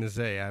have anything to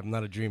say. I'm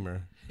not a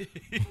dreamer.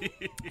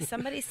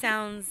 Somebody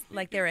sounds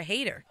like they're a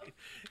hater.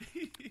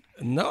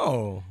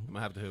 No. I'm going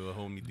to have to have a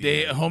homie.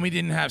 Homie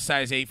didn't have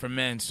size 8 for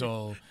men,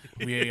 so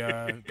we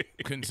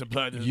couldn't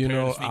supply the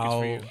pair of sneakers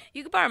for you.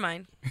 You can borrow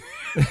mine.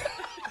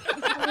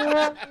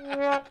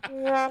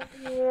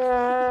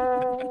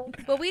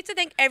 Well, we have to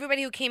thank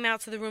everybody who came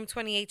out to the Room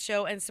 28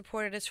 show and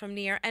supported us from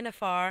near and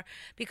afar,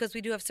 because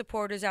we do have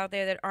supporters out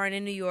there that aren't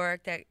in New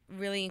York that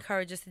really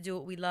encourage us to do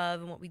what we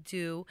love and what we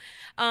do.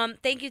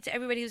 Thank you to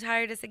everybody who's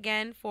hired us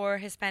again for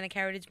Hispanic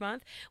Heritage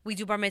Month. We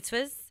do bar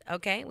mitzvahs,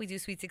 okay? We do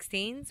sweet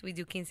 16s. We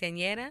do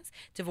quinceañeras,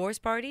 divorce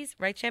parties,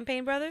 right,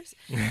 Champagne Brothers?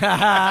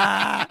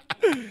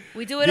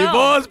 We do it all.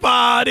 Divorce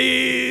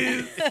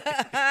parties!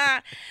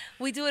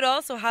 We do it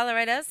all, so holler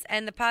at us.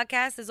 And the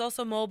podcast is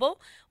also mobile.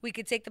 We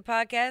could take the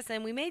podcast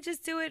and we may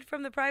just do it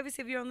from the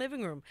privacy of your own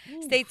living room.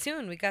 Ooh. Stay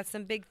tuned. We got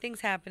some big things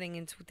happening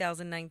in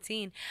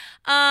 2019.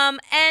 And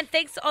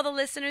thanks to all the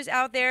listeners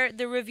out there.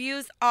 The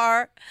reviews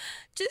are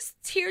just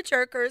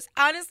tearjerkers.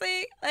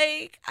 Honestly,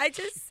 like, I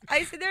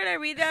sit there and I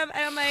read them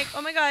and I'm like,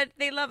 oh my God,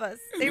 they love us.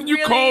 They you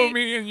really call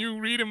me and you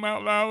read them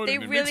out loud they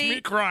and it really, makes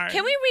me cry.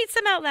 Can we read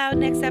some out loud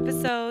next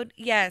episode?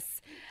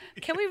 Yes.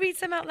 Can we read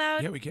some out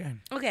loud? Yeah, we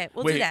can. Okay,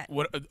 we'll Wait, do that.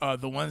 What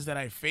the ones that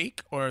I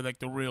fake or like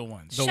the real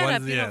ones? The Shut ones,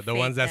 up, you yeah, don't the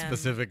ones fake that them.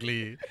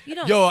 specifically. You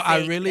don't Yo,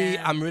 fake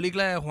I'm really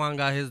glad Juan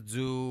got his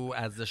due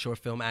as a short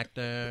film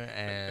actor,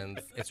 and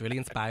it's really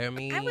inspired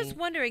me. I was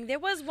wondering, there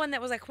was one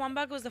that was like, Juan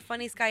Bago was the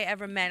funniest guy I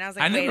ever met. And I was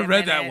like, I wait never a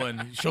read minute. that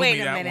one. Show Wait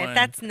me a that minute, one.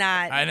 that's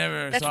not. I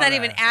never That's saw not that.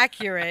 even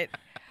accurate.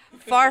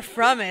 Far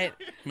from it.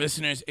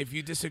 Listeners, if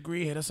you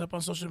disagree, hit us up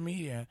on social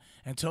media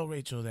and tell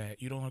Rachel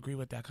that you don't agree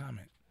with that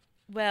comment.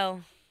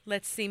 Well,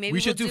 let's see. Maybe we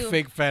should we'll do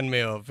fake fan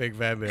mail. Fake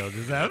fan mail.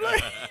 Just have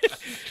like.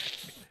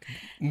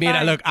 Mira,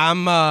 Fine. look,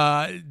 I'm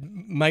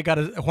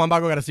Juan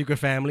Bago got a secret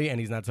family, and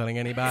he's not telling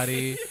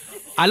anybody.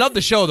 I love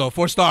the show though,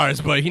 4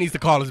 stars, but he needs to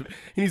call us.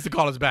 He needs to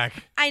call us back.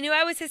 I knew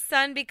I was his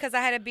son because I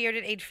had a beard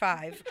at age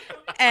 5,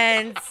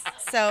 and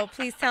so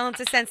please tell him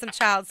to send some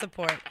child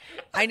support.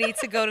 I need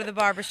to go to the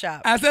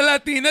barbershop. As a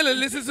Latina that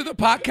listens to the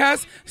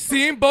podcast,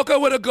 seeing Boca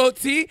with a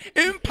goatee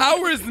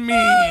empowers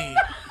me.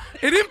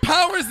 It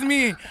empowers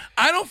me.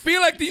 I don't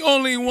feel like the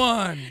only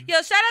one.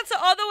 Yo, shout out to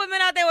all the women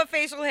out there with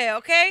facial hair,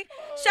 okay?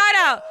 Shout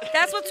out.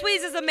 That's what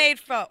tweezers are made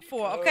for,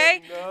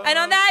 okay? And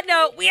on that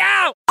note, we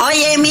out.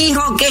 Oye,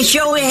 mijo, ¿qué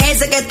show es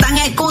ese que están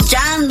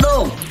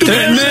escuchando?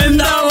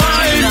 ¡Tremenda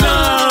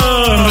vaina!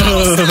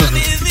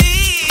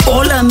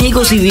 Hola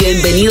amigos y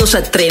bienvenidos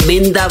a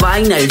Tremenda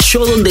Vaina, el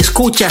show donde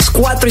escuchas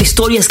 4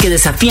 historias que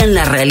desafían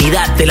la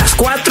realidad. De las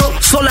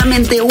 4,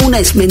 solamente una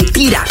es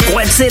mentira.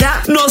 ¿Cuál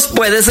será? Nos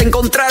puedes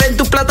encontrar en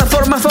tu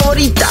plataforma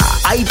favorita: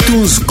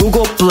 iTunes,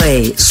 Google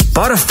Play,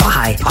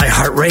 Spotify,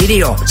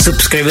 iHeartRadio.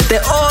 Suscríbete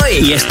hoy.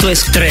 Y esto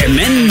es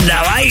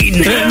Tremenda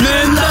Vaina.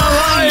 ¡Tremenda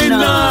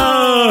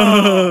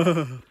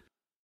Vaina!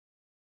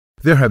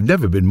 There have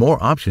never been more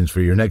options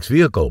for your next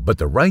vehicle, but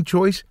the right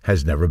choice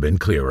has never been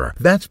clearer.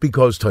 That's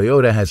because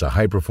Toyota has a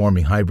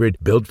high-performing hybrid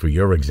built for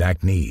your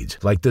exact needs,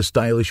 like the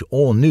stylish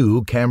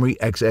all-new Camry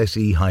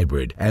XSE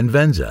Hybrid and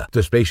Venza,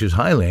 the spacious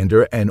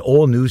Highlander and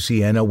all-new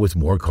Sienna with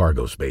more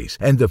cargo space,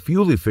 and the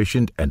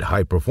fuel-efficient and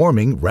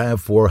high-performing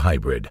RAV4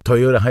 Hybrid.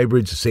 Toyota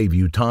hybrids save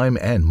you time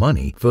and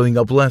money, filling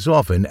up less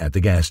often at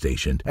the gas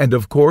station. And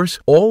of course,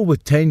 all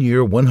with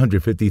 10-year,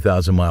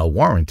 150,000-mile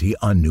warranty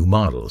on new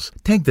models.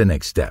 Take the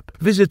next step.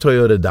 Visit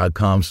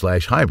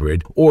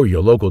Toyota.com/hybrid or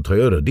your local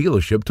Toyota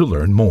dealership to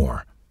learn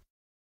more.